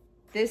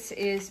this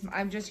is,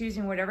 I'm just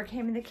using whatever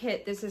came in the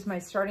kit. This is my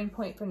starting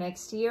point for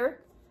next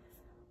year.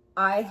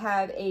 I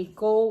have a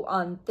goal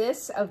on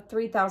this of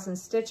 3,000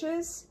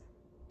 stitches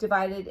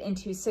divided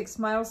into 6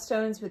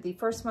 milestones, with the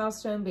first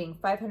milestone being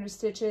 500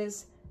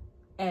 stitches.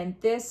 And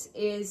this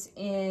is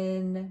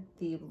in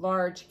the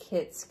large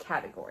kits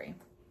category.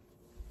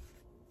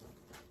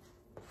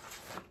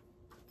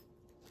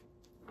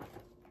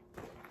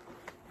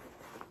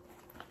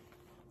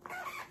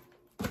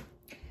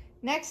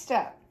 Next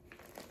up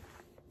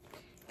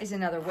is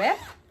another whip.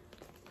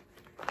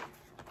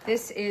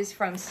 This is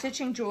from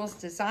Stitching Jewels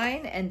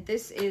Design, and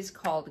this is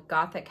called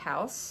Gothic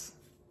House.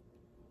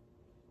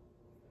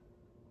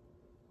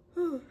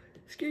 Oh,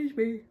 excuse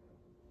me.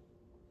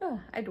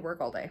 Oh, I had to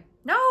work all day.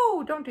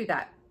 No, don't do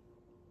that.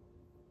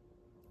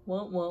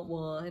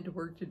 I had to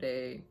work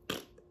today.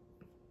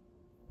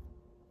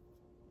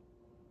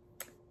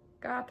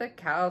 Gothic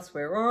House,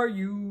 where are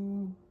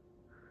you?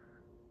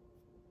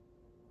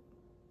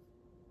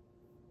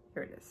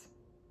 Here it is.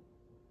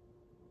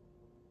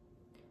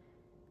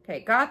 Okay,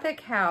 Gothic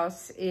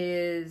House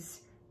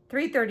is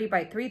 330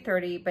 by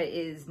 330, but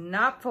is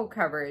not full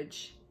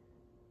coverage.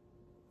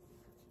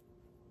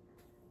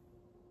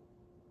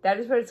 That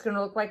is what it's going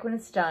to look like when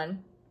it's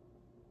done.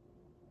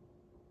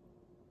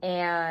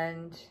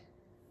 And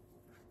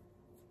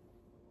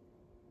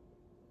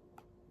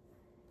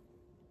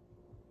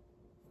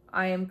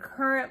I am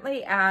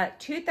currently at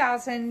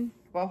 2,000.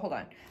 Well, hold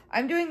on.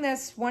 I'm doing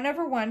this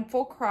 1/1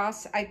 full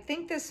cross. I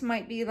think this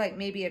might be like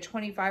maybe a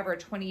 25 or a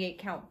 28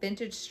 count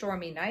vintage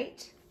Stormy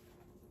Night.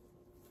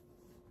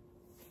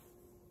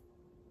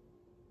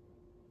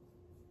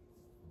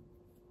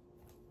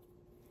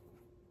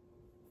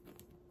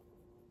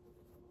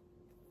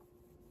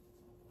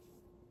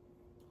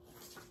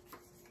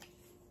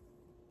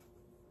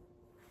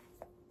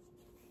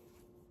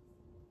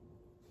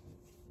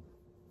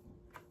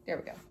 There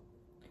we go.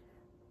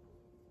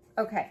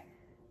 Okay,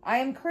 I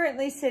am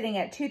currently sitting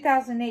at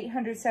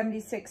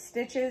 2,876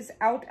 stitches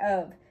out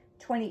of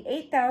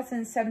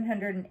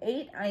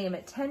 28,708. I am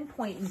at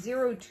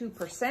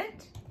 10.02%.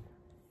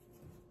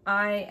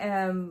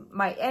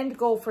 My end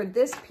goal for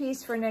this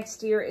piece for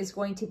next year is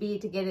going to be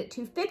to get it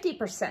to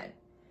 50%.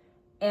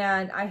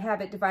 And I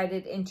have it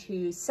divided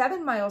into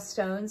 7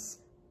 milestones.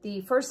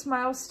 The first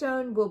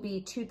milestone will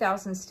be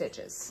 2,000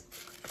 stitches.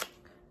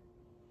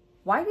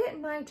 Why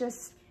didn't I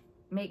just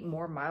make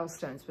more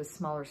milestones with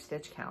smaller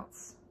stitch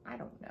counts? I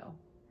don't know.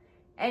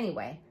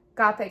 Anyway,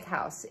 Gothic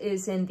House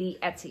is in the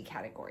Etsy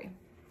category.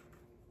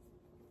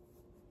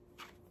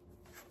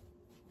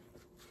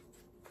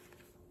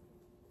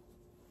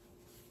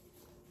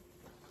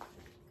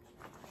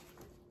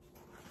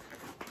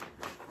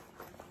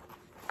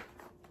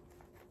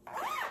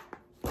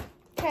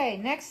 Okay,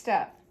 next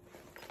up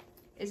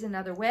is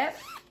another whip.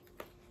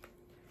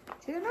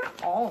 See, they're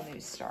not all new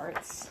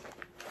starts.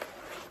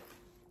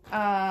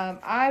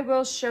 I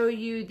will show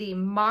you the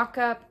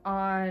mock-up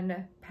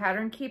on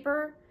Pattern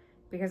Keeper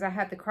because I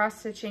have the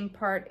cross-stitching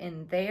part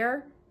in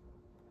there.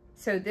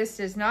 So this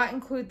does not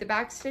include the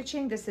back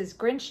stitching. This is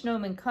Grinch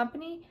Gnome &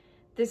 Company.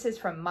 This is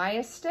from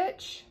Maya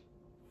Stitch.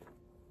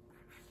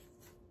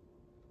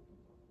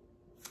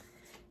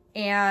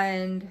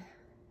 And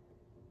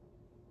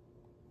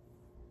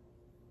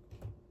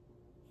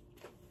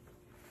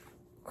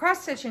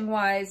cross-stitching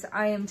wise,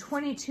 I am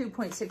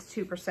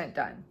 22.62%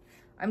 done.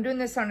 I'm doing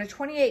this on a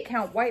 28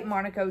 count white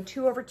Monaco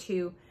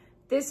 2/2.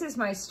 This is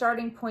my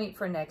starting point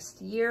for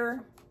next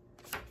year.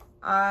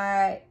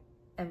 I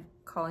am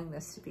calling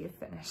this to be a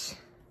finish.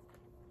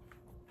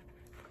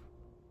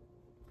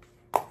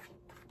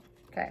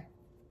 Okay.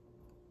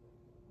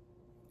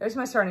 There's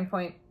my starting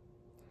point.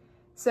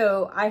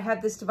 So I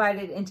have this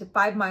divided into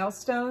 5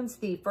 milestones.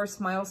 The first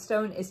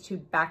milestone is to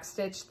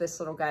backstitch this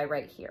little guy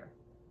right here.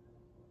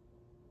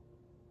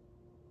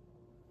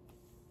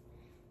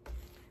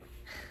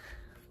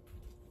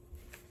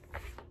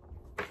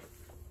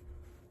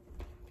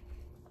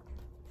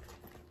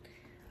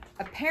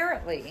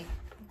 Apparently,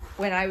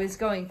 when I was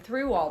going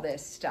through all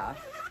this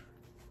stuff,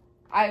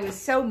 I was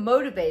so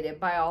motivated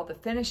by all the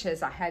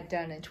finishes I had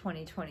done in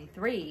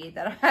 2023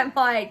 that I'm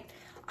like,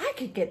 I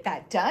could get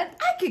that done.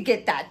 I could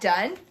get that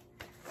done.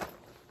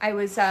 I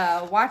was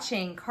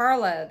watching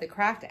Carla, the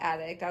craft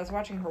addict. I was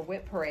watching her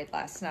whip parade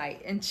last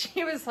night, and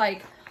she was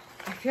like,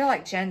 I feel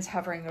like Jen's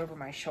hovering over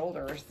my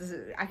shoulders.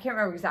 I can't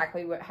remember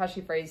exactly how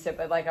she phrased it,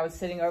 but like I was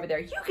sitting over there.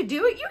 You could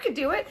do it. You could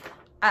do it.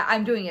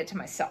 I'm doing it to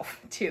myself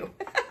too.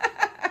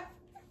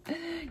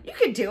 You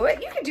could do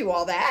it. You could do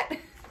all that.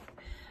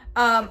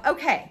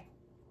 Okay.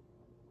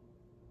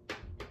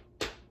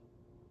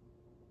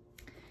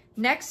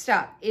 Next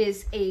up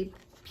is a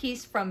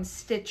piece from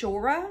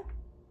Stitchora,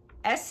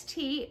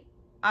 S-T-I-T-C-H-O-R-A,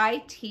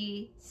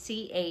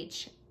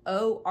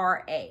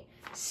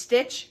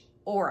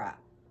 Stitchora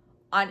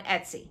on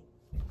Etsy.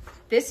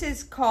 This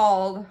is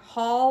called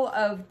Hall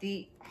of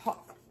the, I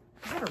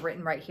have it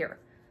written right here,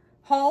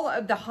 Hall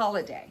of the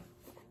Holiday.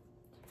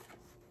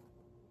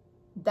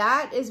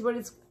 That is what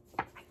it's,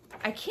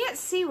 I can't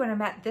see when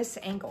I'm at this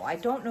angle. I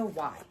don't know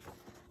why.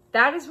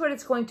 That is what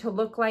it's going to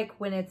look like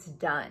when it's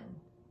done.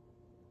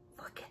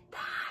 Look at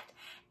that.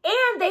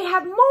 And they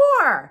have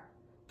more.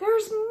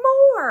 There's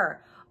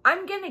more.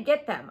 I'm going to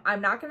get them.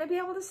 I'm not going to be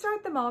able to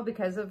start them all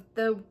because of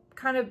the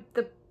kind of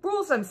the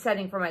rules I'm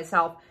setting for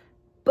myself.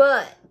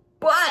 But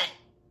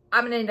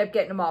I'm going to end up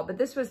getting them all. But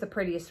this was the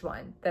prettiest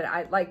one that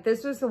I like.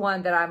 This was the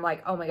one that I'm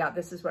like, oh my God,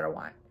 this is what I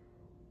want.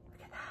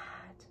 Look at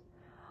that.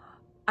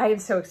 I am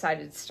so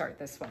excited to start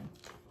this one.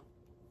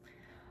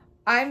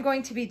 I'm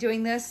going to be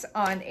doing this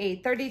on a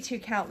 32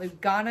 count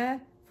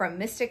Lugana from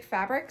Mystic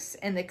Fabrics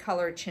in the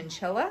color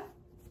Chinchilla.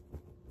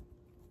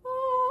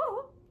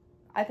 Oh,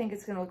 I think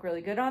it's going to look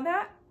really good on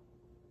that.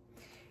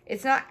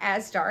 It's not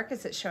as dark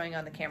as it's showing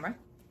on the camera.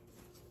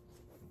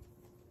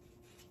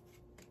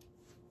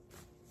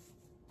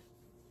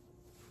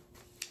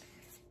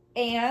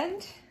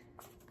 And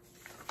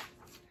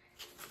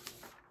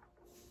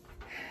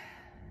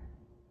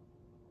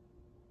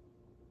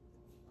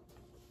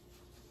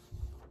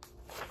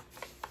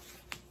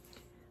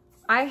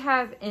I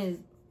have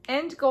an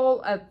end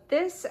goal of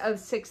this of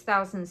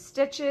 6,000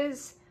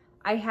 stitches.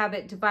 I have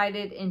it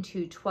divided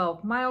into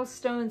 12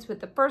 milestones,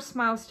 with the first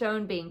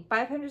milestone being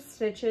 500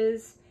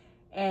 stitches.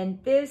 And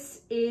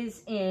this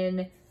is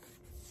in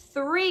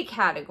 3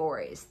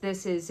 categories.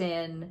 This is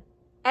in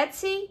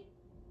Etsy,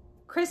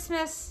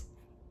 Christmas,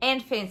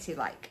 and Fancy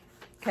Like,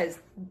 because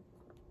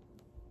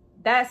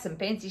that's some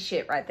fancy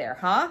shit right there,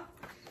 huh?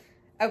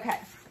 Okay.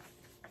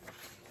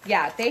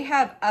 Yeah, they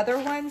have other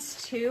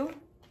ones too.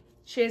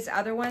 She has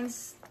other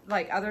ones,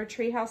 like other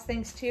treehouse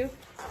things too,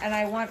 and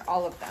I want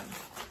all of them.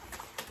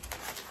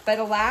 But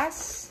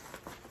alas,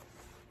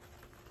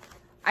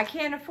 I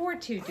can't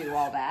afford to do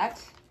all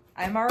that.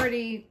 I'm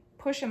already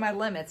pushing my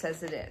limits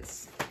as it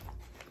is.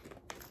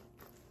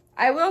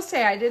 I will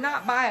say I did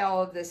not buy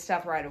all of this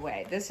stuff right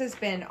away. This has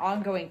been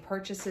ongoing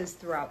purchases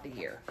throughout the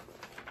year.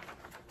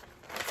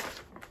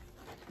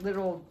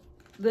 Little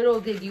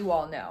did you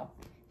all know.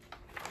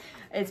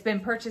 It's been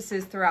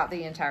purchases throughout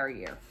the entire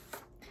year.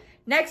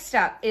 Next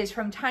up is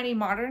from Tiny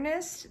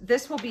Modernist.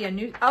 This will be a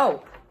new,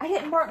 oh, I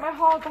didn't mark my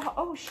haul of the,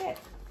 oh shit.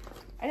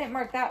 I didn't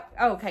mark that,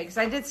 oh, okay, because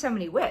I did so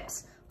many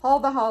whips. Haul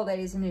of the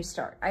Holidays, a new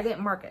start. I didn't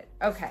mark it,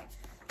 okay.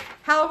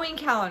 Halloween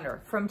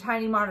calendar from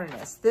Tiny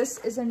Modernist. This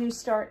is a new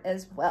start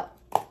as well.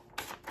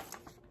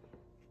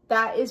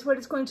 That is what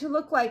it's going to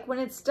look like when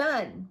it's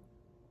done.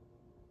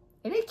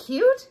 Isn't it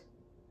cute?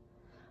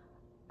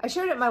 I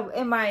showed it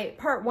in my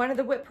part 1 of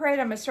the whip parade.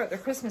 I'm going to start their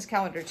Christmas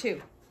calendar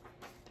too.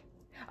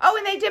 Oh,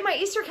 and they did my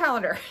Easter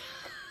calendar.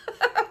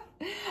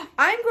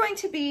 I'm going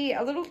to be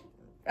a little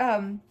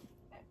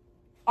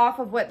off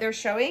of what they're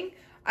showing.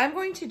 I'm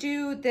going to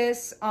do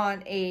this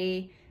on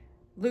a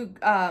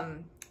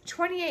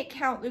 28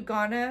 count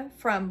Lugana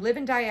from Live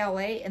and Die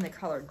LA in the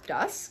color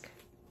Dusk.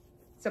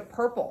 It's a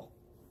purple.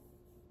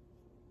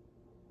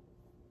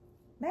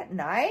 Isn't that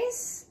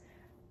nice?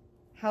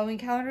 Halloween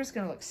calendar is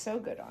going to look so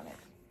good on it.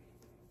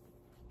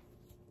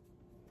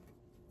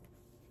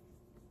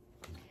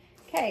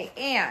 Okay,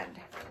 and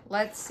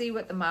let's see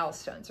what the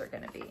milestones are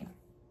going to be.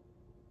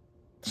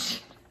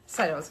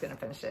 Said I was going to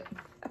finish it.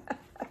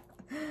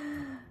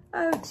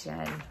 Oh,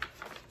 Jen.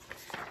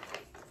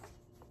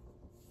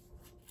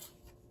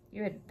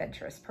 You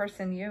adventurous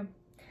person, you.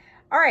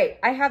 All right,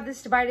 I have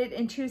this divided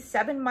into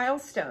 7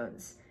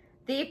 milestones.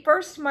 The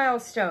first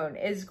milestone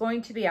is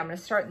going to be, I'm going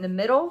to start in the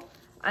middle.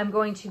 I'm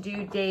going to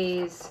do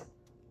days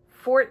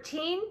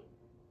 14,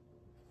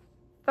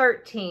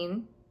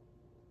 13,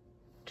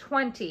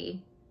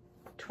 20,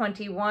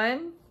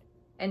 21,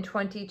 and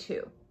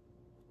 22.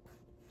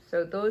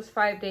 So those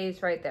 5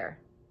 days right there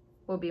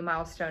will be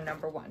milestone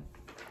number 1.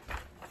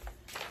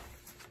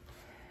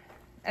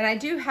 And I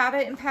do have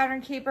it in Pattern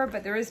Keeper,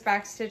 but there is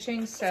back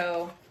stitching,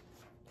 so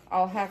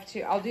I'll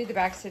do the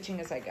back stitching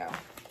as I go.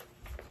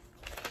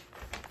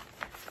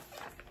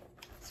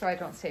 So I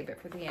don't save it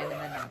for the end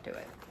and then not do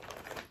it.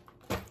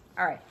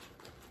 All right.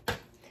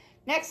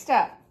 Next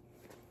up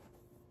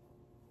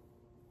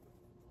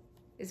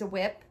is a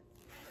whip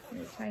in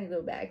this tiny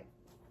little bag.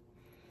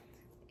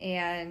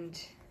 And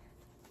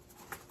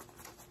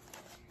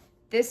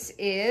this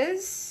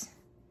is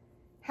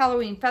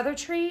Halloween Feather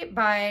Tree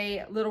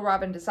by Little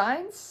Robin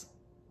Designs.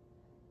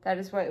 That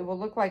is what it will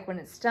look like when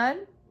it's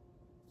done.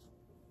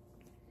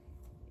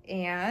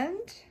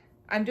 And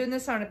I'm doing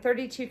this on a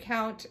 32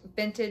 count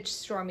vintage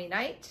Stormy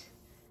Night.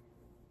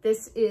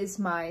 This is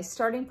my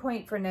starting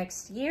point for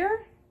next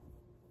year.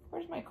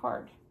 Where's my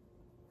card?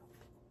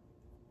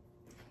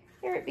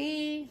 Here it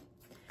be.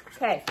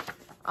 Okay.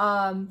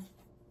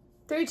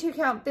 32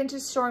 count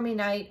vintage Stormy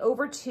Night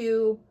over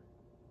 2.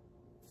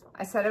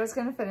 I said I was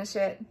going to finish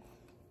it.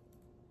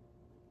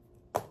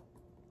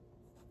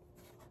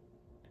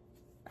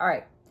 All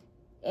right.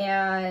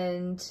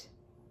 And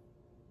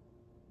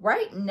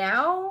right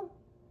now,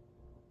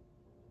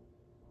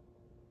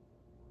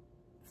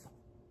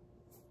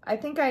 I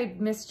think I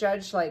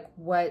misjudged like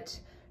what,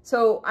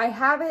 so I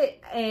have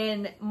it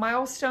in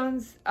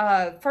milestones,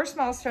 first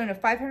milestone of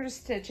 500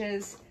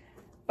 stitches,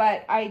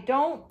 but I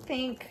don't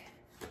think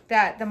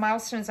that the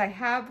milestones I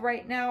have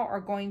right now are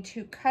going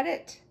to cut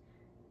it.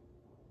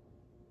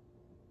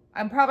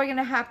 I'm probably going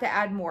to have to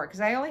add more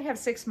because I only have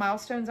 6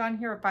 milestones on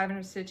here of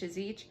 500 stitches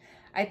each.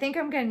 I think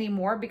I'm going to need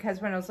more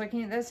because when I was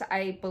looking at this,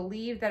 I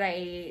believe that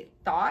I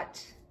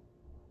thought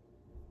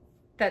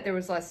that there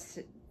was less.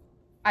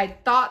 I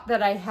thought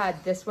that I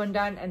had this one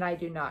done and I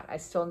do not. I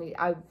still need,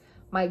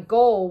 my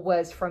goal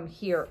was from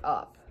here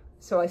up.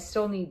 So I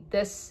still need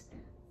this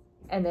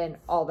and then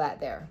all that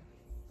there.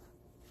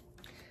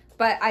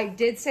 But I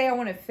did say I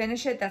want to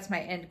finish it. That's my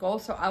end goal.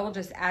 So I will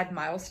just add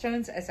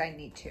milestones as I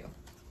need to.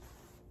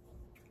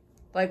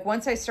 Like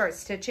once I start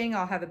stitching,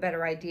 I'll have a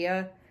better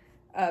idea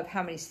of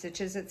how many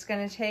stitches it's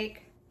going to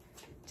take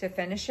to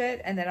finish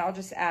it. And then I'll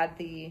just add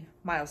the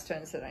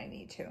milestones that I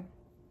need to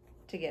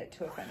get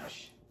to a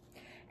finish.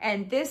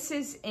 And this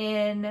is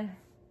in,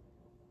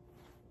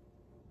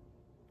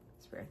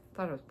 it's weird, I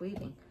thought I was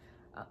bleeding.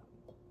 Oh,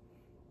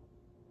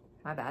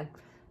 my bad.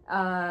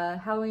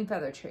 Halloween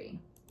Feather Tree.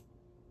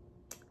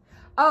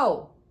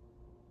 Oh,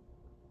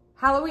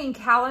 Halloween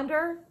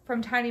calendar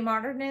from Tiny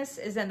Modernist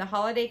is in the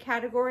holiday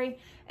category,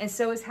 and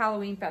so is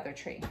Halloween feather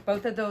tree.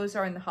 Both of those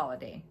are in the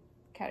holiday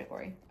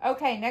category.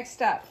 Okay,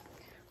 next up,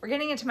 we're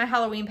getting into my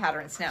Halloween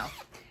patterns now.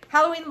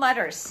 Halloween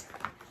letters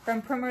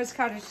from Primrose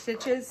Cottage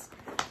Stitches.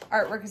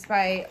 Artwork is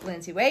by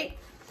Lindsay Waite,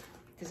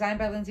 designed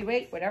by Lindsay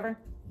Waite, whatever.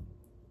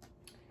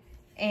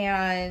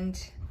 And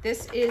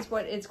this is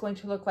what it's going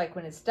to look like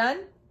when it's done.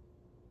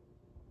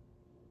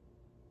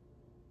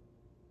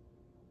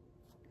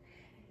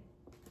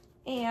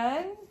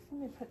 And let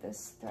me put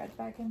this thread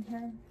back in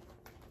here.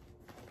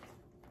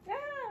 Yeah,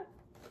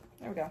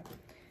 there we go.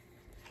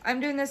 I'm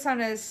doing this on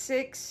a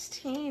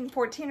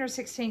 14 or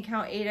 16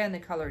 count Aida in the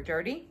color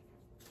Dirty.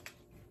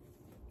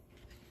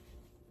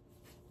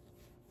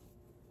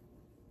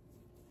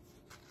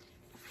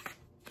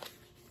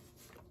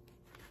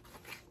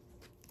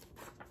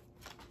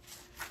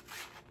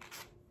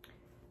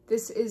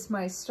 This is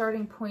my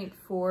starting point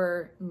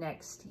for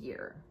next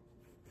year.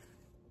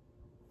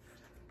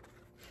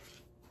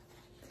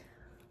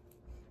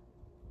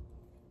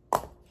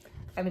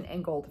 I have an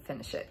end goal to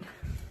finish it.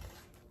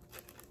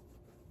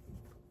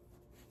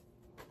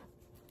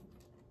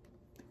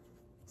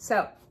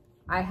 So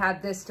I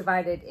have this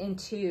divided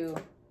into,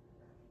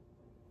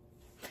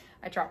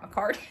 I dropped my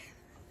card.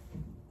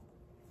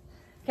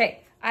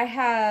 Okay, I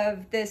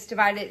have this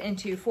divided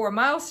into 4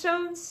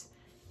 milestones.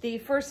 The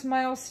first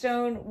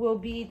milestone will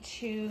be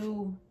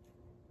to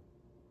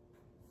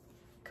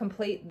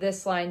complete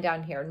this line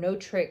down here. No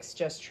tricks,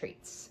 just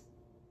treats.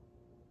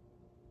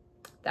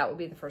 That will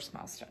be the first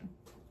milestone.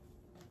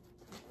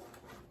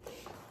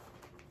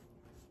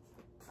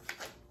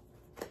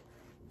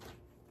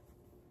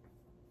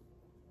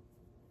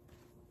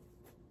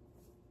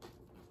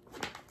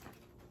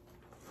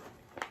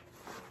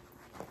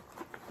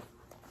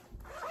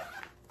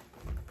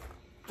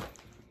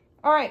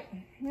 All right,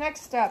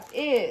 next up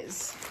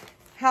is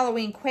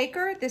Halloween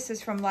Quaker. This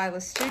is from Lila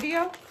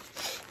Studio.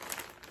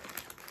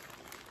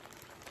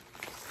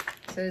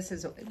 So this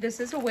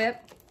is a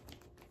whip.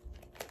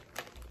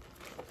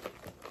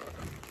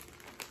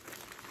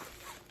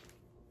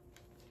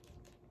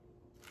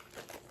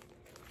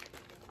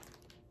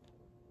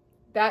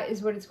 That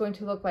is what it's going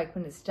to look like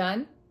when it's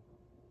done.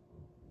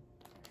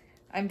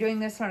 I'm doing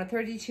this on a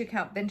 32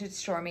 count Vintage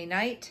Stormy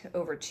Night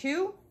over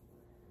 2.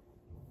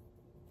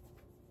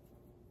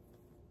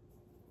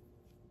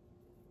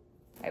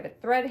 I have a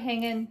thread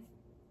hanging.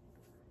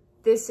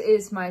 This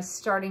is my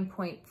starting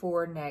point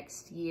for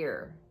next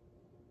year.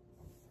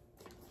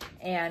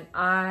 And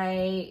are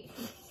you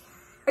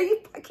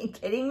fucking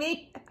kidding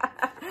me?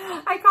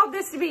 I called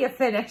this to be a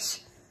finish.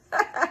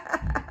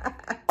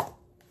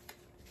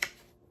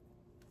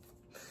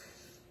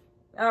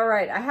 All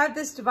right, I have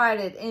this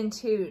divided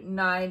into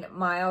 9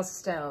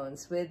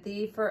 milestones with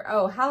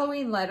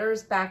Halloween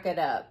letters, back it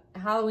up.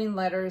 Halloween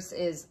letters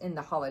is in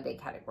the holiday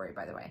category,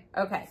 by the way.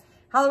 Okay,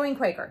 Halloween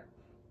Quaker.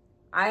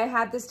 I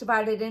have this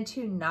divided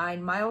into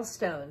 9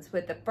 milestones,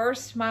 with the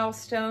first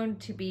milestone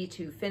to be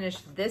to finish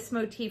this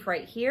motif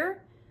right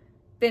here,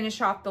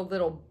 finish off the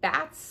little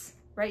bats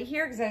right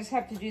here, because I just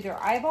have to do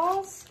their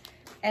eyeballs,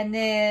 and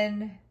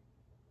then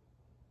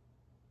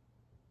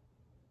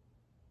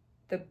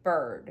the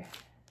bird.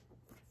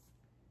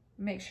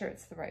 Make sure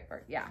it's the right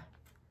bird, yeah.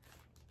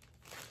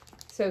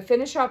 So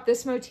finish off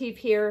this motif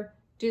here,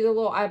 do the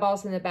little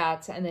eyeballs and the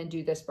bats, and then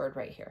do this bird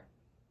right here.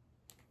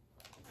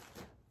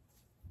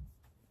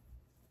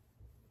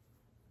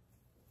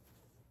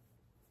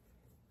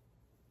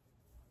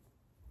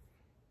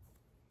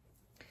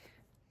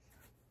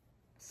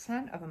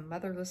 Son of a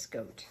motherless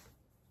goat.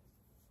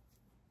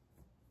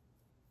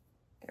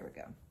 There we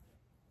go.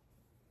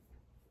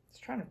 Let's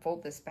try to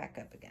fold this back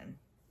up again.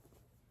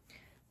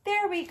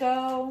 There we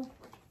go.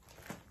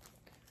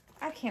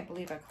 I can't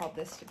believe I called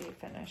this to be a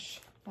finish.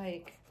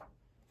 Like,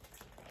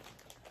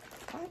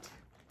 what?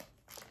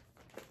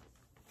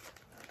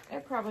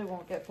 It probably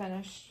won't get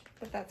finished,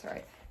 but that's all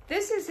right.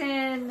 This is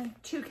in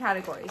 2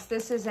 categories.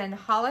 This is in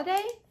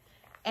holiday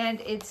and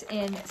it's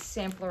in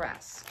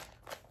sampler-esque.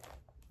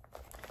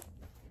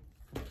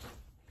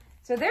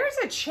 So there's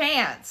a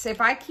chance,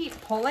 if I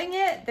keep pulling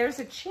it, there's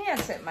a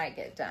chance it might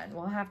get done.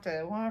 We'll have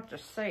to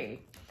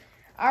see.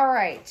 All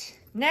right,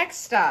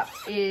 next up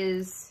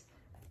is,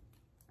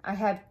 I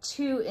have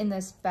 2 in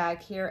this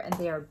bag here, and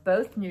they are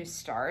both new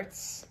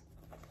starts.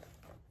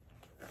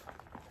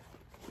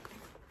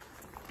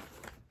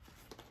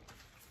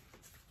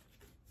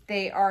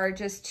 They are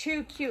just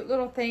 2 cute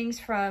little things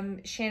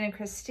from Shannon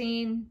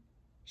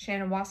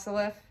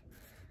Wassiliff,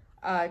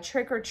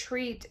 Trick or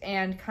Treat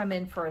and Come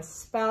In for a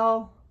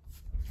Spell.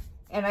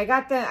 And I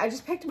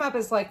just picked them up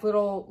as like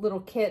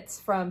little kits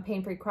from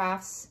Pain Free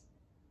Crafts.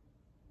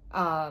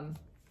 So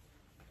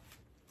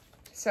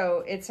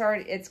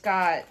it's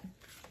got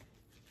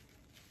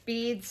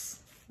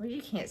beads. Well,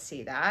 you can't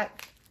see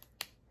that.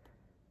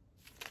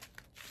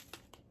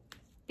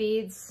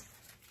 Beads,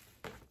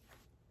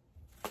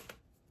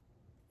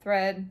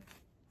 thread,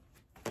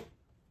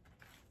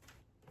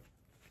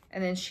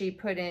 and then she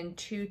put in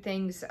 2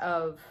 things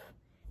of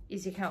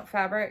Easy Count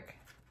fabric.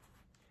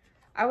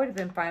 I would have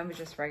been fine with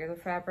just regular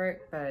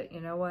fabric, but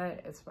you know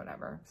what? It's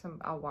whatever.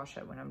 I'll wash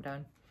it when I'm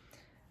done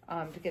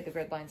to get the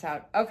grid lines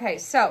out. Okay,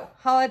 so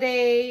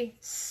holiday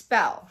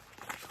spell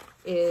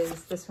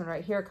is this one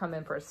right here. Come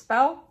in for a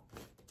spell.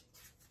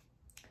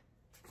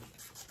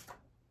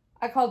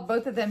 I called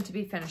both of them to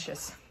be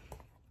finishes.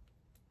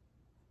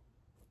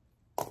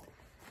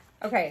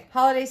 Okay,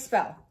 holiday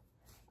spell.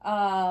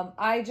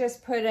 I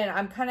just put in,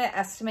 I'm kind of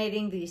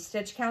estimating the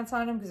stitch counts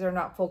on them because they're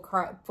not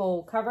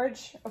full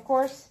coverage, of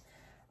course.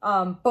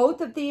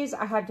 Both of these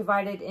I have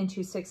divided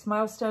into 6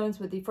 milestones,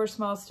 with the first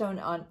milestone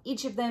on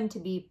each of them to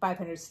be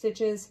 500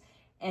 stitches.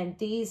 And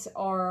these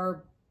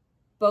are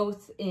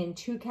both in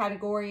 2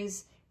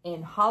 categories,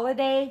 in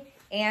holiday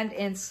and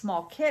in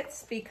small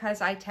kits,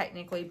 because I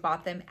technically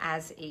bought them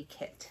as a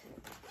kit.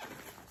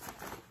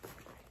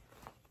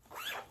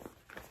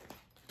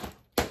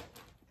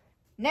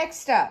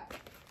 Next up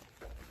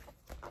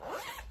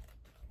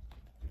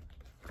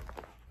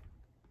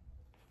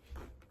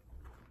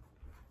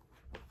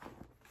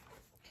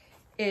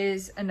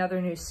is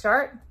another new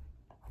start.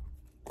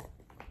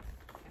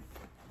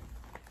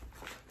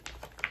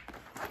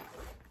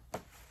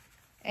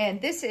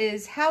 And this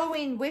is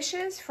Halloween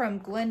Wishes from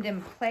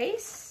Glendon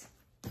Place.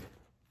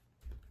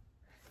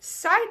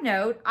 Side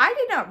note, I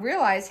did not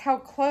realize how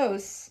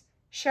close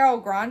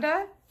Cheryl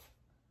Granda,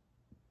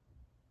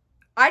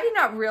 I did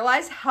not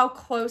realize how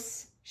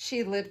close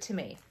she lived to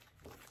me.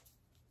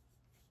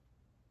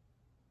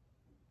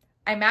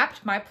 I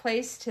mapped my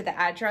place to the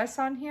address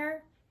on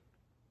here,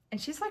 and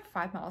she's like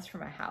 5 miles from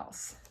my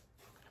house.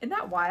 Isn't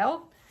that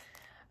wild?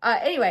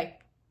 Anyway,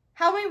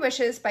 Halloween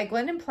Wishes by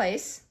Glendon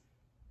Place.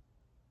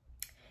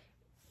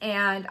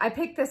 And I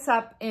picked this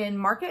up in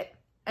Market,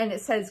 and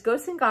it says,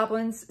 ghosts and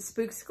goblins,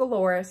 spooks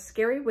galore,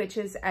 scary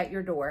witches at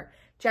your door,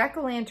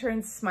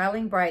 jack-o'-lanterns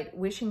smiling bright,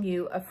 wishing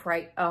you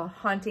a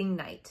haunting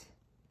night.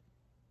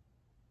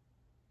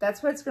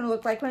 That's what it's going to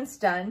look like when it's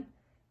done.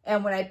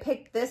 And when I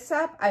picked this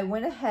up, I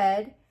went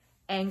ahead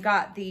and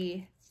got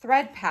the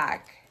thread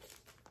pack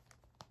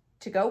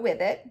to go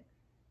with it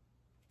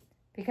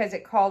because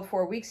it called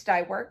for Weeks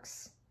Dye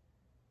Works.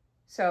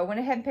 So I went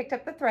ahead and picked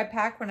up the thread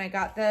pack when I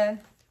got the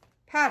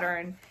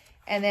pattern,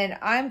 and then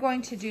I'm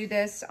going to do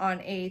this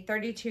on a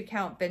 32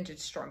 count vintage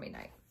Stormy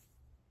Night.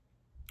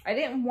 I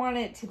didn't want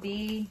it to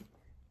be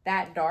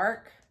that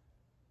dark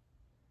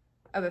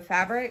of a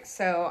fabric,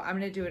 so I'm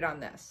going to do it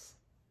on this.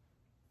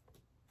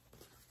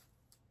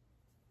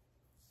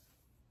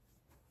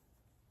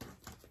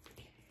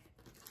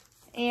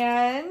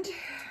 And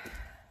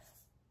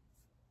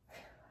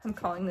I'm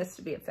calling this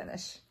to be a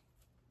finish.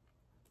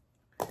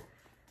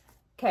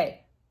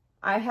 Okay,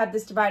 I have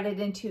this divided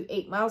into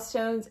 8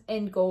 milestones,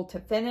 end goal to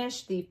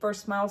finish. The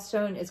first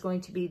milestone is going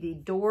to be the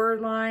door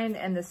line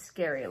and the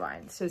scary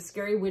line. So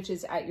scary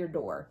witches at your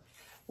door.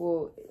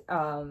 Well,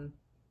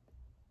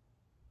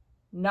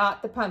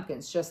 not the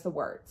pumpkins, just the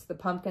words. The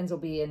pumpkins will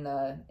be in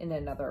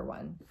another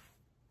one.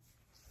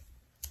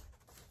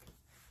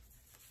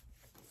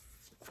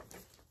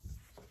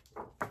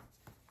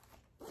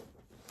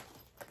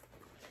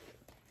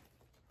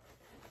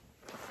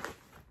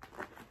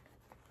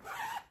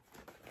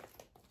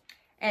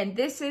 And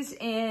this is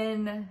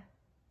in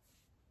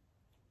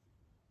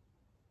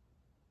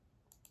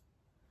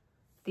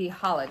the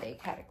holiday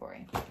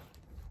category.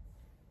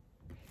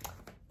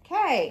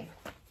 Okay.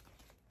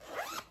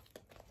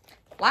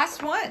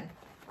 Last one.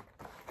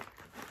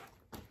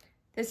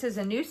 This is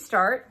a new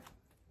start.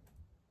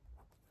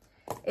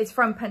 It's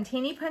from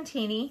Puntini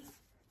Puntini,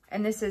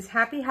 and this is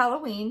Happy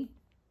Halloween.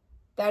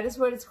 That is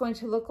what it's going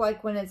to look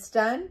like when it's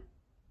done.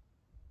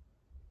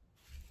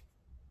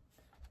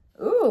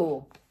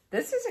 Ooh.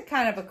 This is a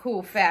kind of a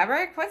cool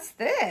fabric. What's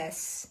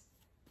this?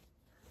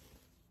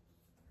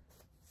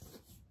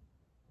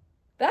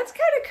 That's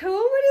kind of cool.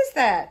 What is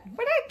that?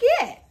 What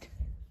did I get?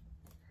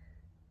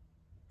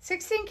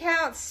 16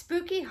 count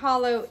Spooky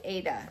Hollow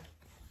Ada.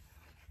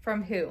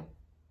 From who?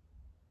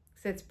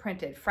 Because it's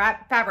printed.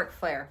 Fabric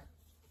Flare.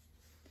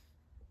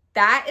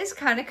 That is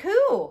kind of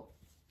cool.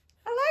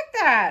 I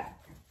like that.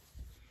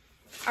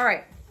 All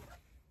right.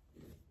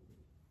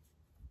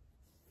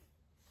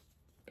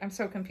 I'm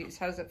so confused.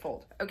 How does it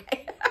fold?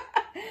 Okay.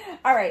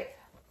 All right.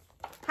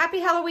 Happy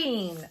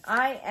Halloween.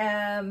 I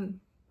am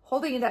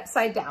holding it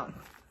upside down.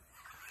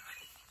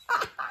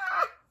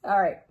 All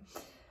right.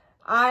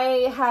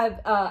 I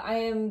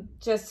am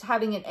just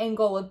having an end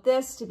goal of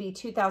this to be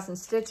 2,000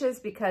 stitches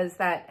because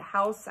that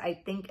house I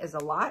think is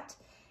a lot.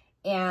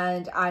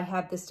 And I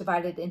have this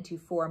divided into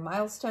 4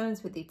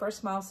 milestones, with the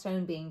first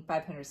milestone being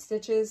 500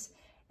 stitches.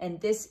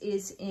 And this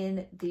is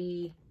in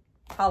the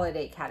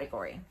holiday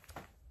category.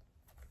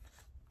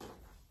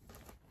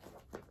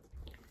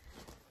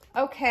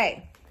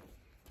 Okay,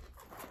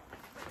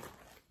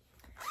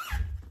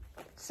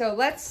 so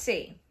let's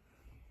see.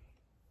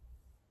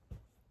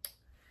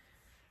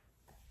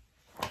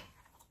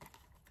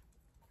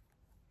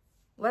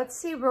 Let's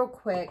see real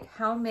quick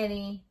how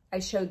many I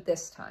showed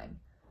this time.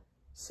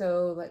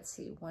 So let's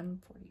see,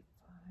 145.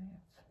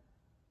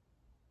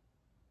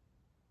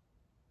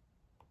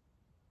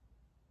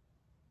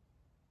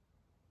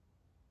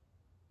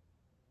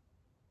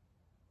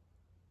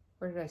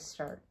 Where did I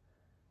start?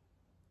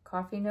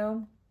 Coffee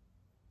Gnome?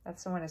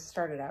 That's the one I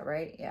started at,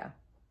 right? Yeah.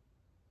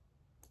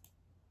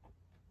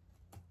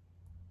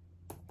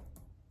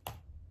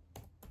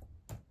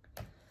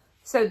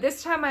 So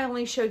this time I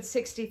only showed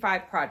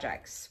 65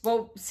 projects.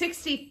 Well,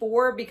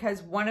 64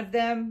 because one of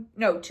them,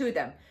 no, two of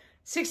them.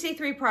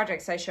 63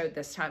 projects I showed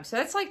this time. So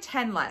that's like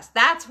 10 less.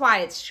 That's why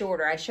it's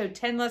shorter. I showed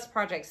 10 less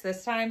projects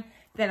this time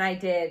than I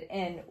did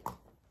in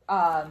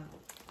the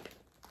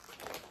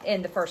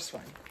first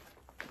one.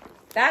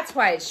 That's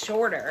why it's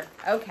shorter.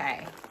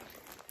 Okay.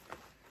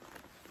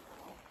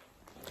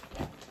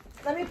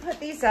 Let me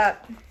put these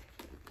up.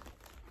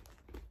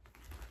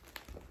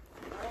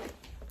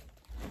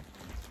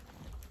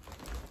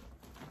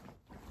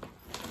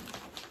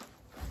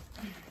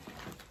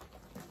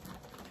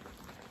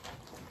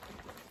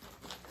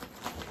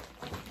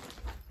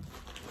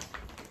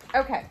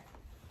 Okay.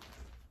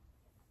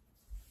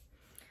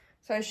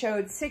 So I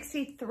showed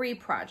 63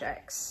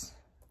 projects.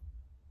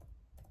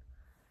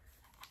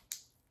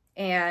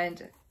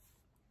 And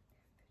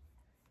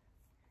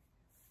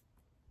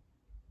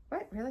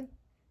what, really?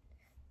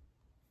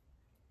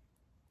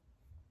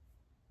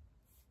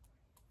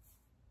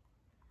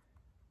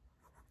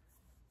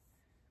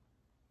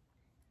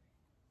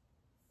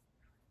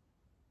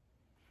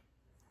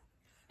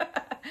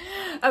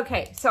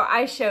 Okay, so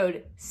I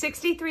showed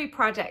 63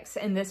 projects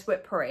in this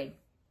whip parade.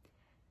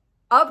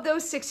 Of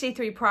those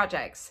 63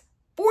 projects,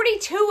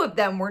 42 of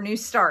them were new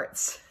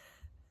starts.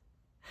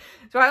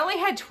 So I only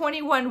had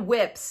 21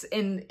 whips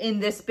in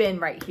this bin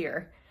right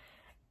here.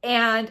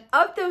 And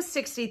of those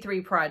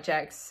 63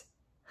 projects,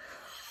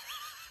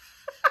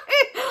 I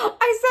said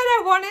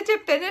I wanted to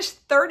finish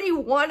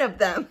 31 of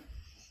them.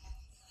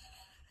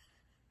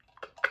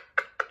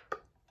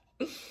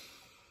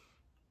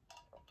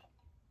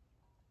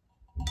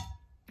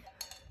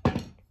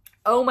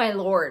 Oh my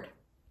Lord.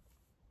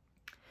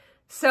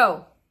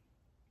 So,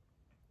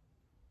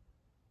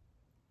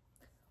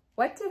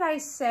 what did I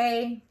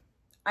say?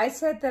 I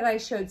said that I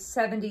showed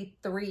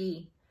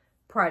 73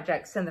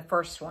 projects in the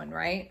first one,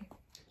 right?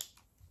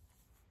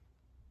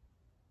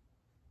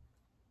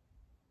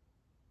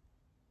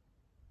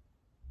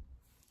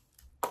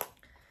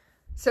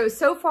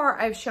 So far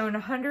I've shown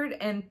 100,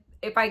 and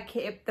if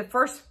it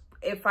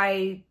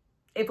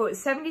was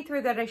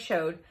 73 that I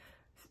showed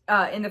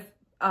in the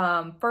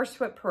first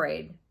whip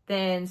parade,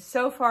 then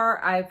so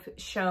far I've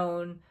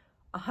shown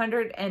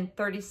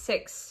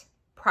 136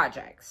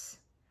 projects,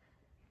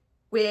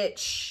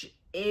 which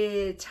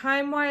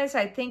time-wise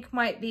I think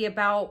might be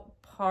about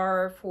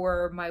par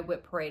for my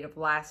whip parade of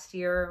last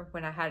year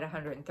when I had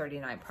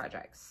 139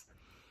 projects.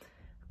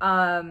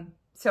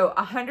 So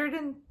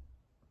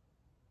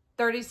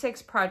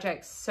 136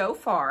 projects so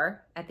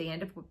far at the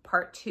end of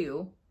part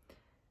 2,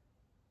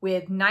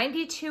 with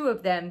 92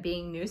 of them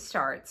being new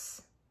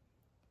starts.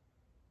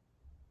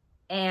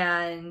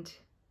 And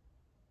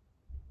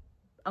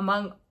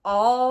among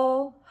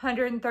all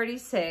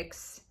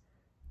 136,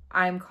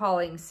 I'm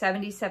calling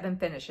 77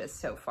 finishes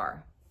so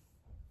far.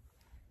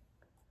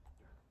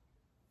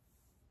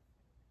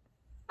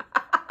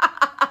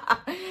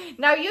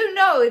 Now, you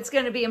know it's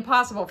going to be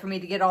impossible for me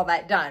to get all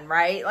that done,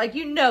 right? Like,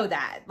 you know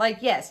that. Like,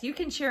 yes, you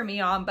can cheer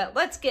me on, but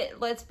let's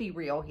be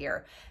real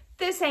here.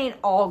 This ain't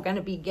all going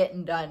to be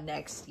getting done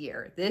next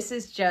year. This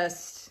is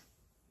just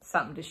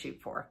something to shoot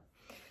for.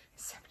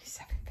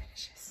 77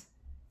 finishes.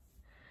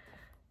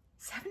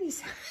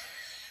 77.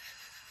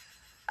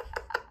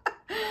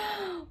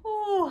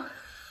 Oh.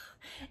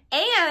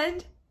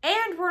 And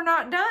we're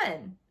not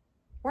done.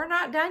 We're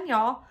not done,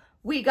 y'all.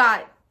 We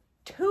got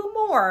 2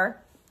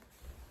 more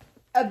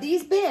of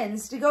these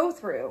bins to go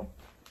through,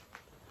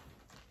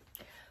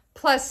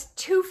 plus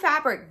 2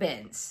 fabric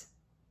bins,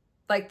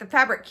 like the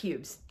fabric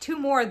cubes. 2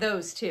 more of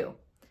those too.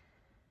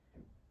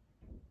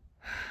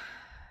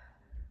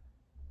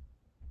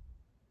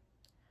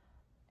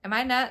 Am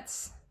I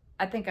nuts?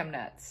 I think I'm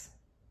nuts.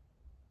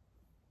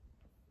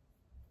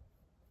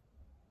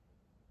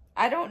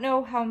 I don't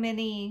know how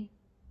many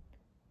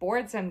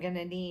boards I'm going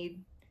to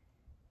need.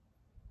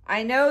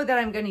 I know that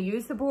I'm going to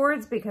use the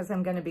boards because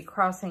I'm going to be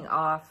crossing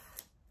off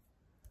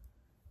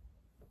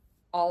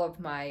all of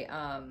my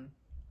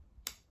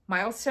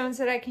milestones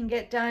that I can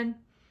get done.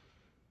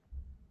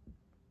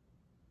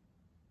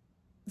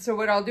 So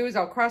what I'll do is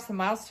I'll cross the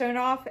milestone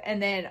off, and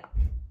then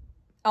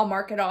I'll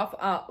mark it off,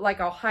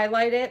 like I'll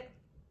highlight it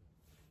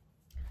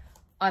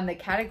on the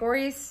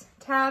categories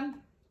tab.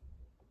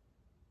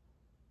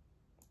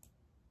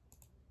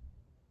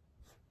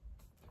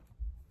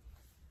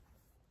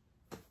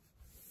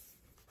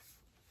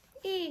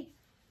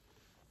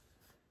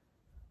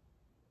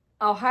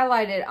 I'll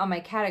highlight it on my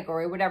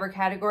category, whatever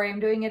category I'm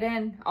doing it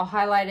in. I'll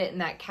highlight it in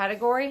that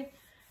category.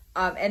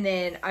 And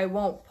then I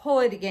won't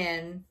pull it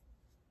again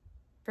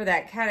for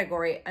that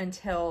category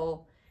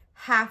until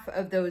half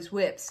of those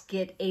whips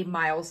get a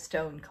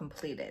milestone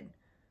completed.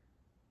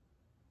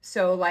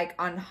 So like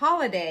on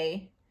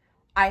holiday,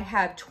 I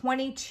have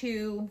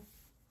 22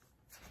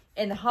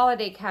 in the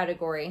holiday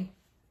category.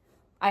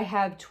 I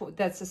have,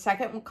 that's the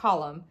second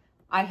column.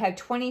 I have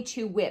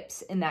 22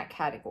 whips in that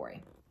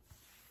category.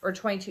 Or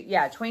 22,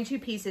 yeah, 22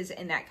 pieces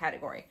in that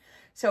category.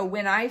 So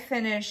when I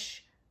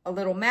finish A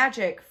Little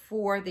Magic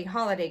for the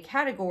holiday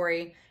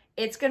category,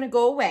 it's going to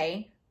go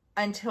away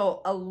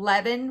until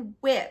 11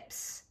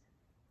 whips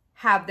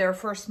have their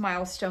first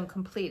milestone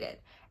completed.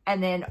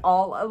 And then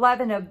all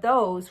 11 of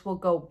those will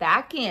go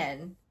back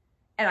in,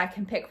 and I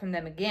can pick from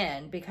them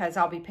again because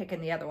I'll be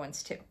picking the other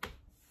ones too.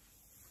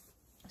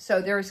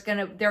 So they're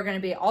going to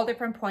be all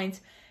different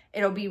points.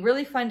 It'll be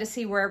really fun to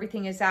see where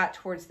everything is at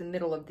towards the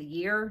middle of the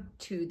year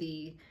to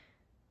the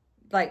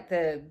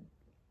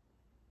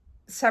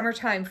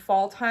summertime,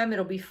 fall time.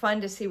 It'll be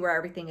fun to see where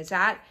everything is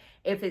at.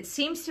 If it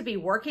seems to be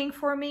working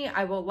for me,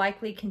 I will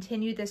likely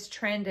continue this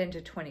trend into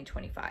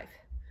 2025.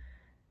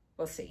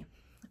 We'll see.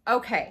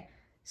 Okay,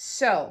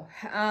 so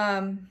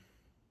I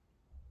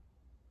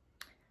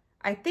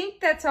think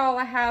that's all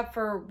I have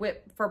for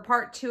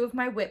part 2 of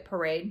my whip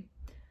parade.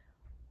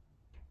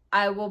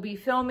 I will be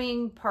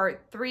filming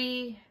part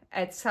 3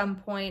 at some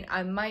point.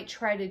 I might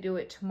try to do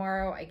it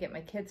tomorrow. I get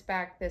my kids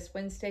back this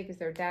Wednesday because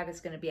their dad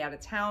is going to be out of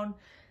town.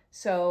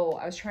 So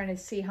I was trying to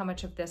see how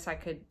much of this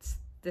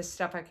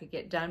stuff I could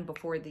get done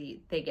before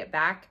they get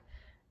back.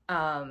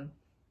 So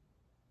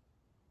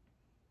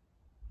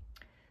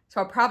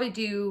I'll probably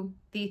do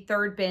the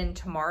 3rd bin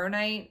tomorrow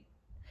night.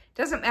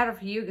 Doesn't matter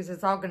for you because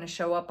it's all going to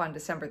show up on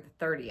December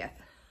the 30th.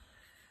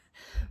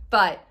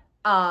 But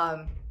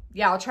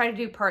yeah, I'll try to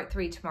do part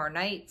 3 tomorrow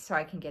night so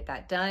I can get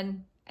that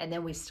done. And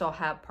then we still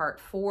have part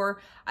 4.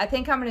 I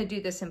think I'm going to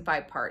do this in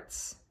 5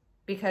 parts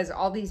because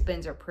all these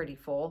bins are pretty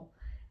full.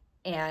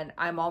 And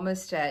I'm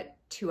almost at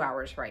 2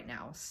 hours right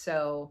now.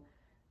 So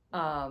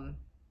I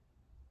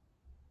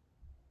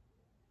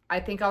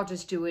think I'll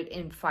just do it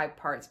in 5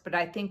 parts. But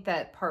I think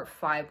that part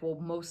 5 will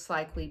most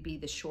likely be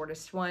the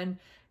shortest one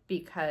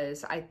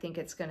because I think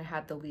it's going to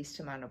have the least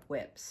amount of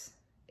whips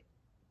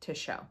to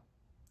show.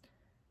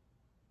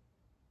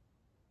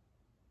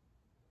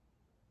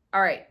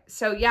 All right.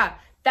 So yeah,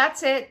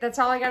 that's it. That's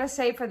all I got to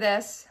say for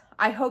this.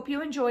 I hope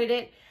you enjoyed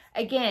it.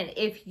 Again,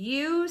 if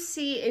you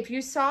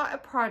saw a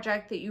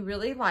project that you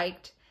really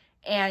liked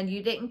and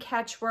you didn't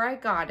catch where I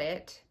got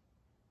it,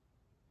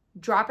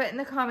 drop it in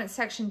the comment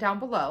section down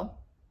below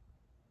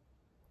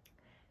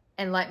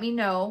and let me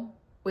know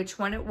which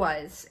one it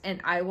was, and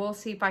I will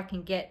see if I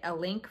can get a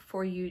link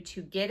for you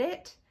to get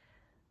it.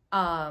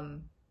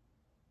 And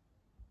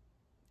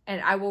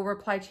I will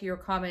reply to your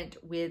comment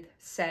with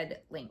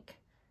said link.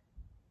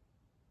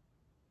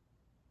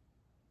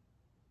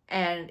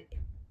 And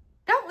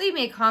don't leave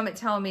me a comment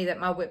telling me that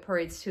my whip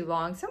parade's too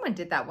long. Someone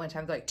did that one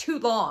time, like, too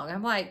long.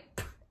 I'm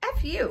like,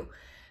 F you.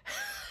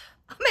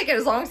 I'll make it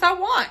as long as I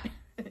want.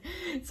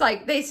 It's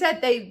like they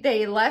said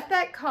they left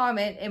that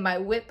comment in my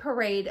whip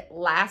parade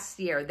last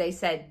year. They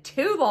said,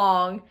 too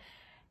long.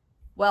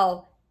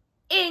 Well,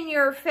 in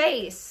your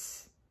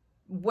face,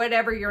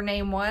 whatever your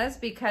name was,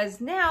 because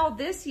now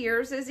this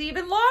year's is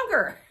even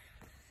longer.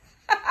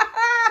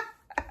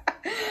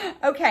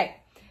 Okay.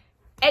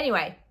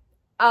 Anyway.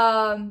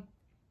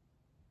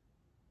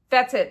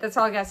 That's it. That's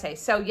all I gotta say.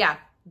 So yeah,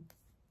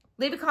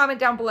 leave a comment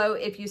down below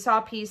if you saw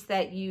a piece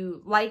that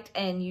you liked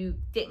and you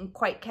didn't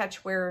quite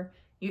catch where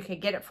you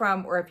could get it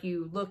from, or if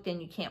you looked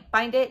and you can't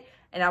find it,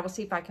 and I will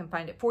see if I can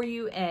find it for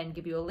you and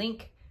give you a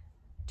link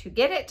to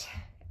get it.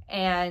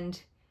 And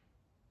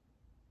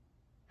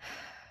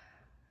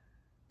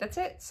that's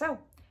it. So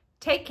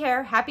take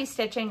care. Happy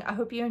stitching. I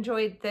hope you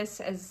enjoyed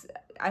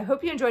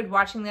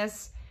watching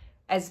this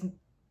as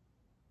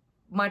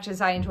much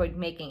as I enjoyed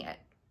making it.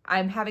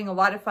 I'm having a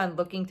lot of fun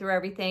looking through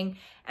everything,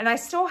 and I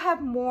still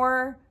have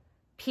more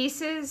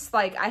pieces.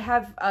 Like I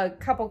have a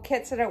couple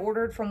kits that I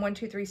ordered from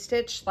 123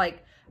 Stitch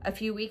like a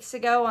few weeks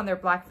ago on their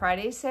Black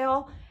Friday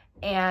sale,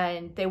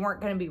 and they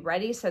weren't going to be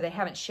ready, so they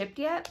haven't shipped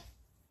yet.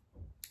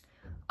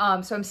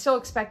 So I'm still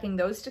expecting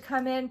those to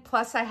come in.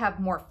 Plus I have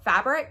more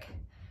fabric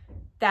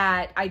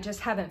that I just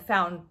haven't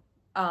found.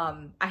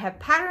 I have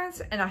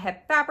patterns and I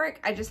have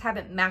fabric. I just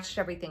haven't matched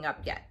everything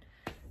up yet.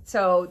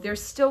 So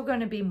there's still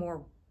going to be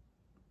more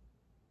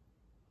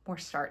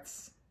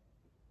starts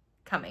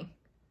coming.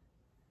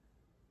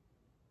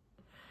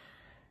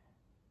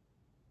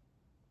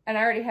 And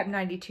I already have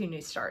 92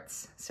 new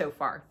starts so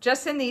far,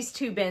 just in these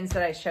 2 bins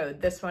that I showed,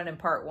 this one and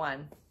part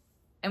 1.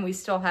 And we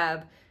still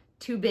have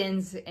 2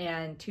 bins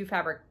and 2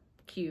 fabric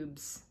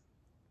cubes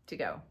to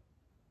go,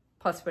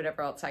 plus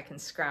whatever else I can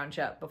scrounge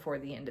up before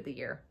the end of the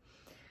year.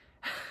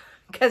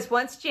 Because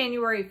once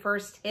January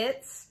 1st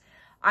hits,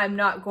 I'm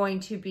not going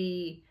to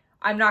be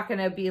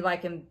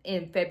like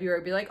in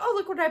February, be like, oh,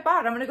 look what I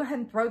bought. I'm going to go ahead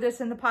and throw this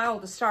in the pile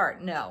to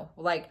start. No,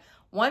 like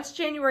once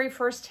January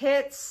 1st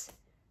hits,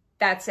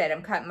 that's it.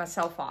 I'm cutting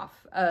myself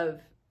off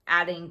of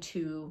adding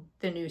to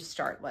the new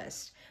start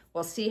list.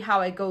 We'll see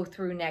how I go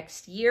through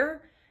next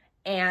year,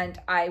 and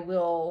I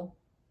will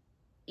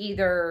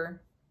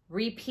either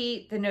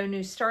repeat the no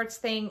new starts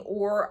thing,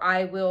 or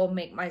I will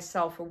make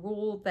myself a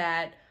rule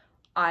that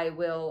I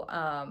will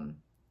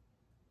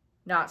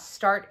not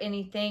start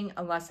anything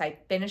unless I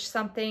finish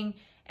something,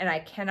 and I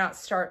cannot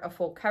start a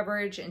full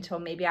coverage until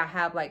maybe I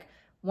have like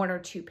 1 or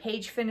 2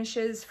 page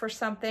finishes for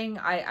something.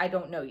 I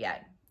don't know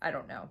yet. I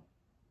don't know.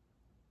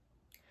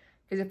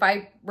 Because if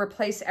I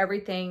replace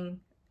everything,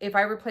 if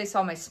I replace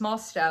all my small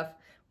stuff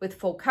with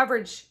full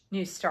coverage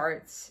new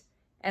starts,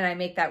 and I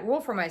make that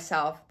rule for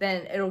myself,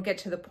 then it'll get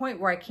to the point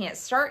where I can't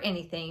start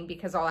anything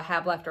because all I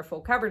have left are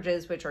full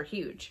coverages, which are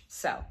huge.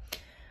 So,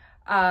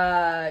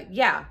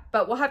 yeah,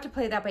 but we'll have to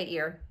play that by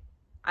ear.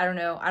 I don't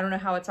know. I don't know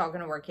how it's all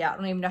going to work yet. I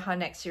don't even know how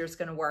next year's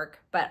going to work,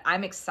 but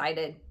I'm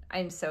excited.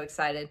 I'm so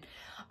excited.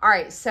 All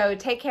right, so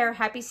take care,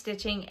 happy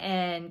stitching,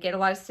 and get a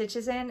lot of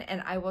stitches in,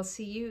 and I will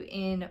see you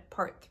in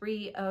part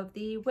 3 of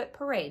the WIP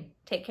parade.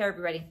 Take care,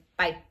 everybody.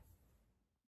 Bye.